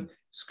stiff,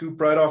 scoop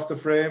right off the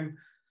frame.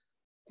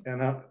 And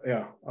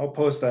yeah, I'll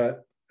post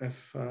that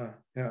if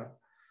yeah.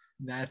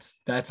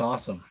 That's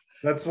awesome.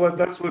 That's what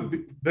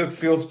BIP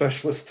field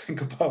specialists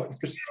think about.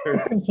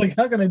 It's like,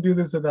 how can I do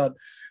this without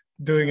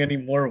doing any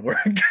more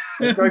work?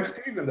 Like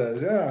Stephen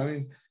does. Yeah, I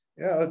mean,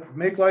 yeah, let's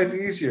make life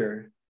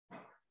easier.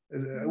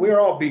 We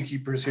are all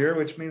beekeepers here,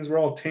 which means we're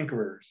all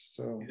tinkerers.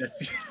 So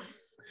it's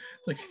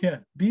like, yeah,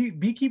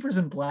 beekeepers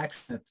and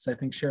blacksmiths, I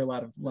think, share a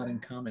lot in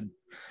common.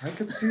 I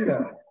could see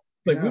that.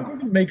 Like, yeah. We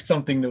can make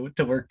something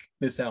to work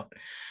this out.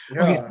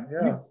 Yeah, okay,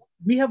 yeah.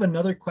 We have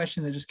another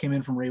question that just came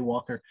in from Ray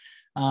Walker.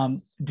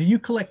 Do you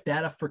collect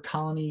data for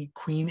colony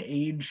queen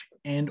age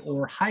and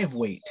or hive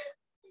weight?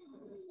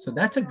 So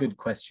that's a good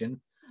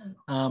question.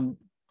 And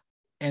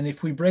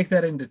if we break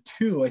that into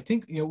two, I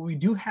think, you know, we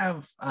do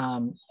have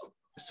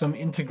some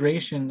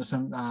integration,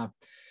 the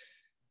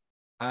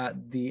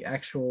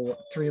actual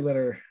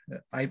three-letter,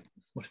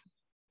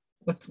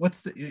 what's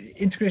the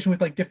integration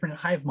with like different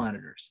hive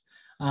monitors?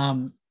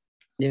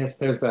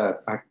 Yes, I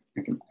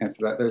can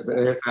answer that. There's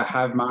a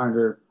hive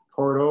monitor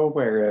portal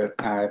where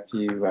if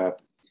you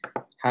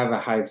have a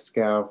hive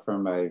scale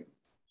from a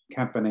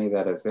company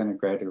that is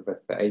integrated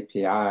with the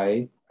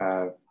API,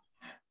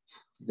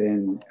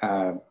 then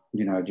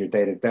you know, your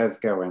data does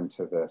go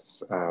into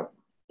this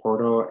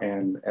portal.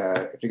 And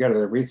if you go to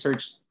the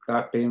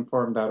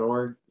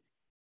research.beinformed.org,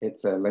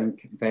 it's a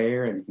link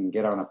there, and you can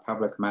get on a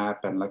public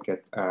map and look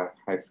at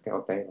hive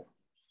scale data.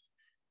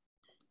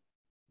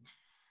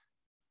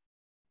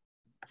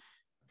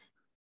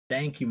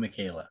 Thank you,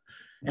 Michaela.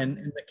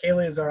 And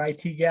Michaela is our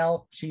IT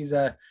gal. She's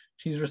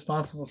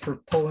responsible for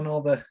pulling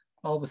all the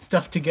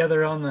stuff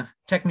together on the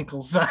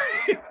technical side.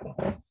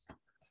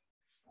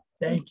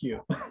 Thank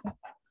you.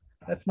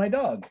 That's my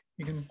dog.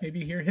 You can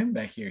maybe hear him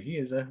back here. He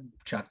is a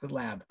chocolate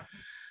lab.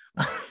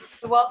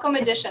 The welcome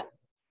addition.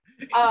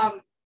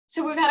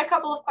 So we've had a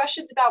couple of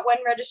questions about when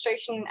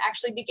registration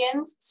actually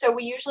begins. So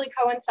we usually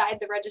coincide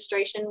the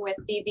registration with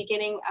the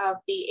beginning of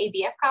the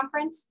ABF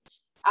conference,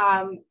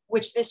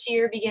 which this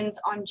year begins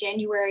on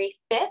January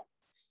 5th.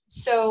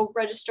 So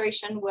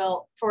registration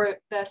for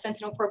the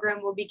Sentinel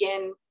program will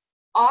begin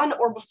on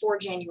or before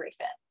January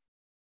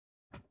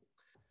 5th.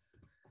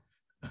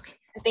 Okay.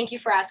 Thank you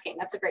for asking.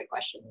 That's a great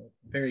question.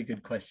 Very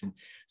good question.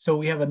 So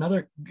we have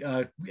another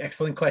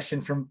excellent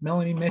question from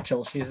Melanie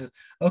Mitchell. She says,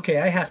 okay,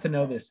 I have to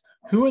know this.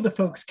 Who are the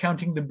folks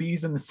counting the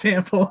bees in the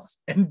samples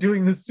and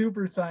doing the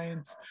super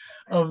science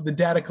of the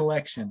data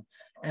collection?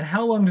 And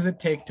how long does it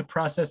take to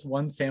process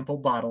one sample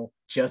bottle?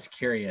 Just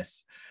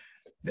curious.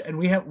 And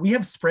we have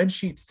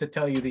spreadsheets to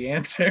tell you the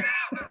answer.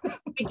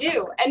 We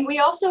do. And we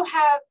also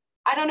have,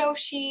 I don't know if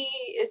she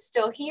is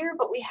still here,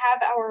 but we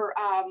have our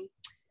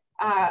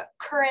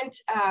current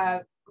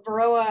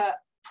Varroa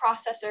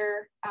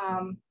processor.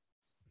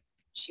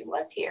 She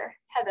was here,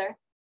 Heather.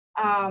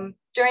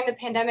 During the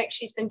pandemic,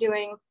 she's been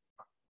doing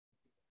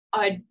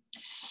a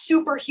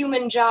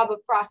superhuman job of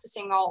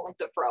processing all of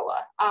the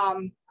Varroa.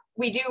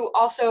 we do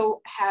also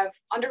have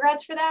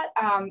undergrads for that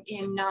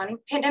in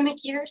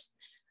non-pandemic years.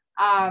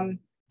 And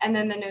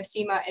then the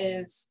nosema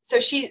is,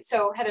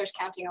 so Heather's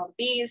counting all the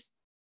bees.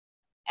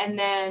 And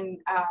then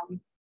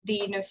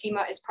the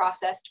nosema is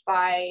processed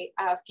by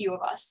a few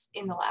of us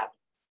in the lab.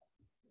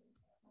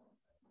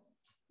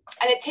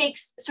 And it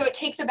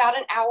takes about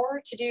an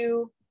hour to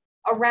do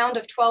a round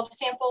of 12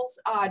 samples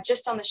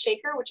just on the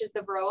shaker, which is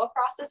the Varroa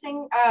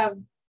processing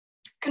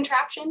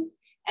contraption.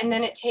 And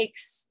then it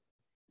takes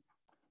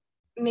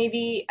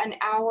maybe an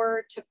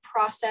hour to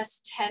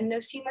process 10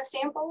 nosema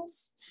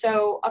samples.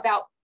 So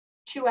about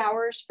 2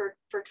 hours for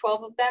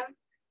 12 of them.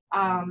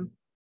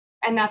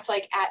 And that's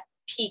like at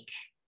peak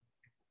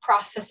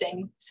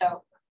processing.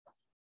 So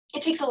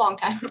it takes a long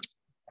time.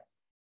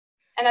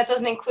 And that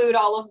doesn't include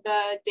all of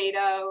the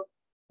data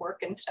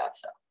work and stuff.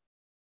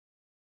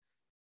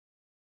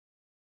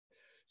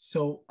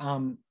 So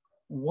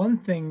one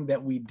thing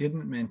that we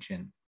didn't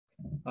mention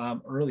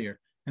earlier,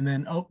 and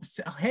then, oh,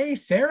 hey,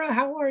 Sarah,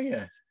 how are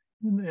you?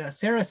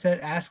 Sarah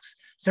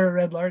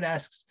Redlard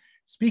asks,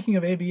 speaking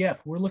of ABF,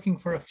 we're looking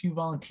for a few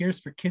volunteers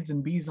for kids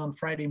and bees on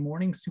Friday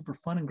morning. Super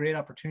fun and great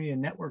opportunity to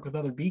network with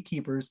other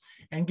beekeepers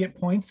and get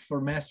points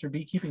for master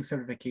beekeeping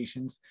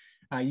certifications.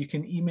 You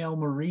can email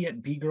Marie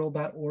at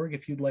beegirl.org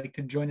if you'd like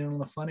to join in on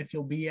the fun if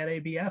you'll be at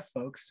ABF,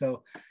 folks.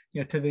 So,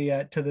 you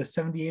know, to the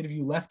 78 of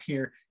you left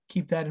here,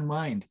 keep that in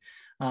mind.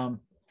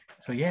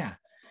 So yeah,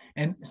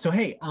 and so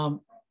hey,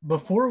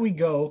 before we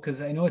go,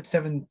 because I know it's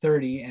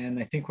 7:30 and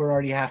I think we're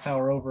already half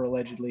hour over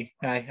allegedly.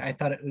 I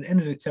thought it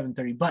ended at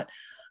 7:30, but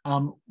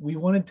we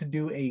wanted to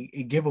do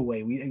a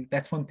giveaway.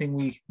 That's one thing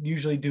we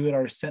usually do at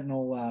our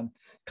Sentinel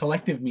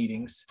collective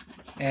meetings,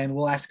 and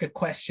we'll ask a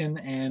question,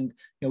 and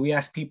we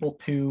ask people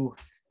to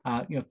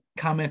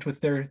comment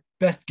with their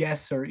best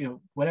guess or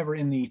whatever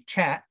in the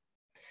chat,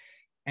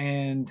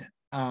 and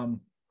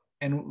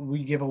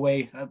we give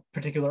away a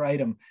particular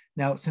item.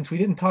 Now, since we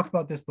didn't talk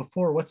about this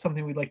before, what's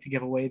something we'd like to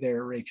give away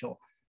there, Rachel?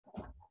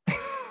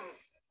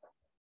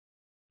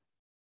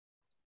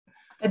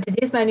 A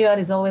disease manual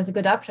is always a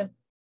good option.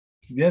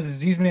 Yeah, the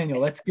disease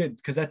manual, that's good,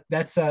 because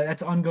that's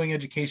ongoing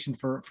education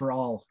for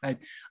all.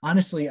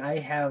 Honestly, I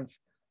have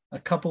a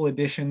couple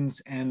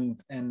editions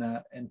and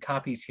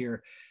copies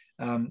here,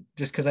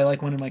 just because I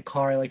like one in my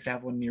car. I like to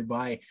have one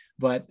nearby,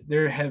 but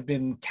there have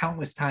been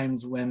countless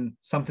times when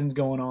something's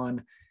going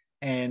on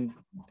and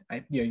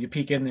you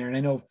peek in there, and I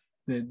know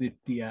the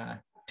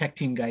tech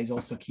team guys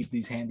also keep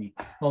these handy,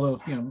 although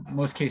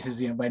most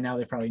cases by now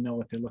they probably know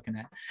what they're looking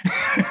at.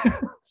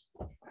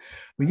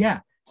 But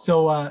yeah,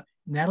 so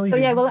Natalie. So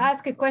yeah, we'll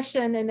ask a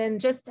question, and then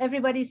just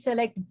everybody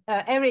select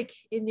Eric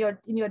in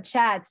your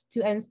chat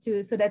to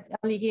answer, so that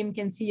only him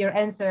can see your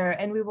answer.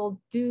 And we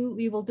will do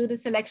the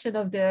selection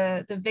of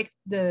the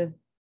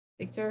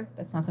victor.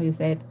 That's not how you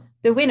say it.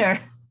 The winner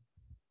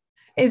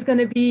is going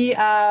to be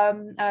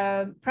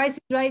Price is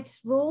Right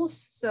rules.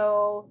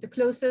 So the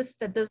closest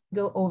that doesn't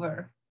go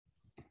over.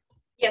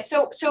 Yeah.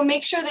 So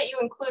make sure that you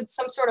include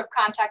some sort of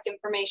contact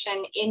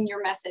information in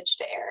your message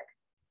to Eric.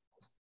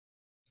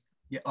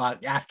 Yeah,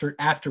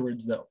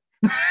 afterwards though.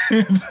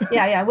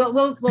 yeah,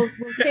 we'll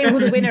say who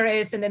the winner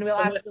is, and then we'll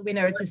ask the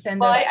winner to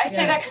send us. I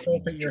say that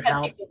at your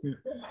house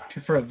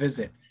for a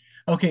visit.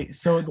 Okay,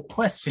 so the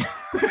question.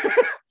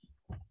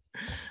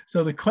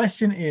 So the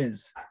question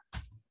is.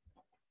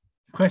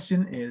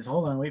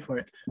 Hold on, wait for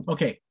it.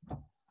 Okay,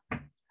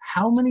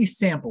 how many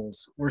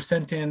samples were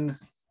sent in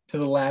to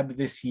the lab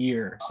this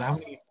year? So how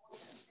many?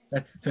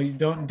 So you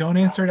don't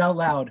answer it out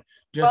loud.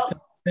 Just.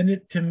 Send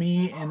it to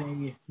me in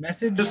a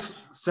message.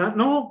 Just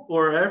Sentinel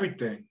or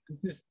everything?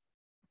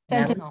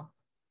 Sentinel.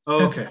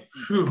 Okay.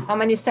 Whew. How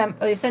many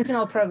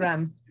Sentinel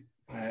program?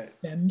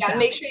 Yeah,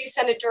 make sure you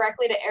send it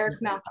directly to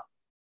Eric Malcolm.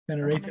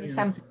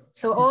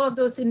 So all of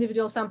those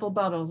individual sample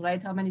bottles,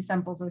 right? How many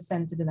samples were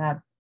sent to the lab?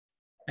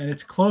 And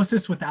it's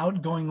closest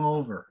without going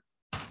over.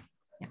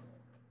 Yeah.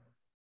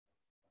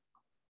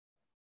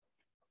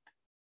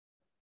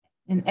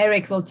 And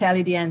Eric will tell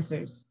you the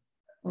answers.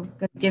 We'll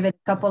give it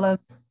a couple of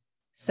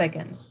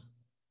seconds.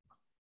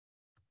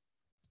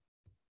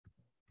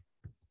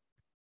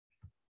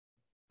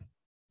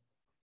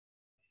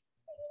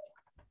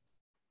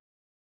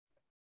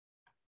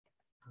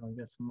 Oh,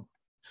 it's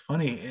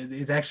funny.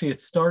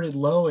 It started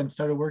low and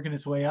started working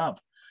its way up.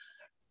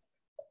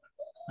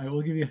 I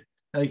will give you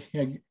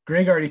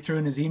Greg already threw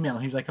in his email.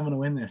 He's like, I'm going to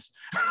win this.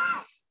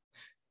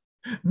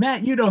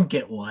 Matt, you don't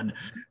get one,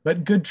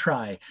 but good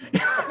try.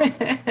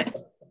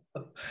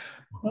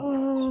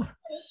 Oh,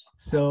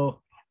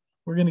 so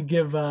we're gonna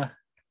give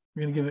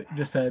it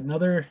just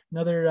another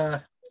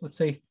let's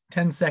say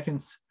 10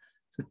 seconds.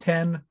 So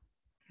 10,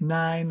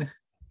 9,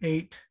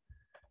 8,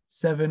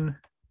 7,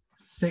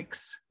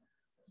 6,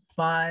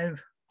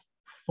 5,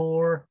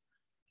 4,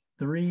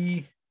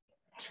 3,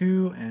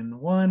 2, and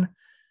 1.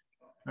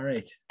 All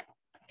right.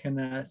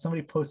 Can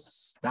somebody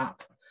post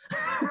stop?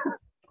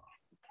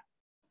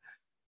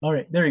 All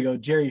right, there you go,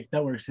 Jerry.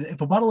 That works. If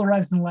a bottle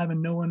arrives in the lab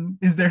and no one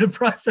is there to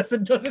process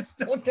it, does it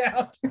still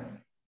count?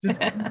 Just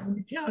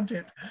count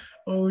it.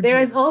 Oh, there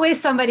dear. is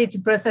always somebody to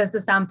process the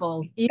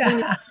samples, even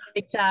Yeah. if it's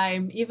big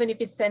time, even if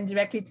it's sent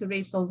directly to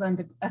Rachel's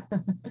under.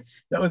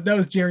 that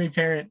was Jerry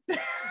Parrott.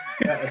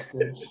 That's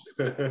good.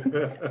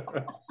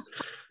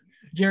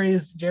 Jerry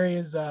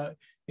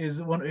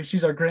is one.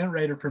 She's our grant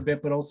writer for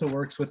BIP, but also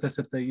works with us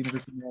at the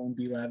University of Maryland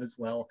Bee Lab as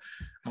well.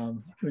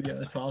 But yeah,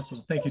 that's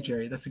awesome. Thank you,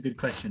 Jerry. That's a good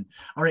question.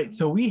 All right,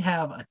 so we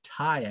have a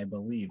tie, I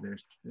believe.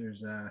 There's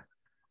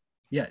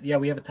yeah,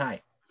 we have a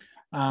tie.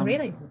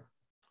 Really?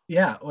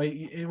 Yeah,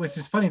 it was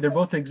just funny. They're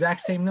both the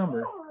exact same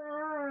number,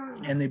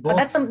 and they both.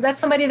 But that's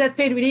somebody that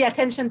paid really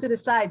attention to the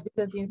slide,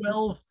 because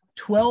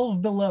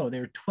 12 below. They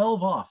were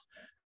 12 off.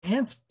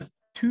 Answer was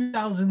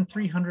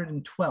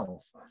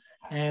 2,312,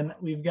 and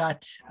we've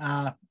got.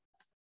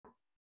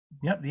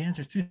 Yep, the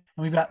answer is 3. And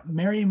we've got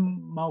Mary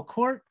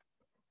Malcourt,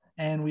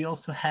 and we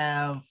also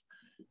have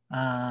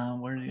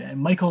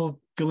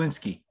Michael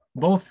Galinsky.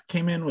 Both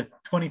came in with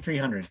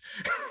 2,300.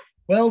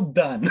 Well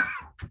done.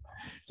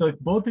 So if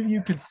both of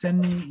you could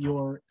send me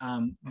your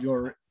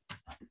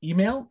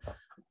email,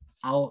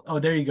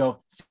 there you go.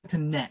 Send to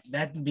net.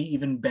 That'd be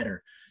even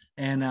better.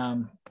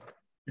 And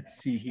let's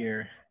see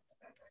here.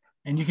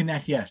 And you can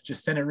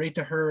just send it right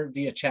to her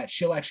via chat.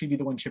 She'll actually be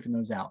the one shipping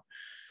those out.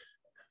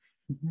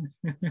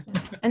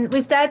 And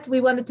with that,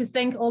 we wanted to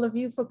thank all of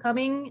you for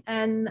coming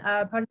and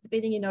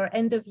participating in our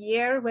end of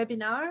year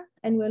webinar.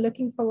 And we're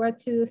looking forward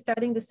to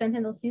starting the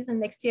Sentinel season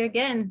next year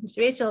again.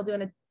 Rachel, do you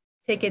want to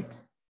take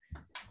it?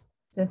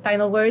 The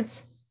final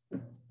words?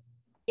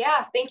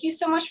 Yeah, thank you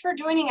so much for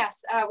joining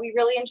us. We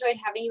really enjoyed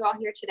having you all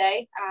here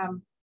today.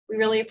 We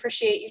really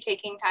appreciate you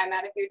taking time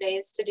out of your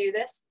days to do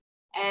this.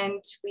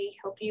 And we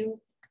hope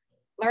you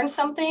learned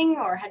something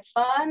or had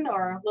fun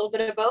or a little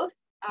bit of both.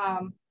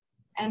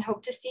 And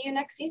hope to see you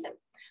next season.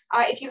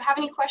 If you have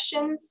any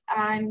questions,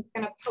 I'm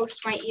going to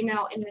post my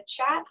email in the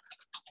chat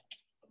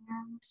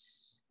and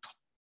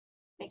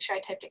make sure I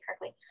typed it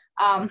correctly.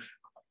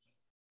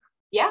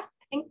 Yeah,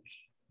 I think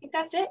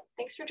that's it.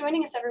 Thanks for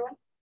joining us, everyone.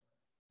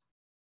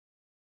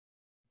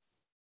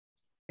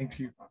 Thank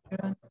you.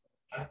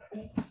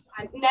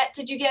 Net,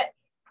 did you get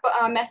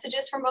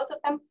messages from both of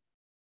them?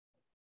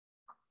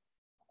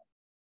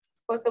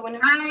 Both the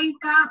winners? I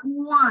got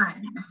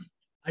one.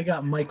 I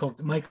got Michael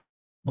to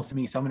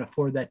me, so I'm going to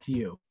forward that to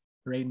you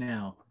right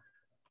now.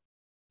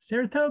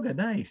 Saratoga,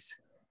 nice.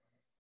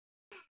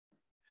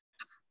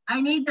 I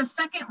need the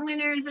second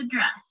winner's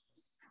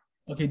address.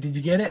 Okay, did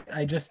you get it?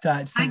 I just I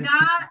got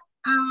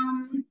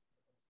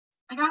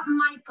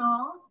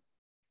Michael.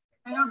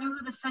 I don't know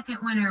who the second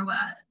winner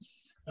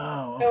was.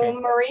 Oh, okay. So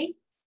Marie?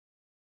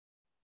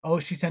 Oh,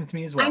 she sent to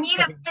me as well. I need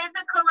a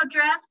physical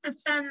address to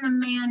send the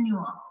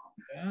manual.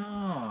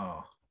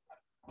 Oh.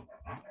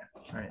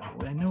 All right,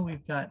 well, I know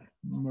we've got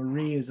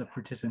Marie as a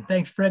participant.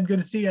 Thanks, Fred. Good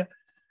to see you.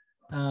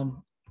 Got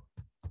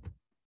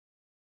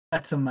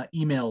some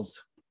emails.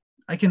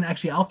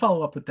 I'll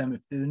follow up with them.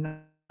 If they're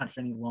not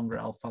any longer,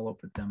 I'll follow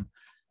up with them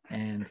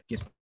and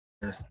get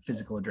their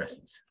physical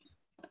addresses.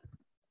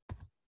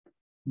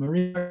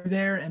 Marie, are you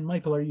there? And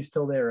Michael, are you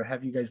still there, or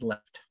have you guys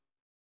left?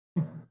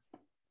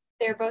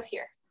 They're both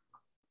here.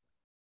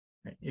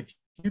 Right. If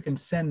you can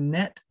send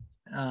Net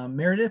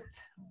Meredith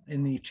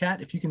in the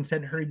chat, if you can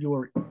send her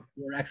your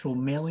actual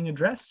mailing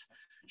address,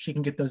 she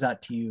can get those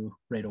out to you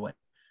right away.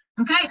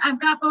 Okay, I've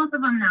got both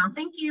of them now.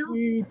 Thank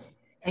you.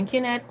 Thank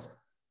you, Net.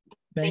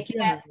 Thank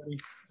you, everybody.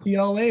 See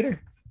y'all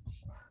later.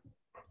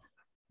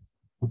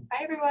 Bye,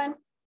 everyone.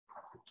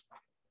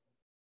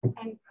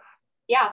 And